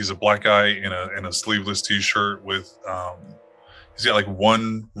 he's a black guy in a sleeveless t-shirt with, he's got like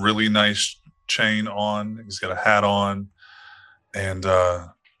one really nice chain on. He's got a hat on, and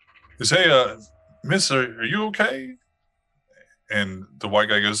he says, "Hey, miss, are you okay?" And the white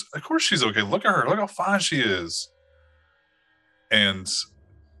guy goes, "Of course she's okay. Look at her. Look how fine she is." And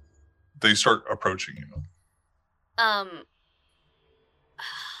they start approaching you.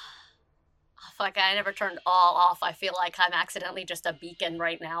 Fuck, I never turned all off. I feel like I'm accidentally just a beacon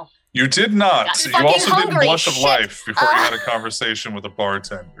right now. You did not. Got You fucking also didn't hungry, blush of shit. life before you had a conversation with a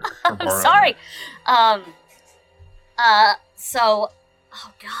bartender. or I'm bar sorry. owner. So,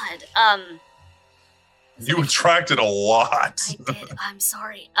 oh god. You attracted a lot. I did. I'm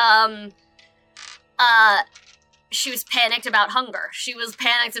sorry. She was panicked about hunger. She was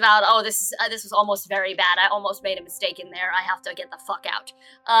panicked about, oh, this was almost very bad. I almost made a mistake in there. I have to get the fuck out.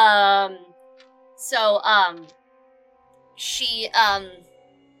 She,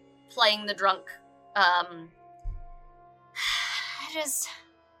 playing the drunk, I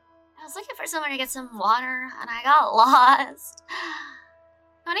was looking for somewhere to get some water, and I got lost.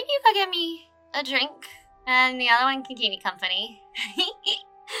 One of you go get me a drink, and the other one can keep me company.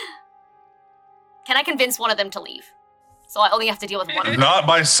 Can I convince one of them to leave? So I only have to deal with one of them. Not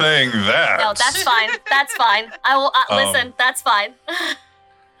by saying that. No, that's fine. That's fine. I will listen. That's fine.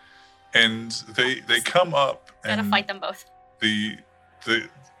 And they come up Gotta and fight them both. the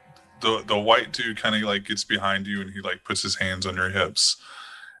white dude kind of like gets behind you, and he like puts his hands on your hips,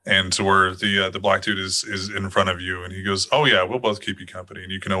 and to where the black dude is in front of you, and he goes, "Oh yeah, we'll both keep you company,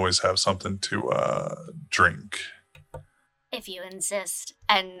 and you can always have something to drink." If you insist.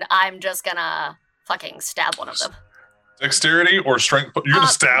 And I'm just gonna fucking stab one of them. Dexterity or strength? You're gonna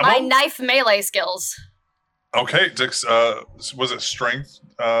stab my him? knife melee skills. Okay, was it strength?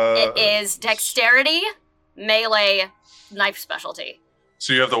 It is dexterity, melee, knife specialty.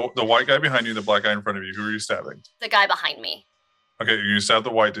 So you have the white guy behind you, the black guy in front of you. Who are you stabbing? The guy behind me. Okay, you stab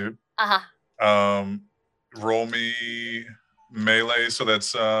the white dude. Uh-huh. Roll me melee, so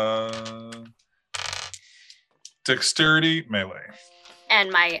that's dexterity melee.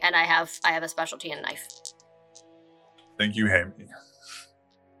 And I have a specialty in knife. Thank you, Hammy.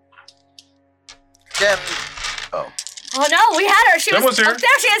 Jem. Oh no, we had her. She Jem was here. Oh,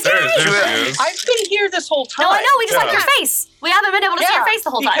 there she is. There Yay! she is. I've been here this whole time. No, I know. We just like Yeah. your face. We haven't been able to see your face the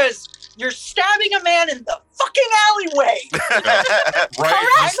whole time. Because you're stabbing a man in the fucking alleyway. Right.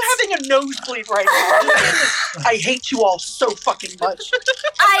 I'm having a a nosebleed right now. I hate you all so fucking much.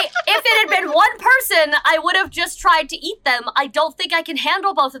 If it had been one person, I would have just tried to eat them. I don't think I can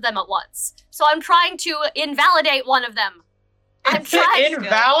handle both of them at once. So I'm trying to invalidate one of them. I'm trying to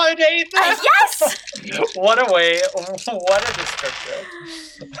invalidate them? Yes! What a description.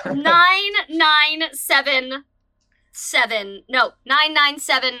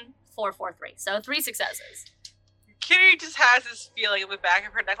 9977443. So 3 successes. Kitty just has this feeling in the back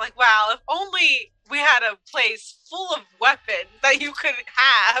of her neck, like, wow, if only we had a place full of weapons that you could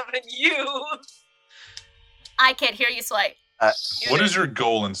have and use. I can't hear you, Sway. What is your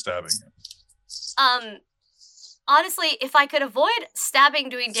goal in stabbing him? Honestly, if I could avoid stabbing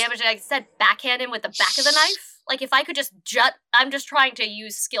doing damage and I instead backhand him with the back of the knife, like if I could just I'm just trying to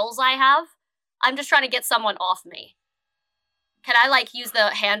use skills I have. I'm just trying to get someone off me. Can I like use the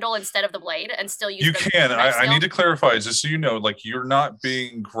handle instead of the blade and still use You the can. knife I still? need to clarify, just so you know, like you're not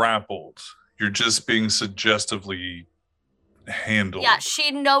being grappled. You're just being suggestively handled. Yeah,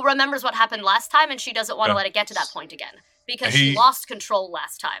 she remembers what happened last time and she doesn't want to let it get to that point again. Because He- she lost control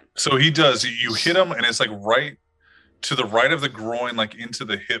last time. So he does. You hit him, and it's like right to the right of the groin, like into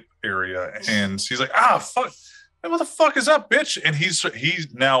the hip area. And he's like, fuck. What the fuck is up, bitch? And he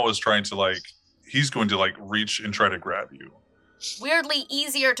now is trying to he's going to reach and try to grab you. Weirdly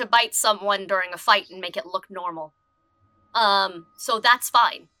easier to bite someone during a fight and make it look normal. So that's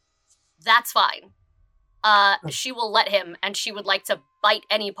fine. That's fine. She will let him, and she would like to bite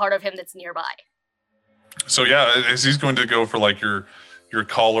any part of him that's nearby. So yeah, as he's going to go for your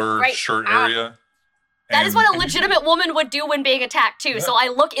collar shirt area. That is what a legitimate woman would do when being attacked too. So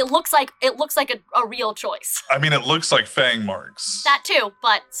it looks like a real choice. I mean, it looks like fang marks. That too,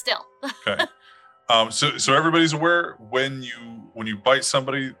 but still. Okay. So everybody's aware when you bite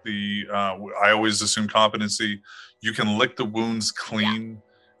somebody, I always assume competency. You can lick the wounds clean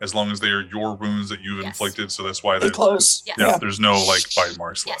as long as they are your wounds that you've inflicted. So that's why They close. Yes. Yeah, there's no bite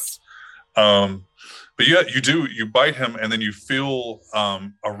marks left. Yes. But yeah, you bite him, and then you feel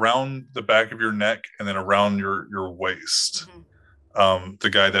around the back of your neck and then around your waist. Mm-hmm. The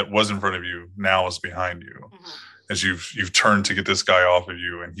guy that was in front of you now is behind you. Mm-hmm. As you've turned to get this guy off of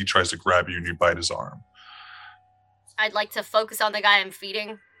you, and he tries to grab you and you bite his arm. I'd like to focus on the guy I'm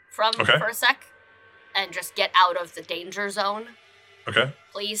feeding from for a sec and just get out of the danger zone. Okay.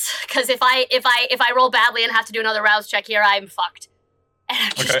 Please. Because if I roll badly and have to do another rouse check here, I'm fucked. And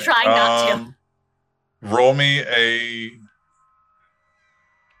I'm just trying not to. Roll me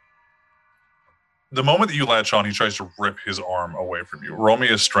the moment that you latch on, he tries to rip his arm away from you. Roll me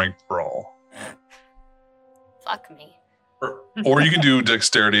a strength brawl. Fuck me. Or you can do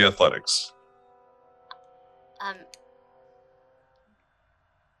dexterity athletics. We're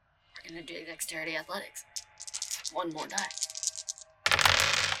gonna do dexterity athletics. One more die.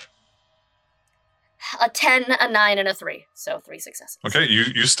 A 10, a 9, and a 3. So 3 successes. Okay,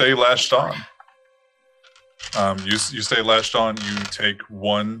 you stay latched on. You stay latched on. You take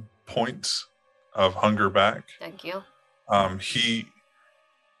 1 point of hunger back. Thank you.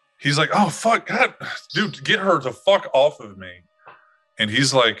 He's like, oh fuck, God, dude, get her the fuck off of me. And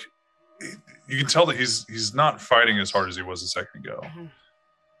he's like, you can tell that he's not fighting as hard as he was a second ago.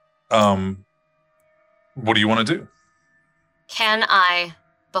 Mm-hmm. What do you want to do? Can I,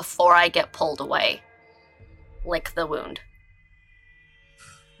 before I get pulled away, lick the wound?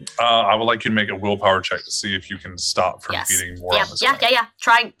 I would like you to make a willpower check to see if you can stop from feeding more on this guy. Yeah.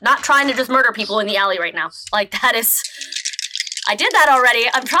 Not trying to just murder people in the alley right now. That is... I did that already.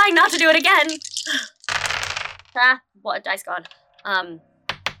 I'm trying not to do it again. What? Dice gone.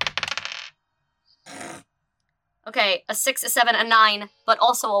 Okay, a 6, a 7, a 9, but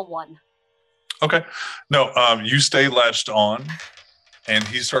also a 1. Okay. No, you stay latched on, and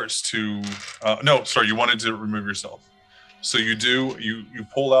he starts to... no, sorry, you wanted to remove yourself. So you do, you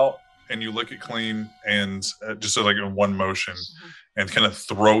pull out, and you lick it clean, and just in one motion, and kind of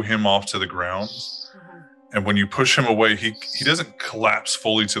throw him off to the ground. And when you push him away, he doesn't collapse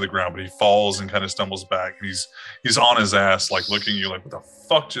fully to the ground, but he falls and kind of stumbles back. And he's on his ass, looking at you like, what the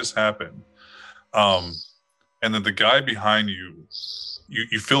fuck just happened? And then the guy behind you,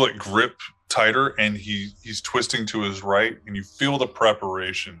 you feel it grip tighter, and he's twisting to his right, and you feel the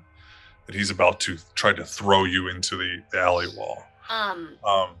preparation that he's about to try to throw you into the alley wall.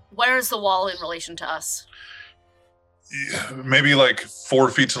 Where is the wall in relation to us? Maybe 4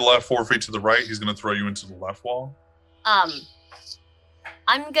 feet to the left, 4 feet to the right. He's going to throw you into the left wall. I'm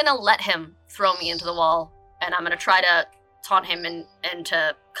going to let him throw me into the wall, and I'm going to try to taunt him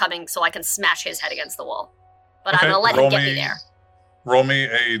into coming so I can smash his head against the wall. But I'm going to let him get me there. Roll me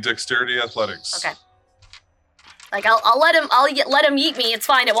a dexterity athletics. Okay. Like I'll let him let him eat me. It's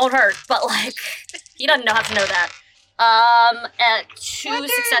fine. It won't hurt. But like he doesn't have to know that. At 2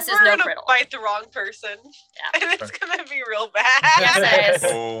 successes, we're no gonna critical. Bite the wrong person. Yeah. And it's gonna be real bad. Yes, it is.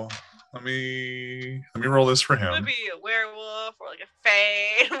 So let me roll this for It's gonna him. be a werewolf or like a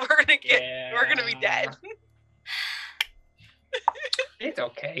fae. And we're gonna be dead. It's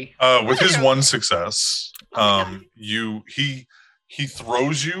okay. With his 1 success, he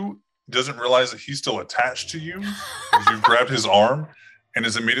throws you, doesn't realize that he's still attached to you because you've grabbed his arm, and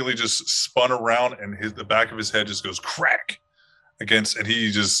is immediately just spun around, and the back of his head just goes crack against, and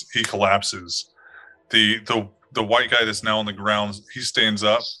he collapses. The white guy that's now on the ground, he stands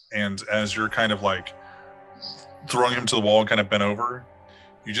up, and as you're kind of like throwing him to the wall and kind of bent over,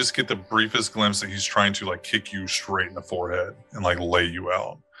 you just get the briefest glimpse that he's trying to like kick you straight in the forehead and like lay you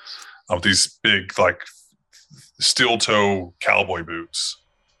out of these big like steel toe cowboy boots.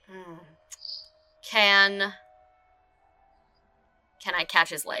 Can I catch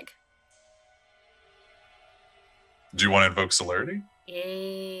his leg? Do you want to invoke celerity?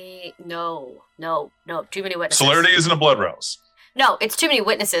 No. Too many witnesses. Celerity isn't a blood rouse. No, it's too many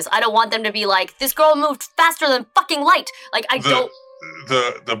witnesses. I don't want them to be like, this girl moved faster than fucking light. Like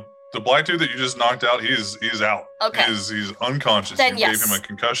The black dude that you just knocked out, he's out. Okay. He's unconscious. Then you yes. gave him a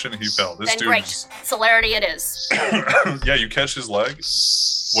concussion. He fell. This then dude. great. Celerity it is. Yeah, you catch his leg.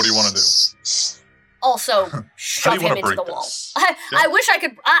 What do you want to do? Also, How do shove you want him to into break the wall. this? I wish I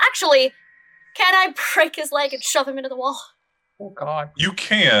could. Actually, can I break his leg and shove him into the wall? Oh God. You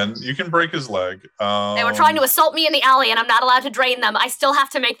can break his leg. They were trying to assault me in the alley, and I'm not allowed to drain them. I still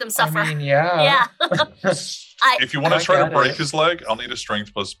have to make them suffer. I mean, yeah. Yeah. If you want to I try to got break it. his leg, I'll need a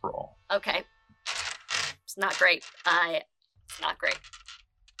strength plus brawl. Okay. It's not great. It's not great.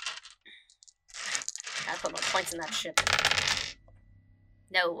 Gotta put more points in that shit.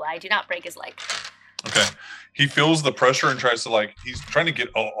 No, I do not break his leg. Okay. He feels the pressure and tries to he's trying to get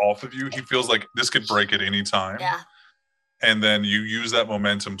off of you. He feels like this could break at any time. Yeah. And then you use that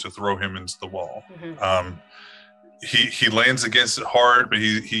momentum to throw him into the wall. Mm-hmm. He lands against it hard, but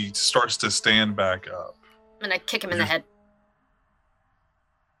he starts to stand back up. I'm gonna kick him in the head.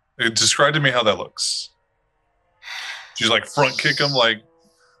 Describe to me how that looks. She's like front kick him, like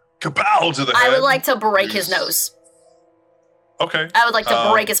kapow to the head. I would like to break his nose. Okay. I would like to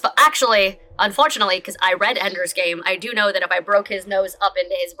break his. Actually, unfortunately, because I read Ender's Game, I do know that if I broke his nose up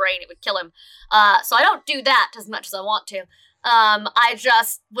into his brain, it would kill him. So I don't do that as much as I want to. I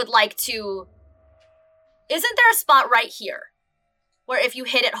just would like to. Isn't there a spot right here where if you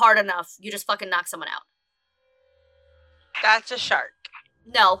hit it hard enough, you just fucking knock someone out? That's a shark.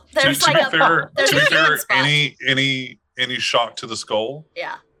 No, there's to be fair, there's to be a human fair, spot. any shock to the skull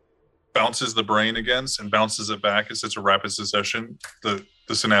Yeah. bounces the brain against and bounces it back. It's such a rapid succession. The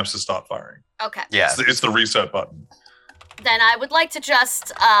synapses stop firing. Okay. Yeah. It's the reset button. Then I would like to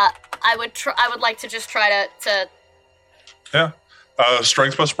just I would like to just try to Yeah.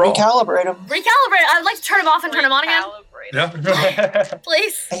 Strength plus brawl. Recalibrate him. recalibrate. I would like to turn him off and turn him on again, Recalibrate. Yeah.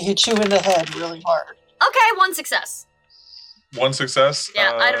 please. I hit you in the head really hard. Okay, 1 success. 1 success.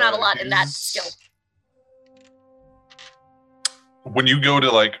 Yeah, I don't have a lot in that he's- skill. When you go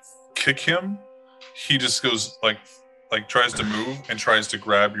to kick him, he just goes like tries to move and tries to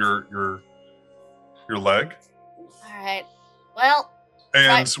grab your leg. All right. Well,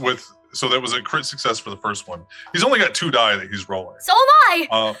 And so that was a crit success for the first one. He's only got 2 die that he's rolling. so am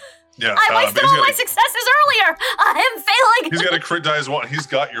I. Yeah. I but wasted he's all got- my successes earlier. I am failing. He's got a crit die as well. He's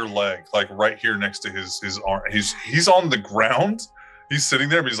got your leg right here next to his arm. He's on the ground. He's sitting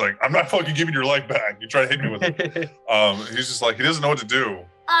there, but he's like, I'm not fucking giving your leg back. You try to hit me with it. He's just he doesn't know what to do.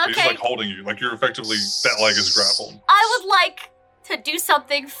 He's Okay. holding you. You're effectively, that leg is grappled. I would like to do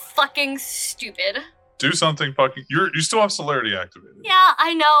something fucking stupid. Do something fucking, you still have celerity activated. Yeah,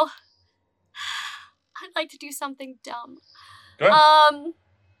 I know. I'd like to do something dumb. Go ahead.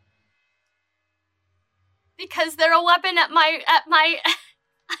 Because they're a weapon at my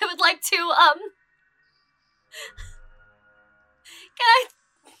I would like to can I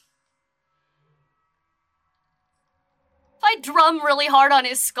if I drum really hard on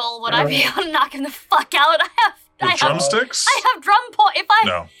his skull, would I be able to knock him the fuck out? With drumsticks? I have drum point.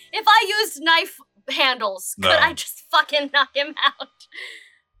 No. If I used knife handles, No. could I just fucking knock him out?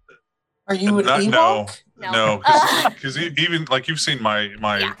 Are you an Not- Ewok? No, because even you've seen my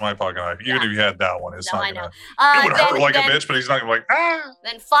pocket knife. Even if you had that one, it's No, not I gonna. know. It would hurt Then- like then- a bitch, but he's not gonna be like ah.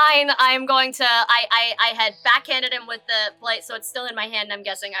 Then fine, I am going to. I had backhanded him with the blade, so it's still in my hand. I'm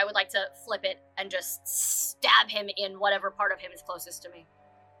guessing I would like to flip it and just stab him in whatever part of him is closest to me.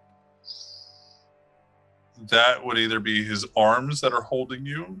 That would either be his arms that are holding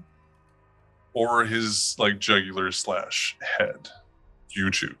you, or his like jugular / head?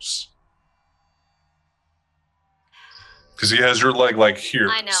 You choose. Because he has your leg like here.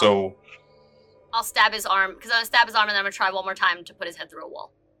 I know. So I'll stab his arm, because I'm going to stab his arm, and then I'm going to try one more time to put his head through a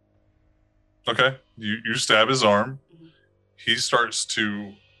wall. okay, you stab his arm. He starts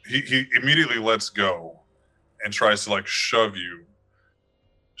to he immediately lets go and tries to like shove you.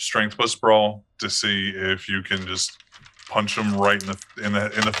 Strength plus brawl to see if you can just punch him right in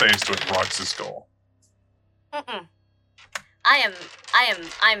the face so it rocks his skull. Mm-mm.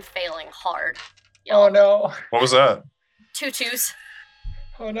 I'm failing hard. Oh no. What was that? 2 2s.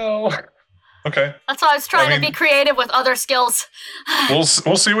 Oh no. Okay, That's why I was trying to be creative with other skills. we'll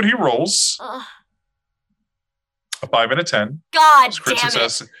see what he rolls. A 5 and a 10. God It's crit damn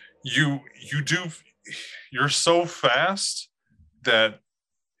success. it. You're so fast that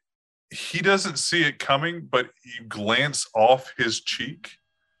he doesn't see it coming, but you glance off his cheek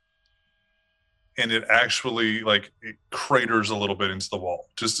and it actually like it craters a little bit into the wall.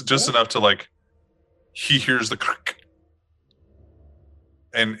 Just enough to like he hears the crick.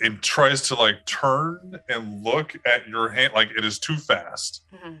 And it tries to like turn and look at your hand like it is too fast.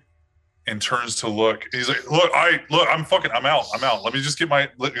 Mhm. And turns to look. He's like, I'm out. Let me just get my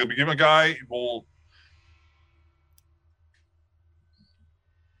guy. We'll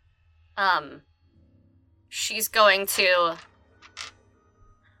She's going to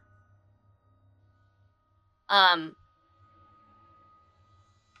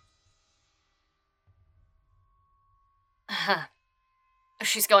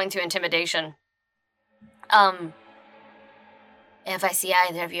she's going to intimidation. If I see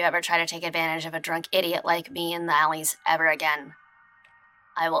either of you ever try to take advantage of a drunk idiot like me in the alleys ever again,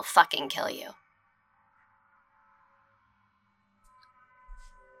 I will fucking kill you.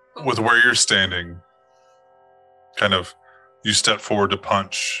 with where you're standing, kind of you step forward to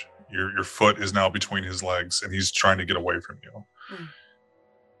punch. Your foot is now between his legs and he's trying to get away from you.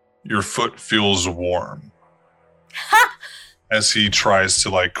 Your foot feels warm as he tries to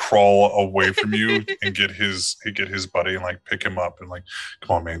like crawl away from you and get his buddy and like pick him up and like,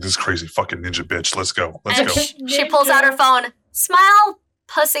 come on man, this crazy fucking ninja bitch, let's go. She pulls out her phone, smile,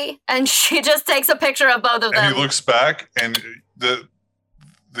 pussy, and she just takes a picture of both of them. And he looks back and the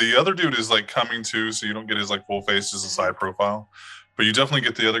other dude is like coming to, so you don't get his like full face, just a side profile, but you definitely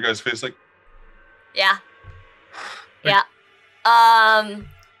get the other guy's face like, yeah. Yeah, I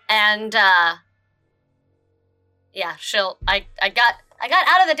got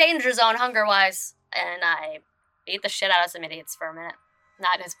out of the danger zone hunger wise, and I beat the shit out of some idiots for a minute.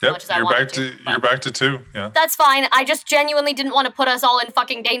 Not as much as I wanted to. You're back to 2, yeah. That's fine. I just genuinely didn't want to put us all in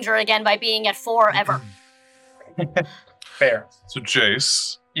fucking danger again by being at 4 ever. Fair. So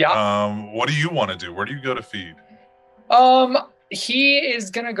Jace, what do you want to do? Where do you go to feed? He is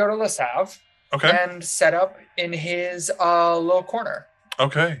gonna go to Lasav. Okay. And set up in his little corner.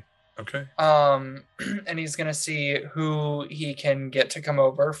 Okay. And he's gonna see who he can get to come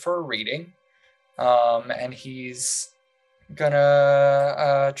over for a reading. And he's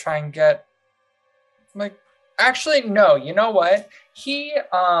gonna try and get like actually no, you know what? He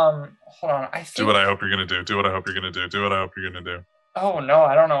hold on, I think do what I hope you're gonna do. Do what I hope you're gonna do. Oh no,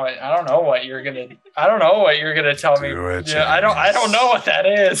 I don't know what you're gonna tell me. Do it, yeah, I don't know what that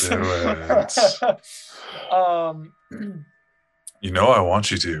is. Do it. You know I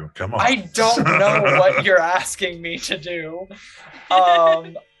want you to. Come on. I don't know what you're asking me to do.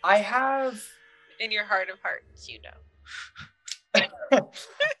 I have In your heart of hearts, you know.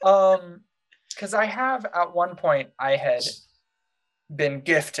 because I have at one point I had been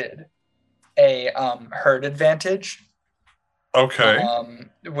gifted a herd advantage. Okay.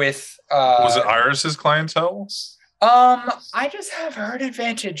 With was it Iris's clientele? I just have herd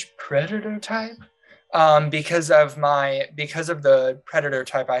advantage predator type. Because of the predator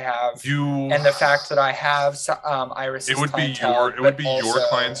type I have, and the fact that I have Iris's it would be your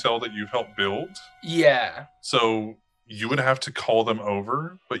clientele that you've helped build. Yeah. So you would have to call them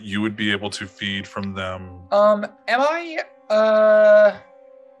over, but you would be able to feed from them. Am I?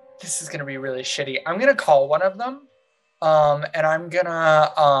 This is gonna be really shitty. I'm gonna call one of them, and I'm going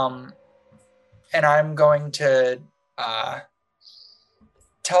to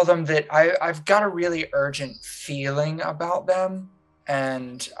tell them that I've got a really urgent feeling about them,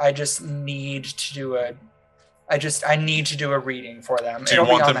 and I just need to do a reading for them. Do you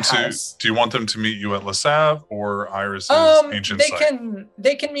want them to meet you at Lasav or Iris's ancient site?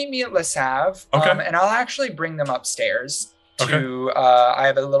 They can meet me at Lasav. Okay. And I'll actually bring them upstairs to Okay. I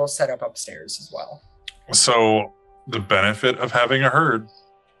have a little setup upstairs as well. So the benefit of having a herd,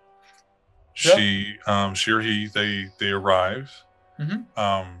 she or he, they arrive. Mm-hmm.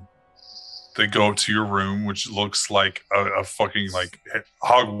 they go up to your room, which looks like a fucking like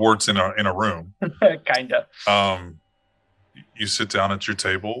Hogwarts in a room. Kinda. You sit down at your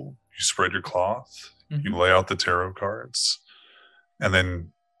table, you spread your cloth, you lay out the tarot cards, and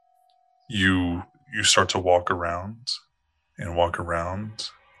then you start to walk around,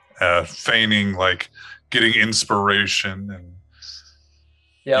 feigning like getting inspiration, and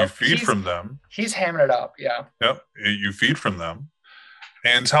you feed from them. He's hamming it up, yeah. Yep, you feed from them.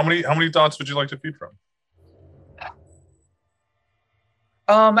 And how many dots would you like to feed from?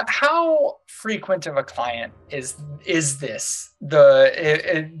 How frequent of a client is this?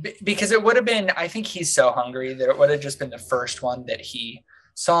 Because it would have been, I think he's so hungry that it would have just been the first one that he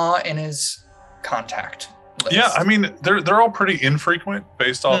saw in his contact list. Yeah, I mean they're all pretty infrequent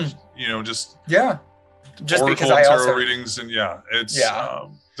based off just because Oracle I tarot also readings, and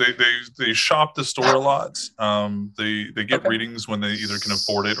they shop the store a lot. They get readings when they either can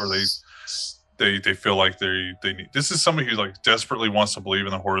afford it or they feel like they need. This is somebody who like desperately wants to believe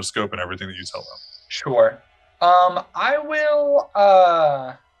in the horoscope and everything that you tell them. Sure. I will.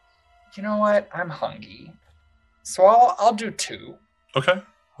 You know what? I'm hungry, so I'll do 2. Okay,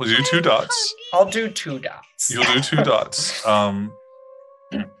 we'll do 2 dots. I'll do 2 dots. You'll do 2 dots.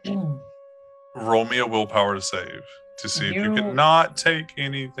 Roll me a willpower to save to see if you can not take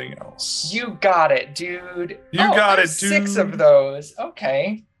anything else. You got it, dude. You got it, dude. 6 of those.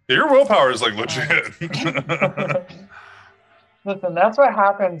 Okay. Your willpower is like legit. Listen, that's what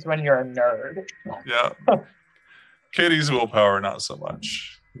happens when you're a nerd. Yeah. Katie's willpower, not so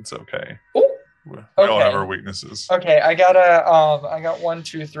much. It's okay. Ooh. We all have our weaknesses. Okay, I got 1,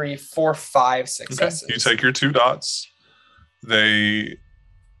 2, 3, 4, 5 successes. Okay. You take your 2 dots. They're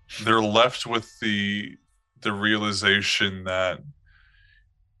left with the realization that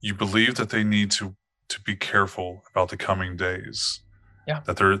you believe that they need to be careful about the coming days. Yeah.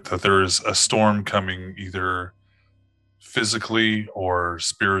 That there is a storm coming, either physically or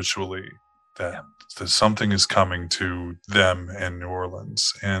spiritually. That something is coming to them in New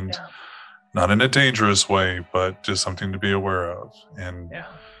Orleans, and not in a dangerous way, but just something to be aware of. And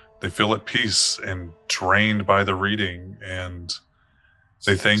they feel at peace and drained by the reading, and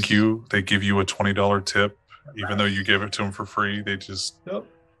they thank you. They give you a $20 tip, even though you gave it to them for free. They just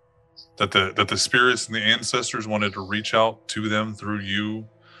that the spirits and the ancestors wanted to reach out to them through you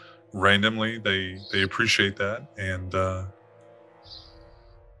randomly. They appreciate that, and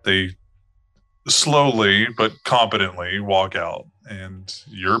they slowly but competently walk out, and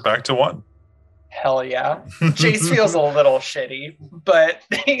you're back to 1. Hell yeah. Jace feels a little shitty, but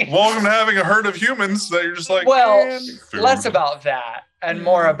welcome to having a herd of humans that you're just like, less about that and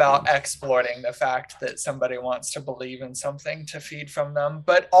more about exploiting the fact that somebody wants to believe in something to feed from them.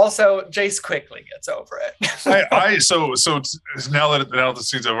 But also Jace quickly gets over it. So now that the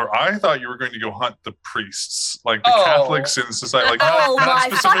scene's over, I thought you were going to go hunt the priests, like the Catholics in society. Like, not my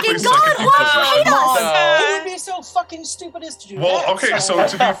specifically fucking God, Second why Inquisition. It would be so fucking stupid as to do that. Well, okay, so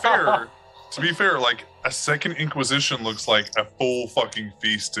to be fair, like a Second Inquisition looks like a full fucking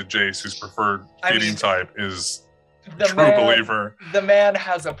feast to Jace, whose preferred feeding type is believer. The man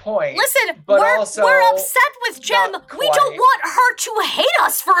has a point. Listen, but we're upset with Jem. We don't want her to hate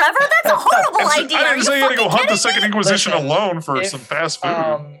us forever. That's a horrible idea. I didn't say you had to go hunt the Second Inquisition Listen, alone for some fast food.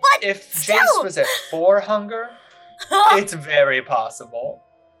 But if still. Jace was at 4 hunger, it's very possible.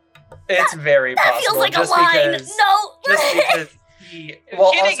 It's very that possible. That feels like just a line. Because, No. Just because he... If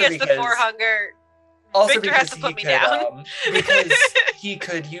Kitty gets the 4 hunger... Also Victor has to put me down. Because he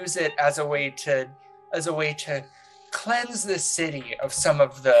could use it as a way to cleanse the city of some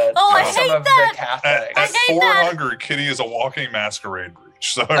of the the Catholics. At 4 hunger, Kitty is a walking masquerade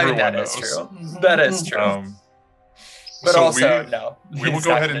breach, so everyone knows. Is true. That is true. But so also, no. We will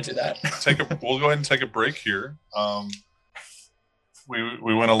go ahead and do that. We'll go ahead and take a break here.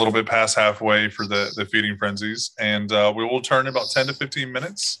 We went a little bit past halfway for the feeding frenzies, and we will turn in about 10 to 15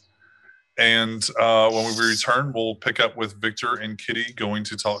 minutes. And when we return, we'll pick up with Victor and Kitty going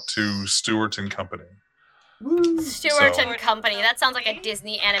to talk to Stewart and Company. Stewart and Company. That sounds like a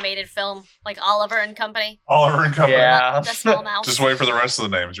Disney animated film, like Oliver and Company. Oliver and Company. Yeah. The small mouse. Just wait for the rest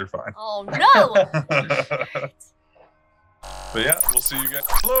of the names. You're fine. Oh no! But yeah, we'll see you guys.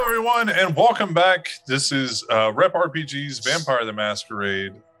 Hello, everyone, and welcome back. This is Rep RPG's Vampire the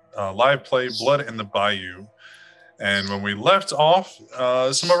Masquerade live play Blood in the Bayou. And when we left off,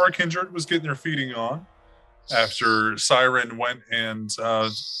 some of our kindred was getting their feeding on after Siren went and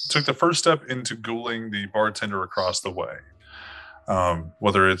took the first step into ghouling the bartender across the way.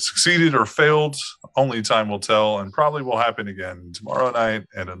 Whether it succeeded or failed, only time will tell, and probably will happen again tomorrow night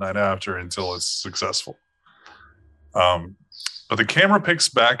and the night after until it's successful. But the camera picks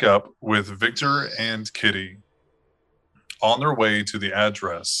back up with Victor and Kitty on their way to the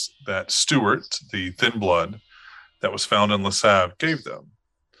address that Stuart, the thin blood that was found in LaSalle, gave them.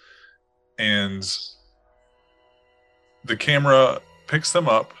 And the camera picks them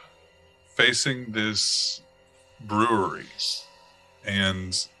up facing this brewery.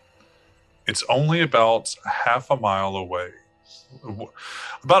 And it's only about half a mile away.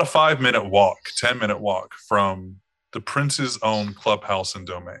 About a 5-minute walk, 10-minute walk from the Prince's own clubhouse and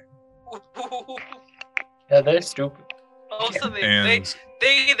domain. Yeah, they're stupid. Also, they And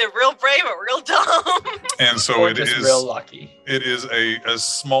either real brave or real dumb. and so Or it just is real lucky. it is a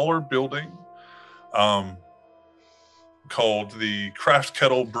smaller building called the Craft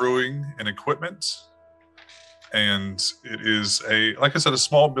Kettle Brewing and Equipment. And it is like I said, a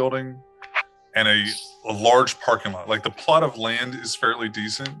small building and a large parking lot. Like the plot of land is fairly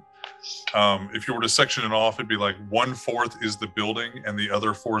decent. If you were to section it off, it'd be like 1/4 is the building and the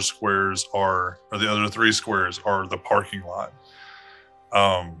other 4 squares or the other 3 squares are the parking lot.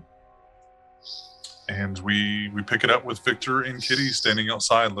 And we pick it up with Victor and Kitty standing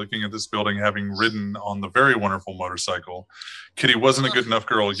outside looking at this building, having ridden on the very wonderful motorcycle. Kitty wasn't a good enough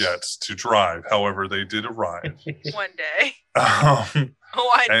girl yet to drive. However, they did arrive. One day. One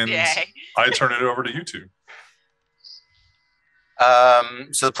One day. I turn it over to you two.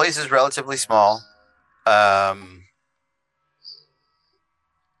 So the place is relatively small.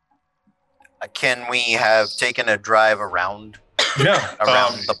 Can we have taken a drive around Yeah,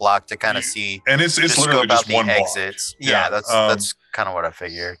 the block to kind of see and it's just literally scope out just the one block. exits? Yeah, Yeah, that's kind of what I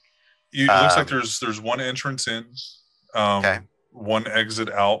figured. It looks like Um, there's one entrance in, Okay. one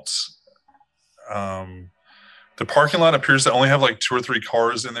exit out. The parking lot appears to only have like 2 or 3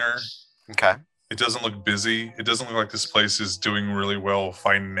 cars in there. Okay. It doesn't look busy. It doesn't look like this place is doing really well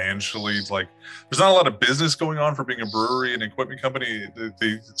financially. It's like there's not a lot of business going on for being a brewery and equipment company.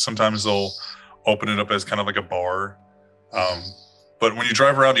 Sometimes they'll open it up as kind of like a bar. But when you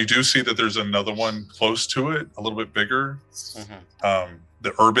drive around, you do see that there's another one close to it, a little bit bigger. Mhm.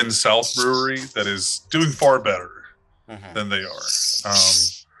 The Urban South Brewery that is doing far better Mhm. than they are.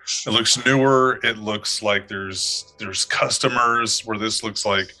 It looks newer. It looks like there's customers where this looks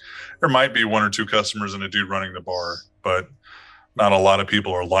like there might be 1 or 2 customers and a dude running the bar, but not a lot of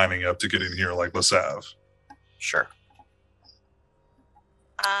people are lining up to get in here like LaSalle. Sure.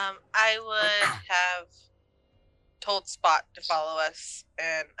 I would have told Spot to follow us,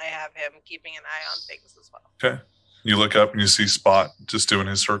 and I have him keeping an eye on things as well. Okay. You look up and you see Spot just doing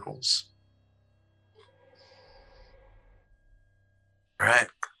his circles. All right.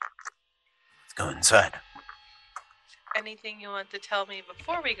 Let's go inside. Anything you want to tell me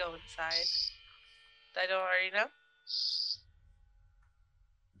before we go inside that I don't already know?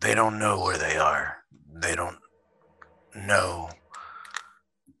 They don't know where they are. They don't know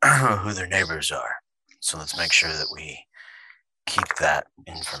who their neighbors are. So let's make sure that we keep that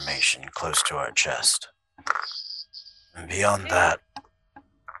information close to our chest. And beyond that,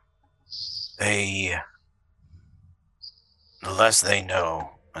 the less they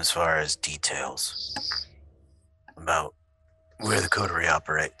know as far as details about where the coterie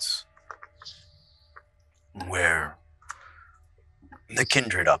operates, where the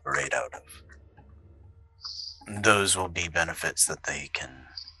kindred operate out of, those will be benefits that they can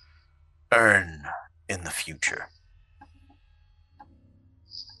earn in the future.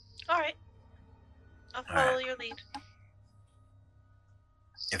 All right. I'll All right. follow your lead.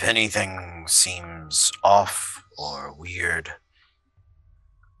 If anything seems off or weird,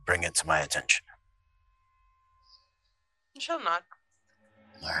 bring it to my attention. She'll not.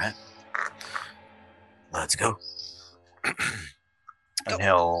 All right. Let's go. And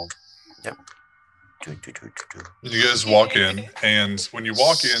he'll. Yep. You guys walk in, and when you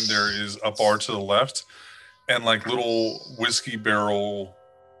walk in, there is a bar to the left and like little whiskey barrel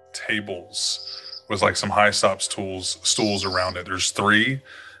tables with like some high stops stools around it. There's 3,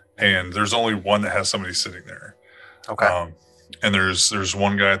 and there's only one that has somebody sitting there. Okay. And there's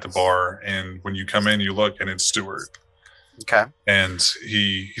one guy at the bar, and when you come in, you look, and it's Stuart. Okay. And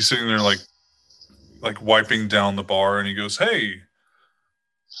he's sitting there like wiping down the bar, and he goes, "Hey,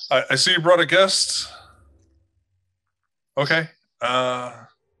 I see you brought a guest. Okay.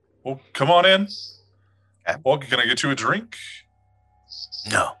 Well, come on in. Okay. Well, can I get you a drink?"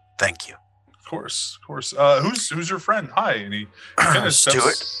 No, thank you. Of course. Who's your friend? Hi. And he kind of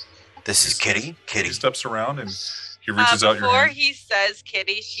Stuart. This is Kitty. He steps around and he reaches out your Before hand. he says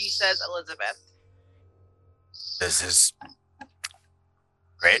Kitty, she says Elizabeth. This is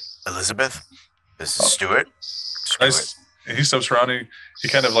great, Elizabeth. This is Stuart. Nice. And he steps around. He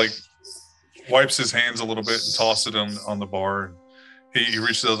kind of like wipes his hands a little bit and tosses it on the bar. He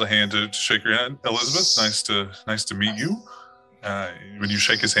reaches out a hand to shake your hand. Elizabeth, nice to meet you. When you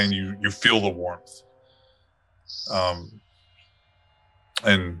shake his hand, you feel the warmth.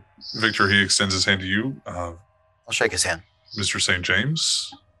 And Victor, he extends his hand to you. I'll shake his hand. Mr. St.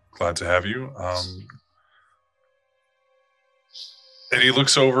 James, glad to have you. And he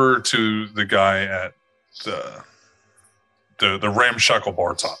looks over to the guy at the ramshackle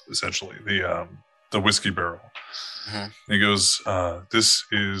bar top, essentially, the whiskey barrel. Mm-hmm. And he goes, "This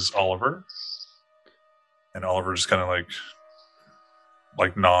is Oliver." And Oliver just kind of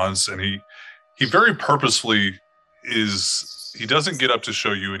like nods, and he very purposefully he doesn't get up to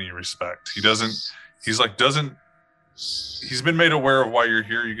show you any respect. He's been made aware of why you're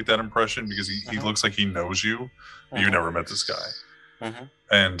here. You get that impression because he looks like he knows you. But you never met this guy.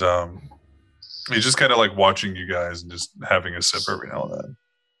 And he's just kind of like watching you guys and just having a sip every now and then.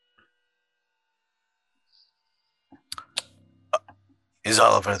 Is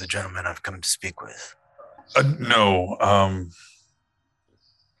Oliver the gentleman I've come to speak with? No.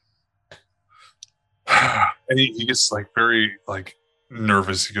 And he gets like very like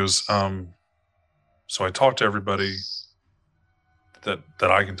nervous. He goes, so I talked to everybody that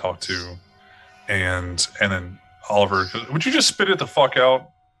I can talk to, and then Oliver goes, "Would you just spit it the fuck out?"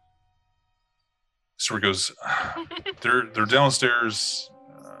 So he goes, they're downstairs.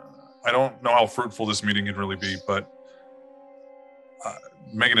 I don't know how fruitful this meeting can really be, but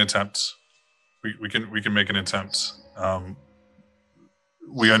make an attempt. We can make an attempt.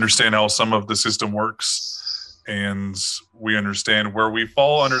 We understand how some of the system works, and we understand where we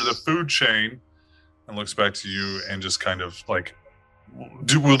fall under the food chain. And looks back to you and just kind of like,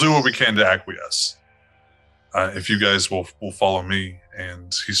 we'll do what we can to acquiesce. If you guys will follow me.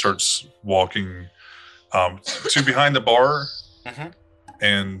 And he starts walking to behind the bar.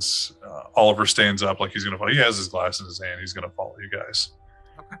 And Oliver stands up like he's going to follow. He has his glass in his hand. He's going to follow you guys.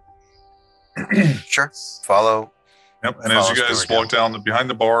 Okay. Sure. Follow. Yep. And as you guys walk down, behind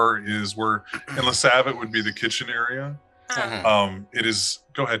the bar is where, in La Sav, it would be the kitchen area. It is,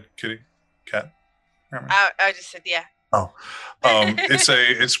 go ahead, Kitty. Cat. I just said, yeah. Oh,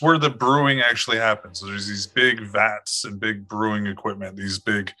 it's where the brewing actually happens. So there's these big vats and big brewing equipment, these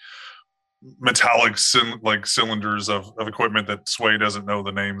big metallic cylinders of equipment that Sway doesn't know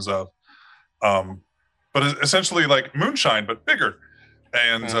the names of. But essentially like moonshine, but bigger.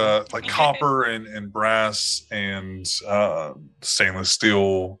 And like copper and brass and stainless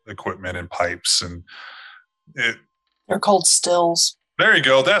steel equipment and pipes. And they're called stills. There you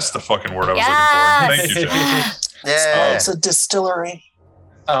go. That's the fucking word I was looking for. Thank you, Jeff. Yeah. It's a distillery.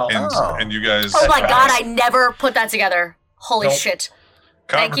 And you guys. Oh my god, I never put that together. Holy shit.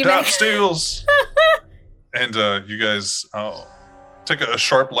 Thank you, top steels. And you guys take a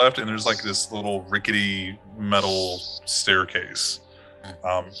sharp left, and there's like this little rickety metal staircase.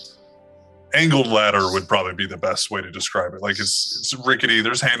 Angled ladder would probably be the best way to describe it. Like it's rickety.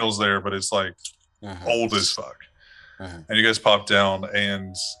 There's handles there, but it's like old as fuck. And you guys pop down,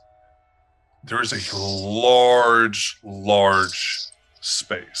 and there is a large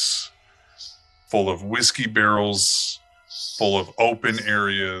space full of whiskey barrels, full of open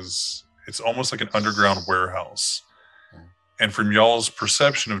areas. It's almost like an underground warehouse. And from y'all's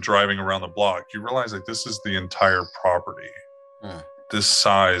perception of driving around the block, you realize that this is the entire property. This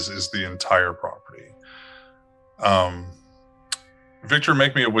size is the entire property. Victor,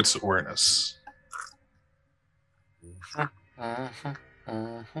 make me a wits awareness.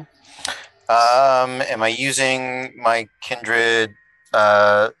 Am I using my kindred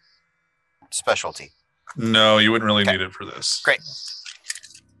specialty? No, you wouldn't really need it for this. Great.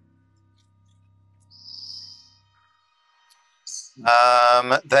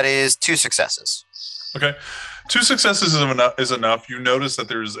 That is 2 successes. Okay. 2 successes is enough. You notice that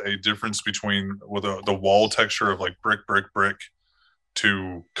there's a difference between the wall texture of like brick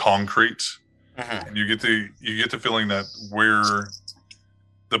to concrete. And you get the feeling that where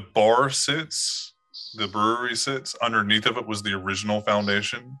the bar sits, the brewery sits, underneath of it was the original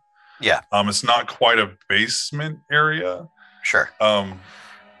foundation. Yeah. It's not quite a basement area. Sure.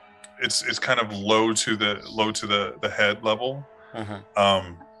 It's kind of low to the head level.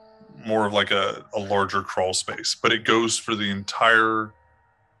 More of like a larger crawl space, but it goes for the entire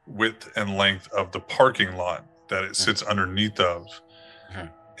width and length of the parking lot that it sits underneath of.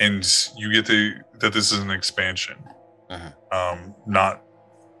 And you get that this is an expansion, not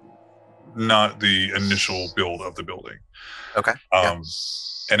the initial build of the building. Okay.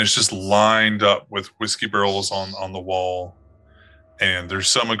 And it's just lined up with whiskey barrels on the wall, and there's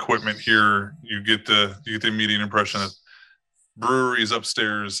some equipment here. You get the immediate impression that brewery's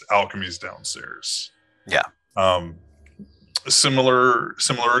upstairs, alchemy's downstairs. Yeah. Similar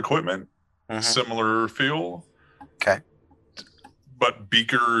equipment, Mhm. similar feel. Okay. But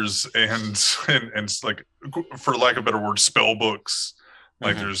beakers and like, for lack of a better word, spell books.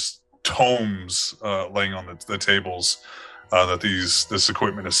 Like Mhm. there's tomes laying on the tables that this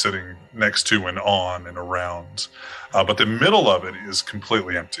equipment is sitting next to and on and around. But the middle of it is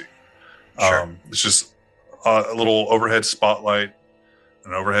completely empty. Sure. It's just a little overhead spotlight,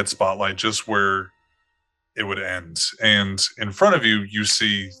 just where it would end. And in front of you, you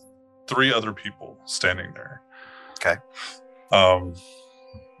see 3 other people standing there. Okay.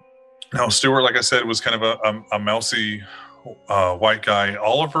 Now, Stuart, like I said, was kind of a mousy white guy.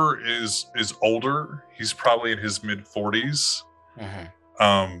 Oliver is older. He's probably in his mid 40s.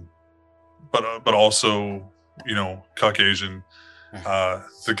 Mhm. But also, Caucasian.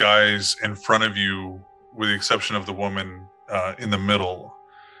 Mhm. The guys in front of you, with the exception of the woman in the middle,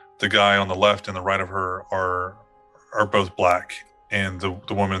 the guy on the left and the right of her are both black, and the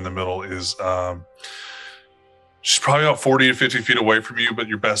woman in the middle is she's probably about 40 to 50 feet away from you, but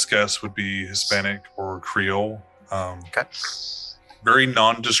your best guess would be Hispanic or Creole. Okay. Very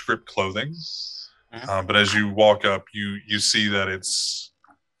nondescript clothing, Mhm. but as you walk up, you see that it's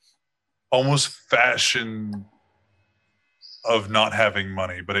almost fashion of not having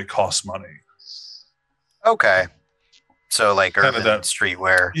money, but it costs money. Okay. So like Kinda urban that-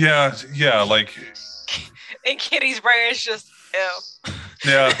 streetwear. Yeah, like And Kitty's brain is just ew.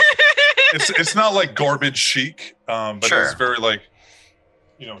 yeah. It's not like garbage chic, but Sure. it's very like,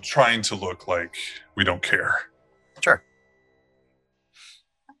 trying to look like we don't care. Sure.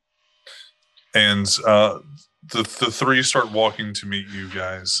 And the 3 start walking to meet you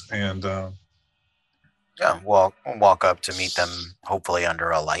guys, and Yeah. Walk up to meet them, hopefully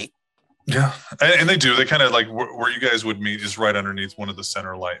under a light. yeah, and they do. They kind of like where you guys would meet is right underneath one of the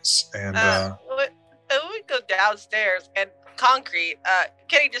center lights, and we go downstairs and concrete.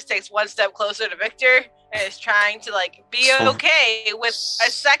 Kitty just takes one step closer to Victor and is trying to like be So- okay with a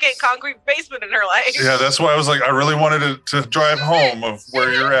second concrete basement in her life. yeah, that's why I was like, I really wanted to drive home of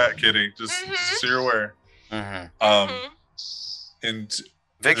where you're at, Kitty, just Mhm. so you're aware. Mhm. Mhm. And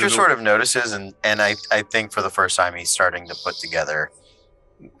Victor There's a- sort of notices, and I think for the first time he's starting to put together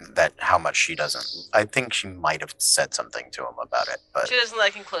that how much she doesn't. I think she might have said something to him about it, but She doesn't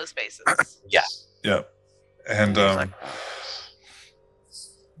like enclosed spaces. yeah, and he's like,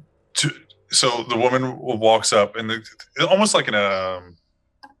 so the woman walks up, and almost like in a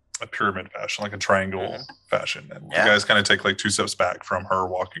pyramid fashion, like a triangle Mhm. fashion, and Yeah. you guys kind of take like 2 steps back from her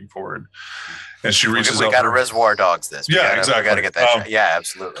walking forward, and she we reaches got out to her- Reservoir Dogs this. We Yeah, gotta, exactly. We got to get that. Um, shot. Yeah,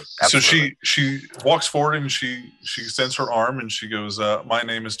 absolutely. So Absolutely. she walks forward, and she extends her arm, and she goes, "My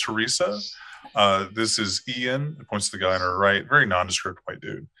name is Teresa. This is Ian." And points to the guy on her right, very nondescript white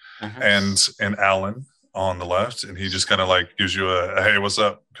dude, Mhm. and Alan on the left, and he just kind of like gives you a "Hey, what's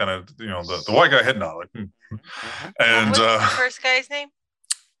up?" kind of, the white guy head nod, like, Mhm. and What's the first guy's name?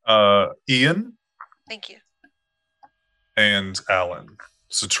 Ian Thank you. and Alan.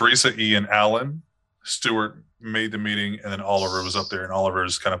 So Teresa, Ian, Alan, Stuart made the meeting, and then Oliver was up there, and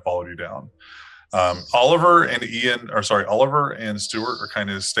Oliver's kind of followed you down. Oliver and Stuart are kind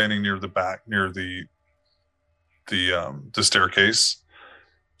of standing near the back, near the staircase.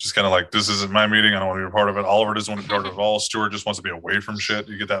 Just kind of like, this isn't my meeting. I don't want to be a part of it. Oliver doesn't want to be part of it at all. Stuart just wants to be away from shit.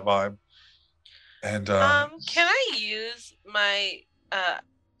 You get that vibe. And Can I use my not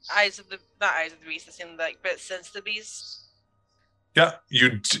eyes of the beast, it seems like, but sense the beast? yeah,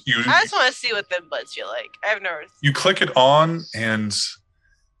 you I just want to see what them buds feel like. I've never. you click it on, and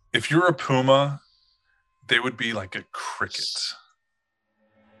if you're a puma, they would be like a cricket.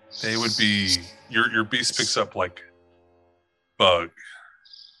 They would be your beast picks up like bug,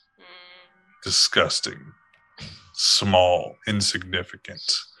 disgusting, small, insignificant.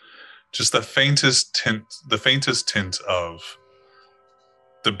 Just the faintest tint of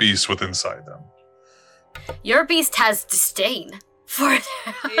the beast within inside them. Your beast has disdain for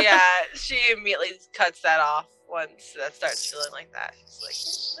Yeah, she immediately cuts that off once that starts feeling like that.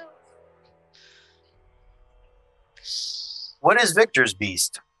 She's like, no. What is Victor's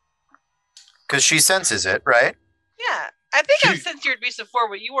beast? Because she senses it, right? Yeah, I think I've She- sensed your beast before,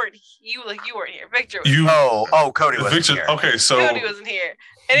 but you weren't here. Victor was. You Cody wasn't Victor, here. okay, so Cody wasn't here,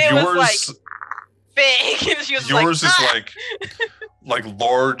 and it was like big, and she was yours like, is "Ah!" like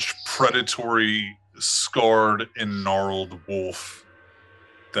large, predatory, scarred and gnarled wolf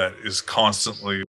that is constantly